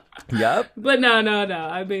 Yep. But no.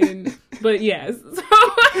 I mean, but yes.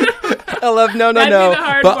 I love no, That'd be the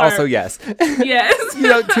hard but part. also yes. Yes.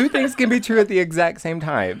 Two things can be true at the exact same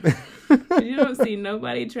time. You don't see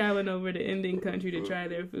nobody traveling over to Indian country to try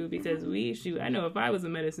their food because I know if I was a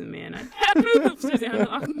medicine man, I'd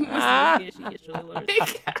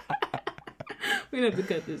we have to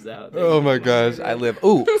cut this out. Oh my gosh, I live.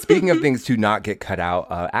 Oh, speaking of things to not get cut out,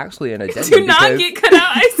 actually an addendum. Do not get cut out.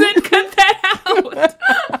 I said cut that out.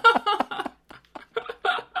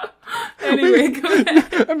 Anyway, go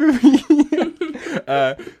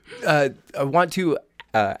ahead. I want to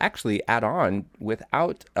actually add on,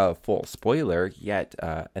 without a full spoiler yet,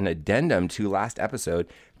 an addendum to last episode,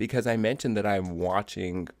 because I mentioned that I'm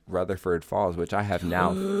watching Rutherford Falls, which I have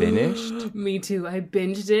now finished. Me too. I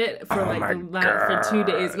binged it for for 2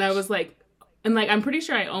 days, and I was like, I'm pretty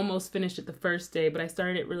sure I almost finished it the first day, but I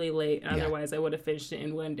started it really late. Yeah. Otherwise, I would have finished it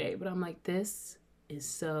in one day. But I'm like, this is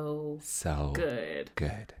so good.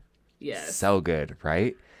 Good. Yes. So good,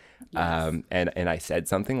 right? Yes. And I said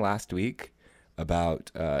something last week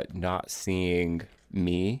about not seeing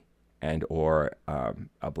me and or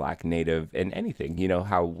a Black native in anything. You know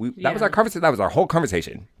how that was our conversation. That was our whole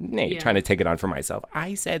conversation. Trying to take it on for myself.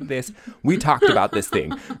 I said this. We talked about this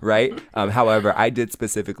thing, right? However, I did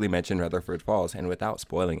specifically mention Rutherford Falls, and without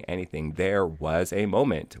spoiling anything, there was a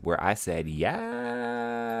moment where I said yes.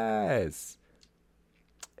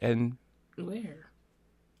 And where?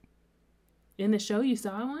 In the show, you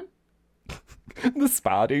saw one? the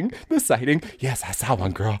sighting. Yes, I saw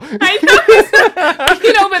one, girl. I know.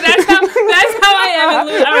 But that's how I am. All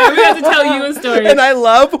right, we have to tell you a story. And I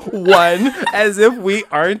love one as if we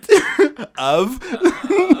aren't of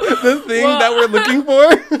the thing that we're looking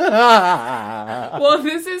for. Well,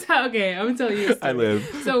 this is how. Okay, I'm telling you a story. I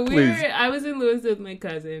live. So Please. I was in Lewiston with my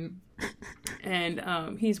cousin.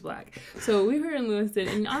 And he's Black, so we were in Lewiston,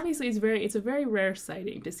 and obviously it's a very rare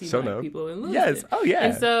sighting to see Black people in Lewiston. Yes, oh yeah.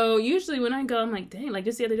 And so usually when I go, I'm like, dang, like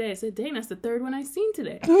just the other day I said, dang, that's the third one I've seen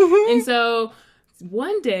today. And so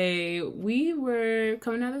one day we were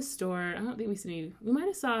coming out of the store. I don't think we might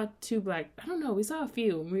have saw two Black. I don't know. We saw a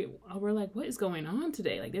few. And we're like, what is going on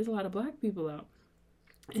today? Like, there's a lot of Black people out.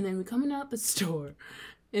 And then we're coming out the store,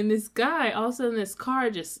 and this guy also in this car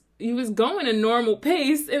he was going a normal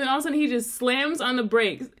pace, and then all of a sudden he just slams on the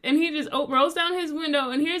brakes, and he just rolls down his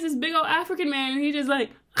window, and here's this big old African man, and he just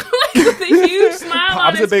like with a huge smile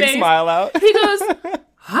on his face. Pops a big smile out. He goes,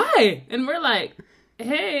 "Hi," and we're like,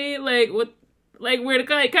 "Hey, like what?" Like we're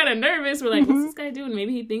kind of nervous. We're like, "What's this guy doing?"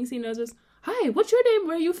 Maybe he thinks he knows us. Hi, what's your name?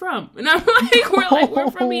 Where are you from? And I'm like, we're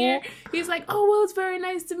from here. He's like, oh, well, it's very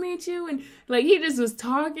nice to meet you. And like, he just was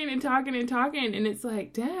talking. And it's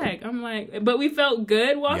like, dag. I'm like, but we felt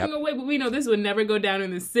good walking away. But we know this would never go down in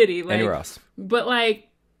the city. Like, anywhere else. But like,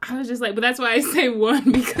 I was just like, but that's why I say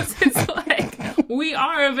one, because it's like, we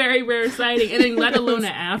are a very rare sighting. And then let alone an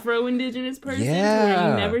Afro-Indigenous person where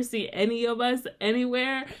you never see any of us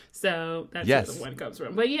anywhere. So that's where the one comes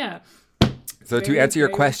from. But yeah. So to answer your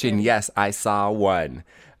question, yes, I saw one.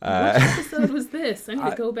 What episode was this? I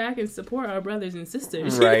need to go back and support our brothers and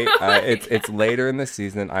sisters. Right. It's later in the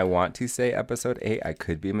season. I want to say episode 8. I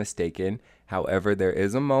could be mistaken. However, there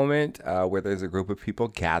is a moment where there's a group of people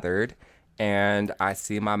gathered, and I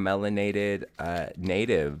see my melanated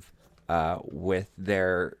native with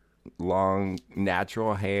their long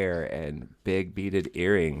natural hair and big beaded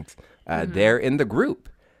earrings. They're in the group.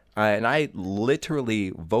 And I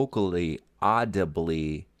literally, vocally,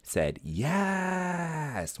 audibly said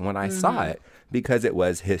yes when I saw it, because it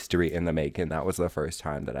was history in the making. That was the first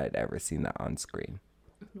time that I'd ever seen that on screen.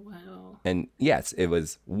 Wow. And yes, it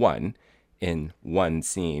was one in one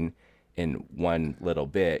scene in one little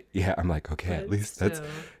bit. Yeah, I'm like, okay, at least that's,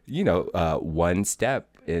 one step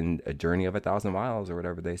in a journey of 1,000 miles or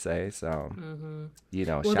whatever they say. So,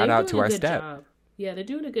 shout out to our step. Job. Yeah, they're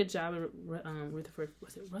doing a good job at Rutherford.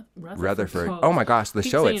 Was it Rutherford? Oh my gosh, the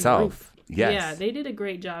show itself. Yes. Yeah, they did a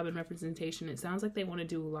great job in representation. It sounds like they want to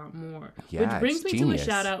do a lot more. Yeah, which brings me genius. to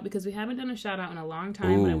a shout out, because we haven't done a shout out in a long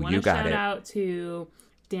time. Ooh, but I want to shout out to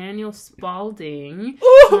Daniel Spalding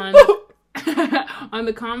on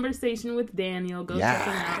The Conversation with Daniel. Go check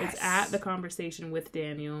him out. It's at The Conversation with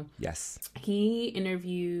Daniel. Yes. He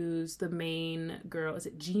interviews the main girl. Is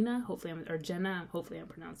it Gina? Jenna. Hopefully I'm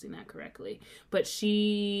pronouncing that correctly. But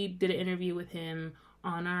she did an interview with him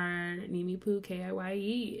on our Nimi Poo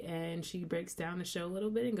KIYE, and she breaks down the show a little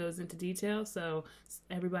bit and goes into detail. So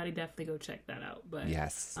everybody definitely go check that out. But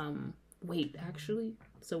Yes. wait, actually,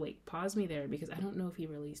 so wait, pause me there because I don't know if he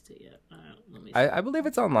released it yet. Let me see. I believe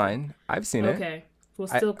it's online. I've seen it. Okay. Well,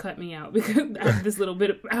 still cut me out because I have this little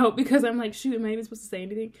bit out because I'm like, shoot, am I even supposed to say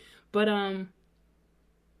anything? But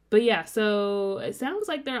yeah, so it sounds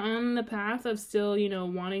like they're on the path of still,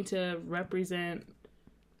 wanting to represent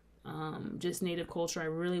just Native culture. I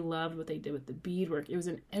really loved what they did with the beadwork. It was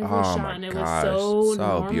in every shot, and it was so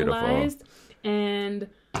normalized, beautiful. And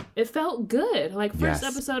it felt good. Like first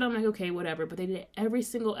episode, I'm like, okay, whatever. But they did it every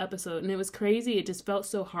single episode, and it was crazy. It just felt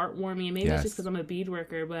so heartwarming. And maybe it's just because I'm a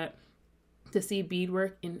beadworker, but to see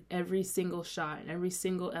beadwork in every single shot, in every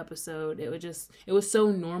single episode, it was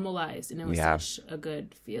so normalized, and it was such a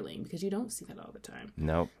good feeling because you don't see that all the time.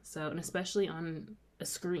 Nope. So, and especially on a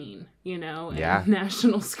screen, a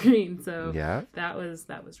national screen. So that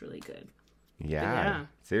was really good. Yeah.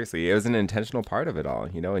 Seriously, it was an intentional part of it all,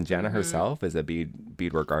 and Jana herself is a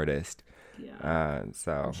beadwork artist. Yeah.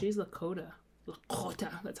 So and she's Lakota.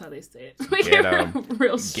 Lakota. That's how they say it. Get 'em.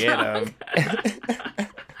 Real strong. Get 'em.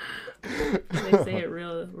 They say it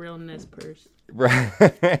real Nez Perce.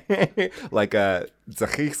 Right. Like a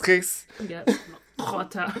zachichis. Yep.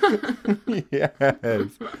 Lakota.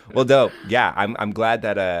 Yes. Well, dope. Yeah, I'm glad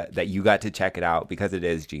that you got to check it out because it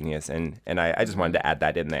is genius, and I just wanted to add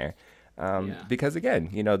that in there. Because again,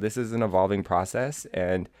 this is an evolving process,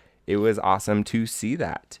 and it was awesome to see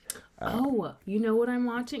that. You know what I'm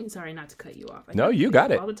watching? Sorry, not to cut you off. No, you got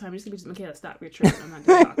it. All the time. You're just Michaela, stop your trip. I'm not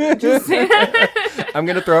done talking. Just saying. I'm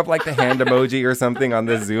going to throw up like the hand emoji or something on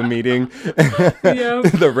this Zoom meeting. Yep.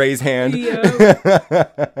 The raise hand. Yep.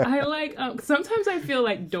 I like, sometimes I feel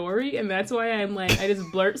like Dory, and that's why I'm like, I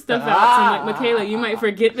just blurt stuff out. So I'm like, Michaela, you might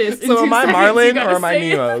forget this. So am I Marlin or am I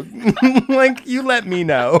Nemo? Like, you let me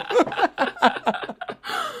know.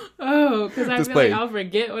 Because I feel like I'll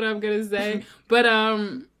forget what I'm going to say. But,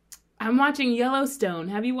 I'm watching Yellowstone.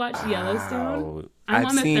 Have you watched Yellowstone? I'm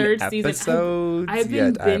on the third season. I've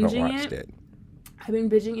been binging it. I've been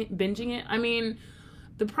binging it. I mean,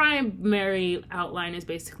 the primary outline is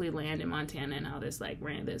basically land in Montana and how this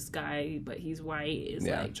guy, but he's white, is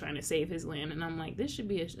like trying to save his land. And I'm like, this should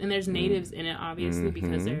be and there's natives in it, obviously,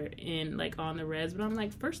 because they're in on the res. But I'm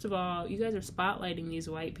like, first of all, you guys are spotlighting these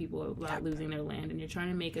white people about losing their land, and you're trying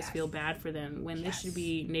to make us feel bad for them when this should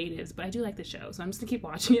be natives. But I do like the show, so I'm just gonna keep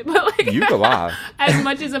watching it. But you go off. As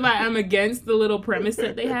much as I'm against the little premise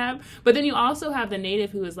that they have, but then you also have the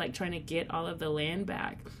native who is trying to get all of the land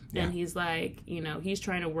back. And he's he's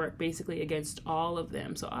trying to work basically against all of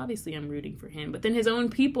them. So obviously I'm rooting for him. But then his own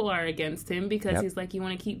people are against him because he's like, you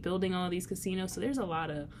want to keep building all of these casinos. So there's a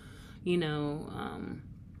lot of,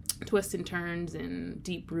 twists and turns and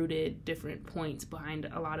deep-rooted different points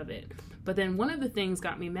behind a lot of it. But then one of the things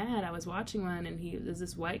got me mad. I was watching one, and there's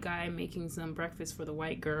this white guy making some breakfast for the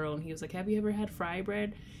white girl. And he was like, have you ever had fry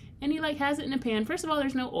bread? And he has it in a pan. First of all,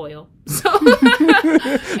 there's no oil, so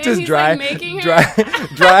just dry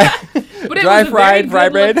fried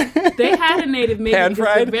bread. They had a native making pan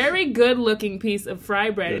fried, a very good looking piece of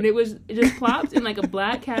fry bread, and it just plopped in a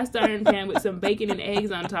black cast iron pan with some bacon and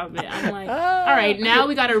eggs on top of it. I'm like, all right, now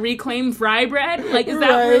we got to reclaim fry bread. Is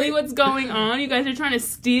that really what's going on? You guys are trying to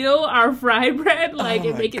steal our fry bread,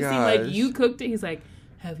 and make it seem like you cooked it. He's like,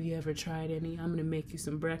 have you ever tried any? I'm going to make you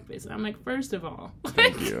some breakfast. And I'm like, first of all.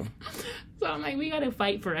 Thank you. So I'm like, we got to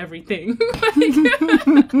fight for everything.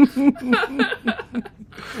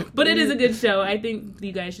 But it is a good show. I think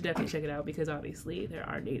you guys should definitely check it out because obviously there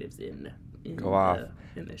are natives in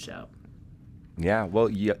the show. Yeah, well,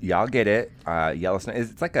 y'all get it. Yellowstone.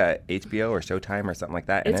 It's like a HBO or Showtime or something like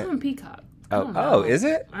that. It's on Peacock. Oh, is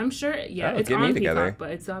it? I'm sure. Yeah, it's on Peacock,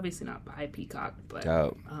 but it's obviously not by Peacock. But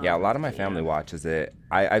yeah, a lot of my family watches it.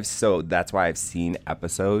 That's why I've seen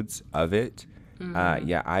episodes of it.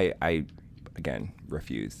 I again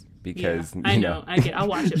refuse because I'll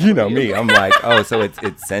watch it. You know me. I'm like, so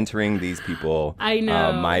it's centering these people. I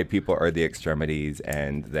know my people are the extremities,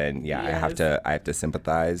 and then I have to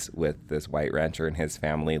sympathize with this white rancher and his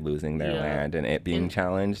family losing their land and it being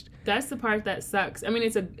challenged. That's the part that sucks. I mean,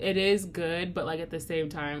 it is good, but at the same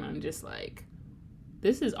time, I'm just like,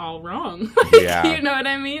 this is all wrong. You know what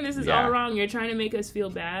I mean? This is all wrong. You're trying to make us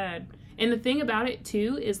feel bad. And the thing about it,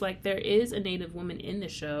 too, is, there is a Native woman in the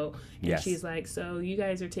show. And she's like, so you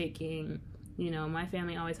guys are taking, my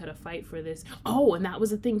family always had a fight for this. Oh, and that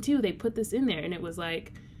was the thing, too. They put this in there. And it was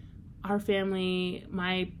our family,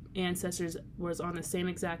 my ancestors was on the same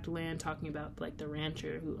exact land talking about, the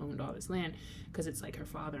rancher who owned all this land. Because it's, her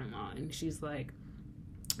father-in-law. And she's like,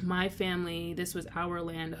 my family, this was our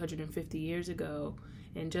land 150 years ago.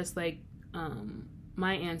 and just like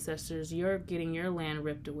my ancestors, you're getting your land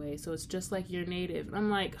ripped away. So it's just like you're native. And I'm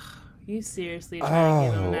like, you seriously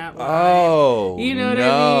trying to give them that vibe? You know what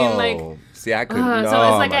I mean? Like, see, I could. so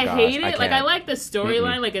it's like I hate it. I like I like the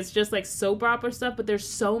storyline. Like it's just like soap opera stuff, but there's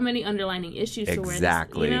so many underlining issues.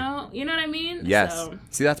 Exactly. To where this, you know what I mean? Yes. So,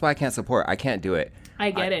 see, that's why I can't support. I can't do it. I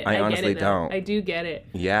get it. I honestly get it, though. don't. I do get it.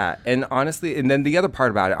 Yeah, and honestly, and then the other part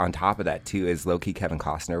about it on top of that too is low-key Kevin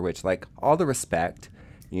Costner, which like all the respect,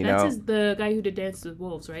 you know. That's the guy who did Dances with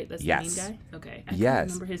Wolves, right? That's yes. the main guy? Okay. I yes. can't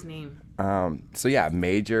remember his name. So yeah,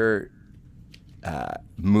 major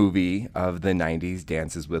movie of the 90s,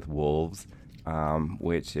 Dances with Wolves,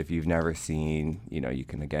 which if you've never seen, you know, you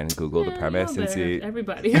can again Google the premise and see.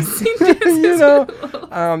 Everybody has seen Dances you know, with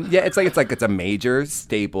Wolves. yeah, it's a major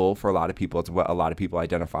staple for a lot of people. It's what a lot of people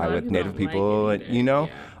identify with, Native people, and you know.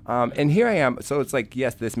 Yeah. And here I am. So it's like,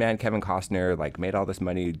 yes, this man Kevin Costner like made all this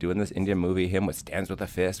money doing this Indian movie. Him with Stands with a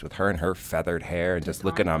Fist, with her and her feathered hair and just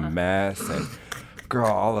looking a mess, and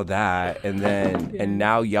girl, all of that, and then and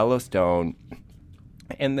now Yellowstone.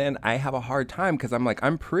 And then I have a hard time because I'm like,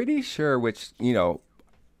 I'm pretty sure, which, you know,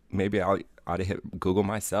 maybe I ought to hit Google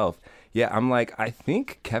myself. Yeah, I'm like, I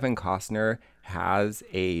think Kevin Costner has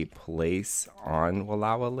a place on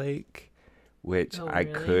Wallowa Lake, which I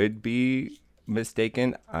could be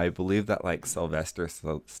mistaken. I believe that like Sylvester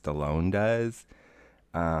Stallone does.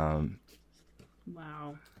 Wow.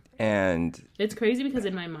 And it's crazy because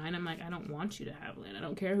in my mind, I'm like, I don't want you to have land. I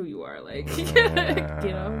don't care who you are. Like,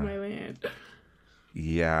 get off my land.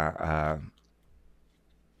 Yeah.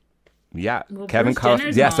 Well, Kevin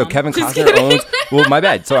Costner. Yeah, so Kevin Costner owns. Well, my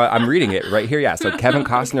bad. So I'm reading it right here. Yeah. So Kevin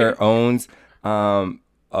Costner owns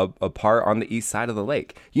a part on the east side of the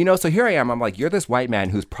lake. You know. So here I am. I'm like, you're this white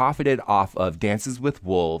man who's profited off of Dances with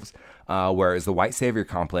Wolves, whereas the white savior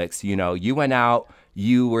complex. You know, you went out.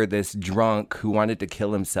 You were this drunk who wanted to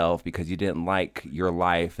kill himself because you didn't like your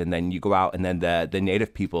life, and then you go out, and then the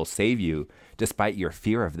native people save you despite your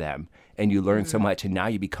fear of them. And you learn so much, and now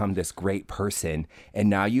you become this great person, and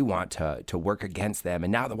now you want to work against them,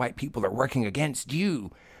 and now the white people are working against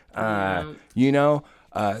you. You know,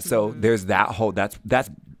 so there's that whole that's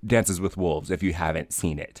Dances with Wolves if you haven't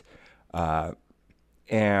seen it,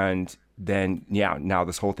 and then now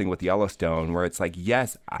this whole thing with Yellowstone where it's like,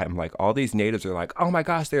 yes, I'm like, all these natives are like, oh my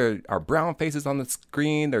gosh, there are brown faces on the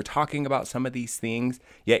screen, they're talking about some of these things,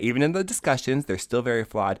 yet even in the discussions they're still very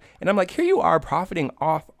flawed. And I'm like, here you are profiting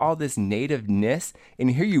off all this nativeness,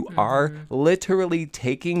 and here you are literally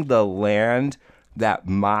taking the land that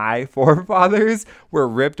my forefathers were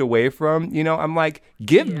ripped away from. You know, I'm like,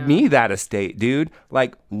 give me that estate, dude.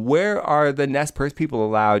 Like, where are the Nez Perce people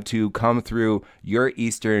allowed to come through your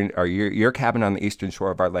eastern or your cabin on the eastern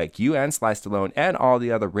shore of our lake? You and Sly Stallone and all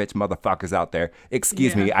the other rich motherfuckers out there.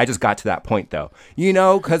 Excuse me, I just got to that point though. You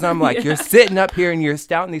know, because I'm like, you're sitting up here and you're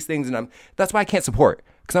stouting these things, and that's why I can't support.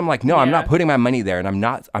 Because I'm like, no, I'm not putting my money there, and I'm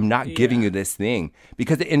not giving you this thing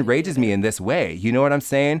because it enrages me in this way. You know what I'm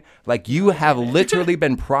saying? Like, you have literally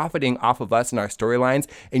been profiting off of us and our storylines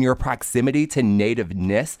and your proximity to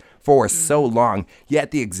nativeness for so long. Yet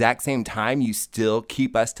at the exact same time, you still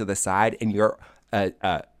keep us to the side, and you're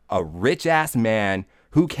a rich ass man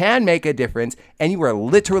who can make a difference, and you are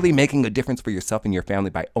literally making a difference for yourself and your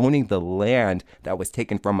family by owning the land that was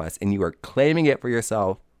taken from us, and you are claiming it for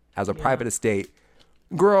yourself as a private estate.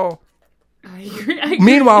 Girl. I agree.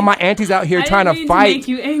 Meanwhile, my auntie's out here trying to fight. Make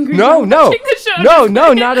you angry. No,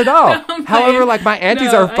 not at all. However, like, my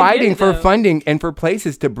aunties are fighting for funding and for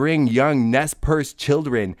places to bring young Nez Perce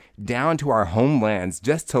children down to our homelands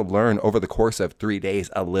just to learn over the course of 3 days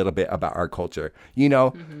a little bit about our culture. You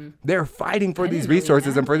know, they're fighting for these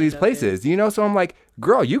resources and for these places. You know, so I'm like,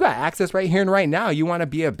 girl, you got access right here and right now. You want to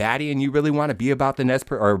be a baddie, and you really want to be about the Nez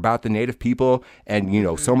Perce or about the native people. And, you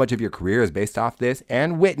know, so much of your career is based off this.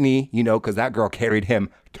 And Whitney, you know, because that girl carried him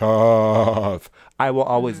tough. I Will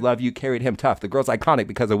Always Love You carried him tough. The girl's iconic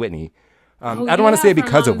because of Whitney. I don't want to say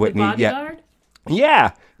because of Whitney.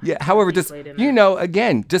 Yeah. However, just, you know,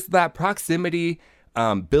 again, just that proximity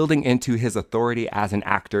building into his authority as an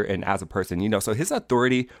actor and as a person, you know, so his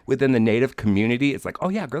authority within the native community, it's like, oh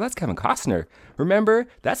yeah, girl, that's Kevin Costner. Remember,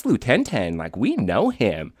 that's Lou Ten. Like, we know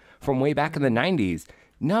him from way back in the 90s.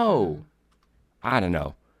 No, I don't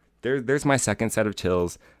know. There's my second set of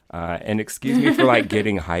chills. And excuse me for like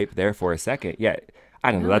getting hype there for a second. Yeah,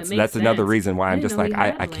 I don't know. That's another reason why I'm just like,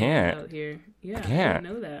 I can't. Yeah, I can't. I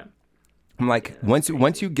didn't know that. I'm like,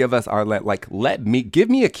 once you give us our land, like, give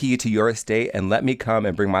me a key to your estate and let me come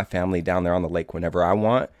and bring my family down there on the lake whenever I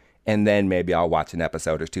want. And then maybe I'll watch an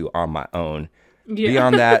episode or two on my own. Yeah.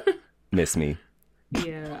 Beyond that, miss me.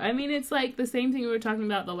 Yeah. I mean, it's like the same thing we were talking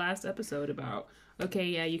about the last episode about okay,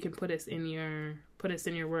 yeah, you can put us in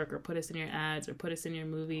your work or put us in your ads or put us in your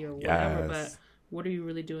movie or whatever, but what are you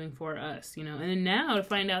really doing for us, you know? And then now to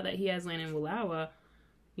find out that he has land in Wallowa,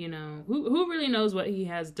 you know, who really knows what he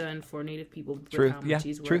has done for Native people with how much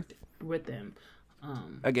he's worked with them.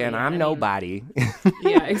 Again, I'm nobody.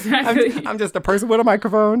 Yeah, exactly. I'm just a person with a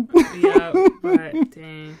microphone. Yeah, but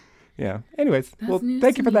dang. Yeah. Anyways, That's well, news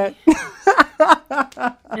thank you to for me.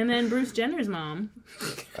 that. And then Bruce Jenner's mom.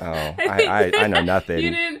 Oh, I know nothing.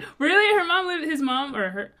 You didn't really? Her mom lived. His mom or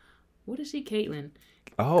her? What is she? Caitlyn.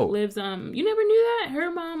 Oh, Lives. You never knew that?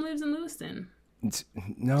 Her mom lives in Lewiston.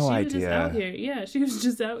 no She idea. was just out here. Yeah, she was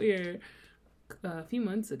just out here a few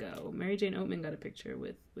months ago. Mary Jane Oatman got a picture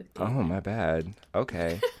with Oh, Caitlyn. my bad.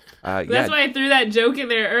 Okay. That's why I threw that joke in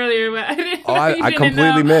there earlier, but I didn't. Oh, I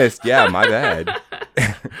completely missed. Yeah, my bad.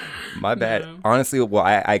 My bad. No. Honestly, well,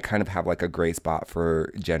 I kind of have like a gray spot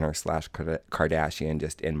for Jenner / Kardashian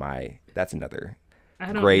just in my. That's another.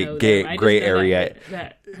 I don't Gray- know gay- them. I just gray know area.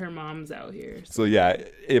 that her mom's out here. So yeah,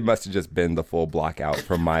 it must have just been the full block out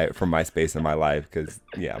from my space in my life because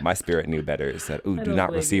yeah, my spirit knew better. It said, "Ooh, do don't not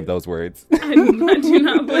blame receive you. those words." I do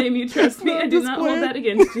not blame you. Trust me, I do not hold that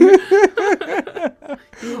against you.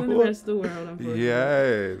 You and the rest of the world, unfortunately.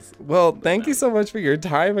 Yes. Well, thank you so much for your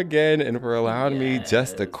time again and for allowing me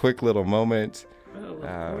just a quick little moment. Oh,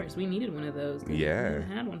 of course. We needed one of those. 'Cause yeah. We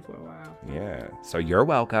haven't had one for a while. Yeah. So you're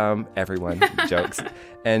welcome, everyone. Jokes.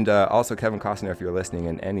 And also Kevin Costner, if you're listening,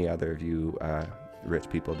 and any other of you rich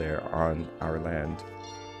people there on our land,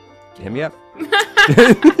 hit me up.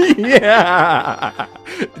 Yeah.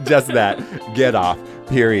 Just that. Get off.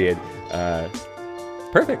 Period.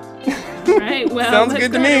 Perfect. All right. Well, Sounds let's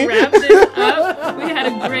good to go ahead me. and wrap this up. We had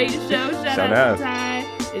a great show. Shout Shout out out. to Ty.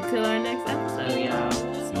 Until our next episode, y'all.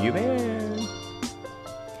 See you then.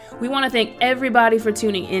 We want to thank everybody for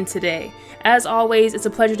tuning in today. As always, it's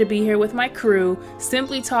a pleasure to be here with my crew,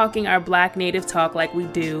 simply talking our Black Native talk like we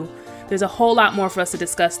do. There's a whole lot more for us to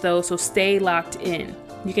discuss though, so stay locked in.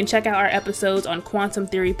 You can check out our episodes on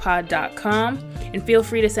quantumtheorypod.com and feel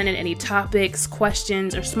free to send in any topics,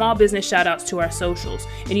 questions, or small business shoutouts to our socials,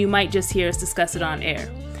 and you might just hear us discuss it on air.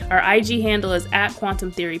 Our IG handle is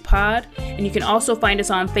 @quantumtheorypod, and you can also find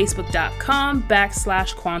us on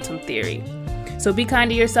facebook.com/quantumtheory. So be kind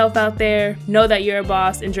to yourself out there, know that you're a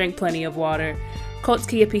boss, and drink plenty of water.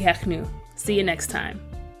 Kotskiapihechnu. See you next time.